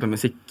hvordan type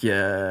musikk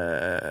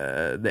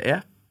det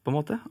på en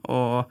måte.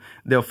 Og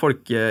det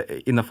folk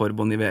innenfor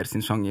Bon Iver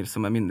sin sjanger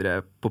som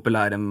mindre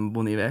populær enn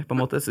Bon Iver, på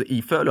en måte. Så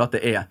jeg føler at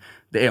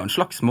det jo en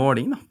slags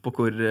måling da, på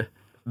hvor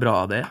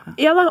bra det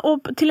Ja da,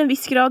 og til en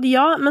viss grad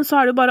ja, men så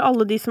det jo bare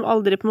alle de som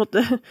aldri på en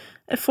måte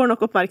får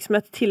nok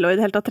oppmerksomhet til å i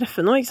det hele tatt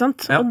treffe noe, ikke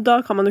sant? Ja. Og da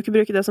kan man jo ikke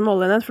bruke det som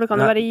målenhet, for det kan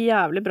jo være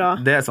jævlig bra.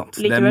 Det sant.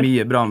 Likevel. Det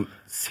mye bra,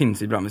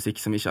 sinnssykt bra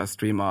musikk som ikke har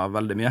streamet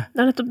veldig mye.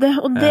 Det nettopp det,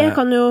 og det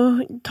kan jo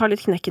ta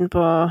litt knekken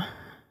på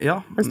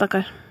en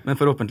stakkar. Men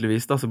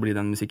forhåpentligvis da, så blir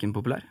den musikken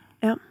populær.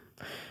 Ja.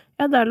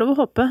 Ja, det lov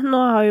å håpe.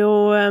 Nå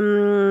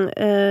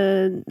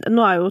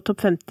jo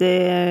topp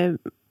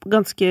 50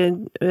 ganske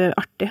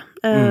artig,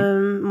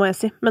 må jeg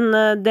si. Men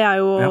det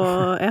jo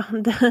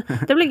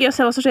det blir gøy å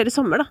se hva som skjer i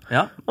sommer da.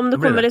 Ja, om det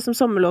kommer liksom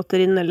sommerlåter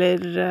inn eller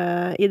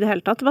i det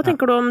hele tatt. Hva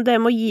tenker du om det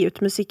med å gi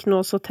ut musikk nå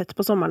så tett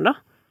på sommeren da?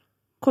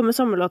 Kommer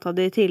sommerlåta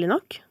di tidlig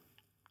nok?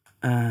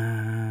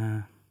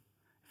 Jeg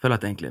føler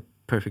at det egentlig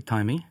perfect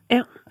timing.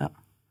 Ja.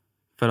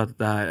 Føler at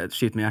det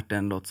skyter med hjertet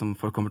en låt som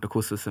folk kommer til å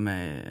kose seg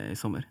med i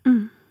sommer.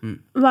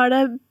 Hva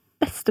det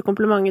beste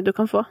komplimentet du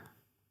kan få?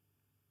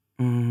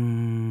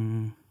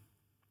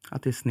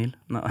 At jeg snill.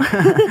 Nei,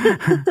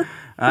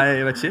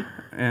 jeg vet ikke.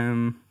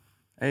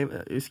 Jeg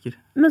husker.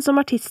 Men som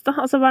artist da,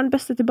 altså hva den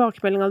beste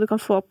tilbakemeldingen du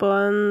kan få på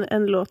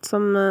en låt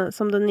som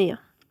den nye?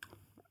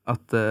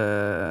 At,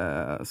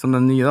 som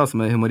den nye da,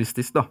 som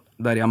humoristisk da,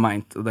 der jeg har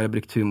meint, og der jeg har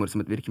brukt humor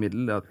som et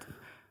virkemiddel,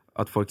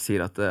 at folk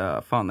sier at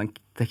faen, den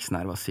teksten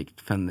her var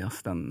sykt funny, ass.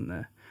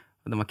 Den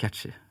var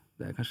catchy.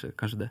 Det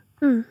kanskje det.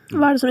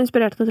 Hva det som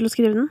inspirerte deg til å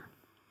skrive den?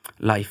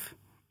 Life.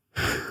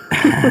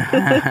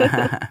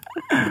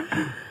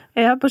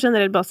 Ja, på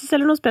generell basis,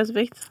 eller noe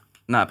spesifikt?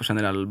 Nei, på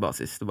generell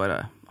basis. Det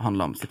bare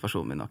handlet om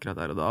situasjonen min akkurat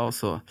der og da. Og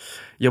så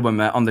jobber jeg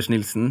med Anders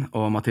Nilsen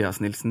og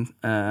Mathias Nilsen,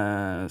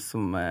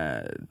 som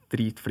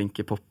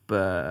dritflinke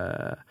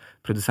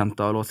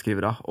popprodusenter og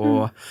låtskrivere.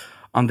 Og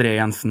André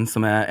Jensen,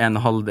 som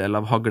en halvdel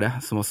av Hagle,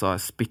 som også har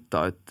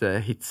spyttet ut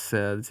hits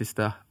det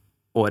siste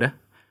året.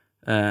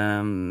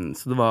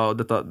 Så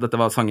dette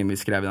var sangen vi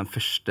skrev i den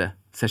første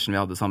session vi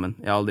hadde sammen.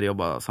 Jeg har aldri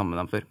jobbet sammen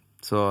med dem før.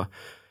 Så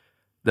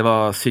det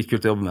var sykt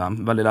kult å jobbe med dem.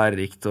 Veldig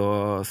lærerikt å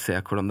se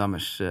hvordan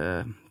deres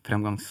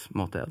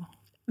fremgangsmåte da.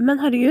 Men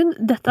herregud,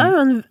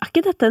 er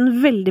ikke dette en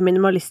veldig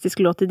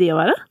minimalistisk låt i de å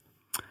være?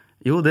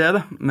 Jo, det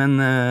det. Men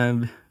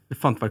vi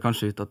fant vel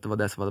kanskje ut at det var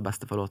det som var det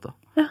beste for låta.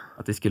 Ja.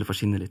 At de skulle få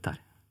skinne litt her.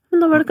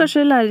 Men da var det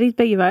kanskje lærerikt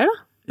begge veier da?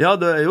 Ja,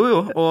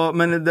 jo.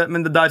 Men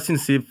det der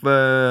synes jeg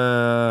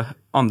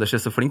Anders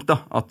så flink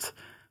da, at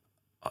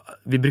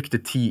vi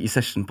brukte tid i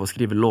session på å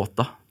skrive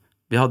låta.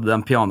 Vi hadde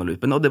den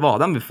pianoloopen, og det var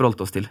den vi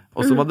forholdt oss til.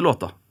 Og så var det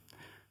låta.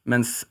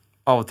 Mens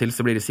av og til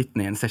så blir det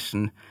sittende i en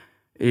session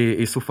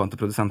i sofaen til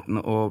produsenten,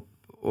 og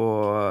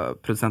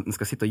produsenten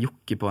skal sitte og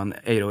jokke på en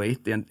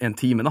 808 i en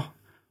time da.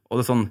 Og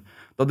det sånn,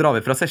 da drar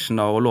vi fra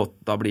session da, og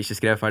låta blir ikke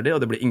skrevet ferdig,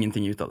 og det blir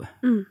ingenting ut av det.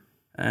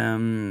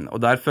 Og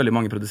der føler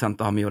mange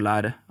produsenter har mye å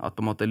lære, at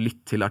på en måte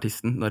lytt til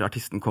artisten. Når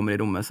artisten kommer i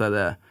rommet, så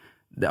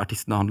det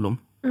artisten det handler om,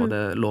 og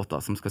det låta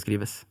som skal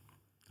skrives.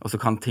 Og så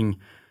kan ting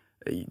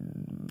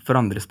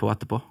forandres på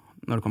etterpå,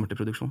 når det kommer til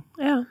produksjon.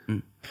 Ja.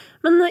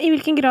 Men i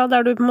hvilken grad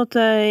du på en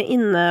måte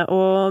inne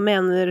og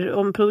mener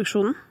om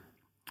produksjonen?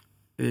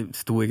 I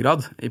stor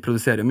grad. Jeg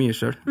produserer mye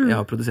selv. Jeg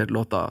har produsert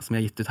låter som jeg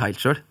har gitt ut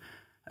helt selv.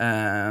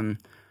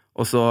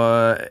 Og så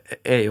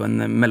jeg jo en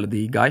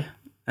melodi-guy,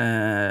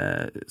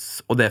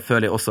 og det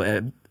føler jeg også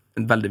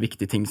en veldig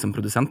viktig ting som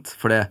produsent,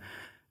 for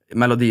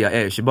melodier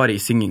jo ikke bare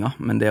i synginga,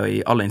 men det jo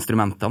i alle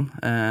instrumentene.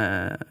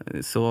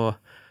 Så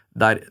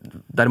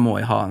der må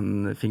jeg ha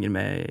en finger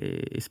med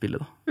i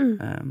spillet da.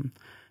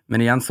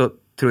 Men igjen så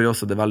tror jeg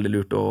også det veldig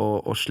lurt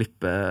å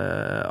slippe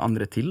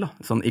andre til da.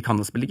 Sånn, jeg kan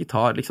jo spille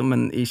gitar liksom,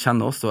 men jeg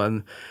kjenner også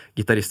en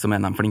gitarist som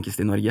den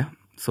flinkeste i Norge,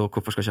 så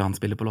hvorfor skal ikke han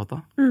spille på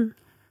låta?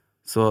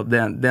 Så det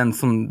en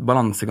sånn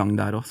balansegang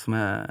der også,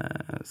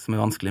 som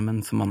vanskelig,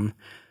 men som man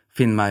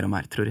finner mer og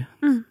mer, tror jeg.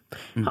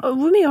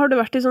 Hvor mye har du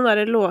vært i sånn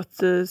der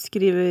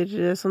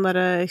låtskriver, sånn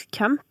der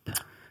camp?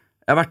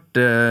 Jeg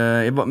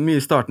var mye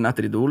i starten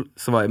etter Idol,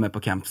 så var jeg med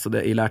på camp, så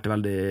jeg lærte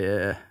veldig,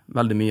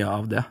 veldig mye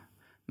av det.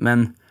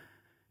 Men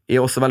jeg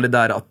også veldig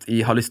der at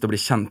jeg har lyst til å bli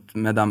kjent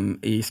med dem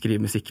jeg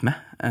skriver musikk med.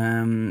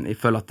 Jeg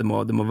føler at det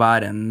må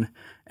være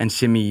en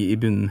kjemi i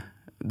bunnen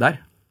der.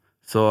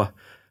 Så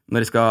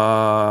når vi skal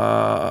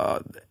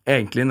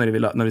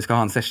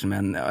ha en session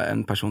med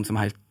en person som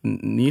helt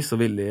ny, så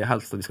vil jeg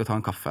helst at vi skal ta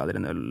en kaffe eller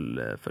en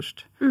øl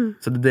først.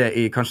 Så det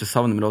jeg kanskje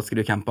savner med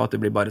låtskrivercampen, at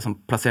du blir bare sånn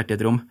plassert i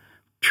et rom,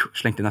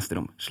 slengt i neste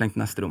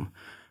rom,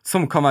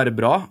 som kan være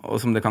bra,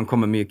 og som det kan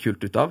komme mye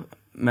kult ut av,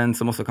 men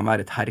som også kan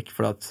være et herk,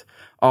 for at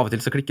av og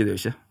til så klikker det jo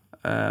ikke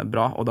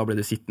bra, og da blir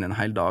du sittende en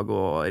hel dag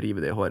og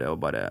rive det i håret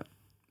og bare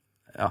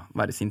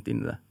være sint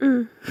inn i det.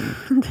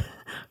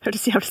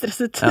 Hørtes jævlig stress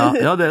ut.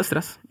 Ja, det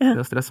stress.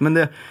 Det stress. Men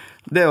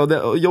det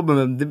å jobbe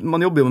med,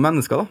 man jobber jo med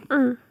mennesker da.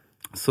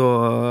 Så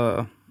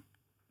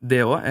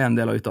det også en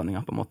del av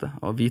utdanningen på en måte,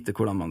 å vite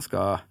hvordan man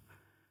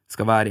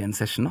skal være i en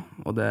session da,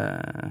 og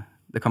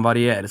det kan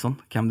variere sånn,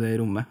 hvem det i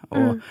rommet,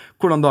 og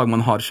hvordan dag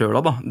man har selv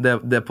da,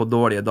 det på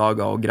dårlige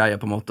dager og greier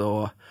på en måte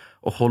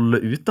å holde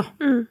ut da.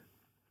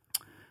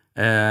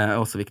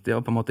 Også viktig,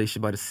 og på en måte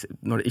ikke bare,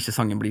 når ikke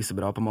sangen blir så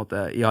bra, på en måte,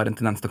 jeg har en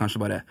tendens til å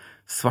kanskje bare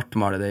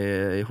svartmale det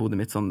i hodet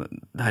mitt, sånn,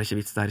 det her er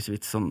ikke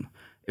vits, sånn,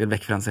 jeg vil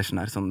vekk fra en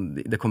session her, sånn,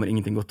 det kommer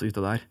ingenting godt ut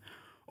av det her.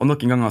 Og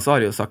noen ganger så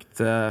har jeg jo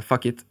sagt,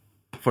 fuck it,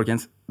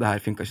 folkens, det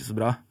her funker ikke så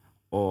bra,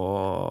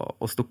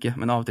 og stukke,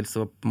 men av og til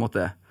så på en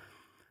måte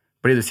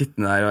blir du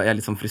sittende der og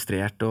litt sånn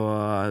frustrert,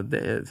 og det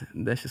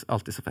er ikke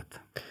alltid så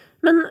fett.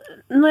 Men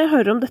når jeg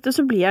hører om dette,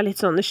 så blir jeg litt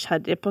sånn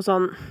nysgjerrig på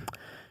sånn,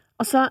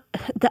 altså,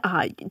 det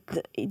er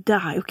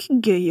jo ikke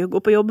gøy å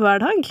gå på jobb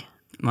hver dag.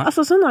 Nei.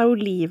 Altså, sånn er jo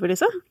livet,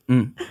 liksom.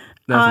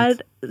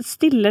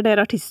 Stiller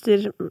dere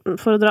artister,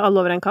 for å dra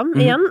alle over en kam,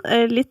 igjen,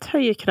 litt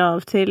høye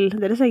krav til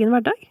deres egen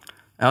hverdag?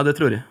 Ja, det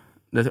tror jeg.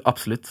 Det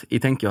absolutt.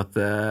 Jeg tenker jo at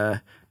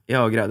jeg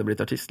har greid å bli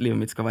et artist.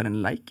 Livet mitt skal være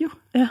en leik, jo.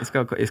 Ja.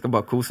 Jeg skal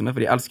bare kose meg,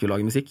 for jeg elsker jo å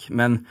lage musikk.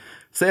 Men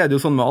så er det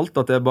jo sånn med alt,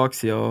 at det er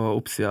baksida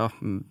og oppsida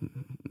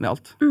med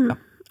alt.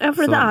 Ja,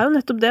 for det er jo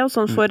nettopp det, og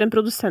sånn for en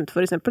produsent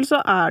for eksempel,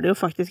 så er det jo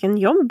faktisk en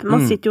jobb.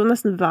 Man sitter jo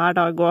nesten hver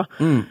dag og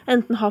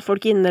enten har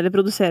folk inne eller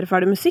produserer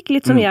ferdig musikk,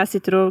 litt som jeg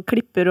sitter og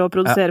klipper og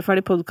produserer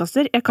ferdig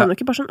podcaster. Jeg kan jo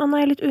ikke bare sånn,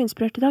 nei, jeg er litt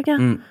uinspirert i dag,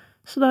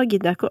 så da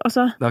gidder jeg ikke,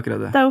 altså,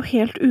 det er jo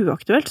helt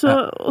uaktuelt,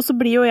 og så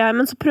blir jo jeg,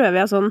 men så prøver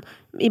jeg sånn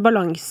i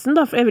balansen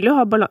da, for jeg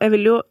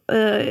vil jo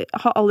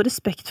ha all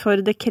respekt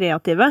for det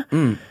kreative,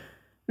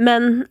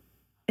 men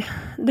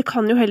det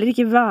kan jo heller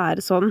ikke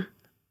være sånn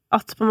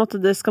at på en måte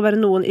det skal være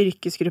noen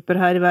yrkesgrupper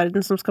her i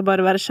verden som skal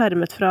bare være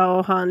skjermet fra å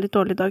ha en litt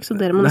dårlig dag, så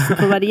dere må nesten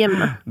få være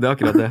hjemme. Det er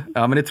akkurat det.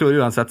 Ja, men jeg tror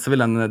uansett så vil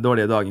den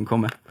dårlige dagen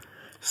komme.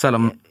 Selv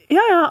om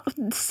Ja,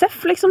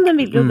 Seff liksom, den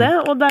vil jo det,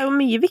 og det jo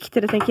mye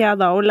viktigere, tenker jeg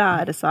da, å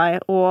lære seg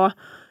å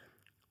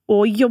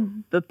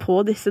jobbe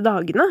på disse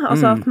dagene.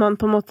 Altså at man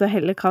på en måte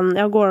heller kan,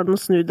 går det an å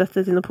snu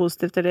dette til noe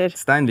positivt, eller?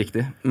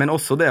 Steinviktig, men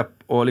også det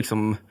å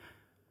liksom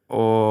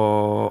å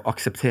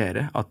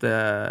akseptere at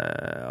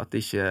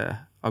det ikke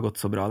har gått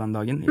så bra den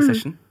dagen i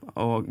session,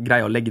 og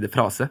greie å legge det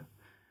fra seg.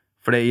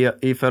 For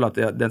jeg føler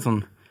at det en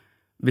sånn,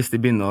 hvis de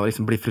begynner å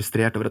liksom bli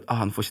frustrert over at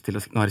han får ikke til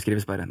å, nå har jeg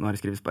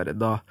skrivesperre,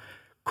 da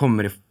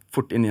kommer jeg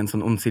fort inn i en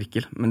sånn ond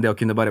sirkel. Men det å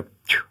kunne bare,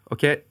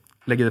 ok,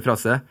 legge det fra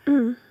seg,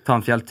 ta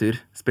en fjelltur,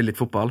 spille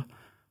litt fotball,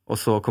 og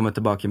så komme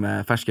tilbake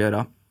med ferske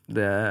ører,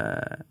 det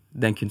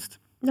en kunst.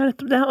 Det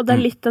nettopp det, og det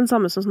litt den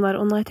samme som sånn der,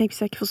 nei, tenk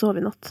hvis jeg ikke får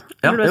sove i natt.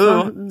 Ja,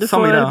 du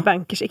får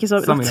bankers ikke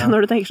sove i natt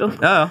når du tenker sånn.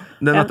 Ja,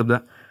 det nettopp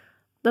det.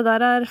 Det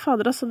der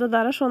fader, altså, det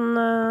der sånn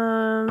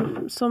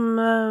som,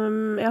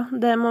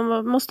 det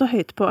må stå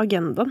høyt på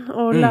agendaen,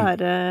 og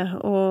lære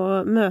å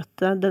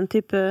møte den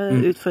type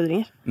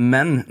utfordringer.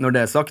 Men når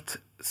det sagt,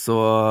 så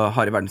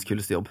har jeg verdens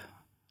kuleste jobb.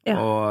 Ja.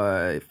 Og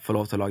jeg får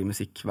lov til å lage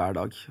musikk hver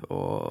dag,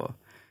 og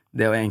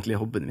det jo egentlig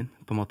hobbyen min,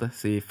 på en måte,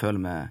 så jeg føler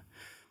meg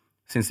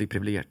sinnssykt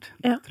privilegert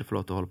til å få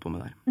lov til å holde på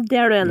med det her.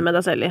 Det du enig med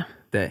deg selv i?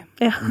 Det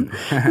ja.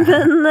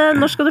 Men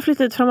når skal du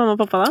flytte ut fra mamma og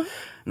pappa da?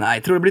 Nei,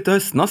 jeg tror det blir til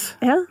høsten, ass.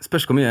 Ja.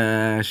 Spørs hvor mye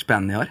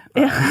spenn jeg har.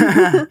 Ja.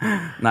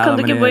 Nei, kan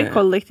du ikke bo i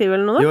kollektiv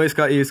eller noe da? Jo,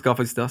 jeg skal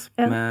faktisk det, ass,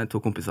 med 2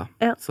 kompiser.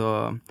 Ja. Så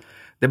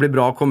det blir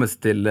bra å komme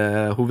seg til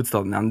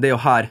hovedstaden igjen. Det jo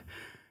her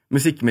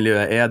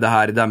musikkmiljøet det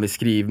her, der vi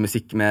skriver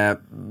musikk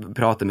med,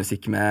 prater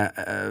musikk med,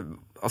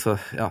 altså,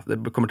 det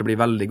kommer til å bli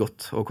veldig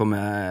godt å komme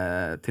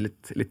til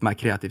et litt mer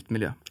kreativt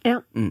miljø.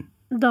 Ja.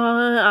 Da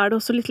det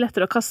også litt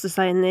lettere å kaste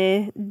seg inn i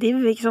div,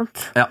 ikke sant?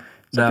 Ja.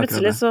 Så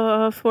plutselig så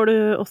får du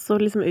også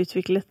liksom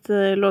utviklet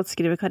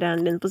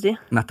låtskriverkarrieren din på si.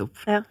 Nettopp.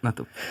 Ja.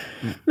 Nettopp.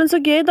 Men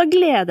så gøy, da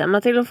gleder jeg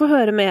meg til å få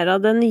høre mer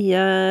av det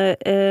nye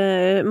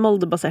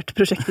Molde-baserte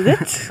prosjektet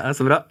ditt. Ja,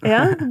 så bra.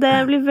 Ja, det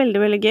blir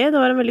veldig, veldig gøy.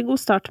 Det var en veldig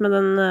god start med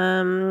den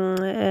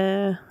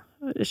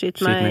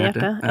Skyt meg i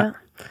hjertet. Ja.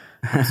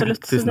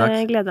 Absolutt, så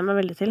det gleder jeg meg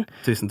veldig til.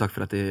 Tusen takk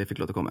for at jeg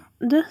fikk lov til å komme.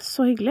 Du,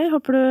 så hyggelig.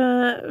 Håper du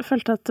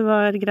følte at det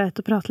var greit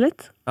å prate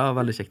litt. Ja,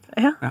 veldig kjekt.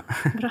 Ja.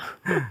 Bra.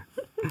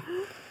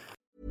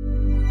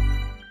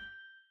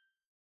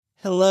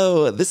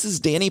 Hello, this is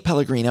Danny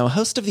Pellegrino,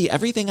 host of the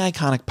Everything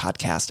Iconic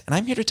podcast, and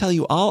I'm here to tell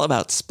you all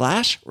about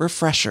Splash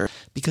Refresher,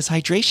 because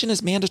hydration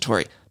is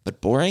mandatory, but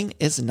boring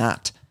is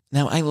not.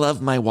 Now, I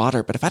love my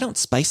water, but if I don't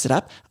spice it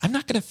up, I'm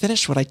not going to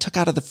finish what I took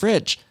out of the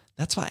fridge.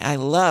 That's why I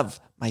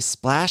love my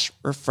Splash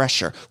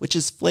Refresher, which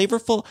is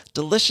flavorful,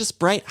 delicious,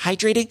 bright,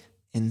 hydrating,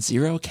 and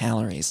 0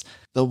 calories.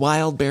 The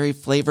wild berry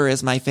flavor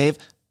is my fave.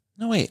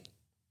 No, wait.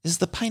 Is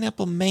the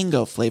pineapple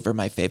mango flavor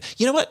my fave?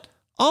 You know what?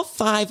 All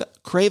 5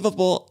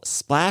 craveable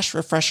Splash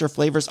Refresher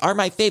flavors are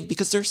my fave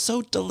because they're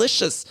so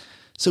delicious.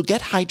 So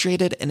get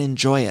hydrated and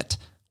enjoy it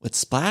with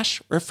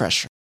Splash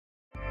Refresher.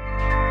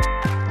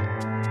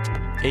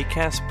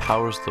 Acast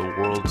powers the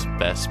world's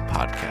best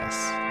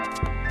podcasts.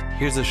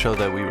 Here's a show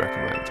that we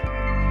recommend.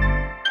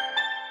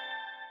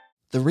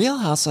 The Real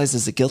Housewives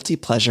is a guilty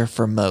pleasure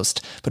for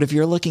most, but if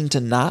you're looking to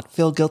not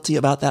feel guilty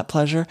about that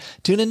pleasure,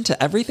 tune in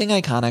to Everything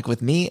Iconic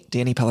with me,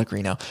 Danny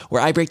Pellegrino,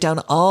 where I break down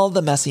all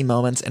the messy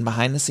moments and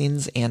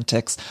behind-the-scenes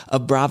antics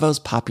of Bravo's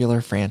popular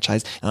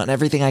franchise. And on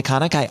Everything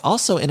Iconic, I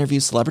also interview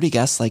celebrity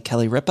guests like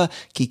Kelly Ripa,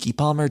 Keke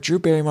Palmer, Drew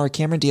Barrymore,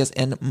 Cameron Diaz,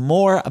 and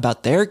more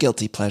about their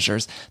guilty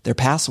pleasures, their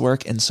past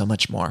work, and so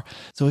much more.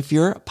 So if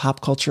you're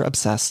pop culture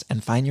obsessed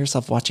and find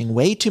yourself watching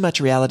way too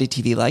much reality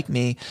TV like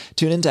me,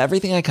 tune in to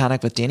Everything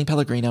Iconic with Danny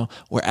Pellegrino,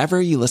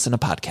 wherever you listen to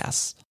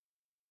podcasts.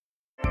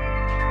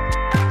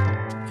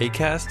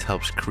 Acast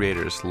helps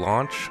creators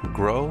launch,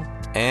 grow,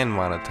 and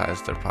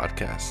monetize their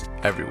podcasts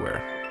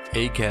everywhere.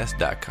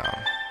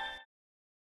 Acast.com.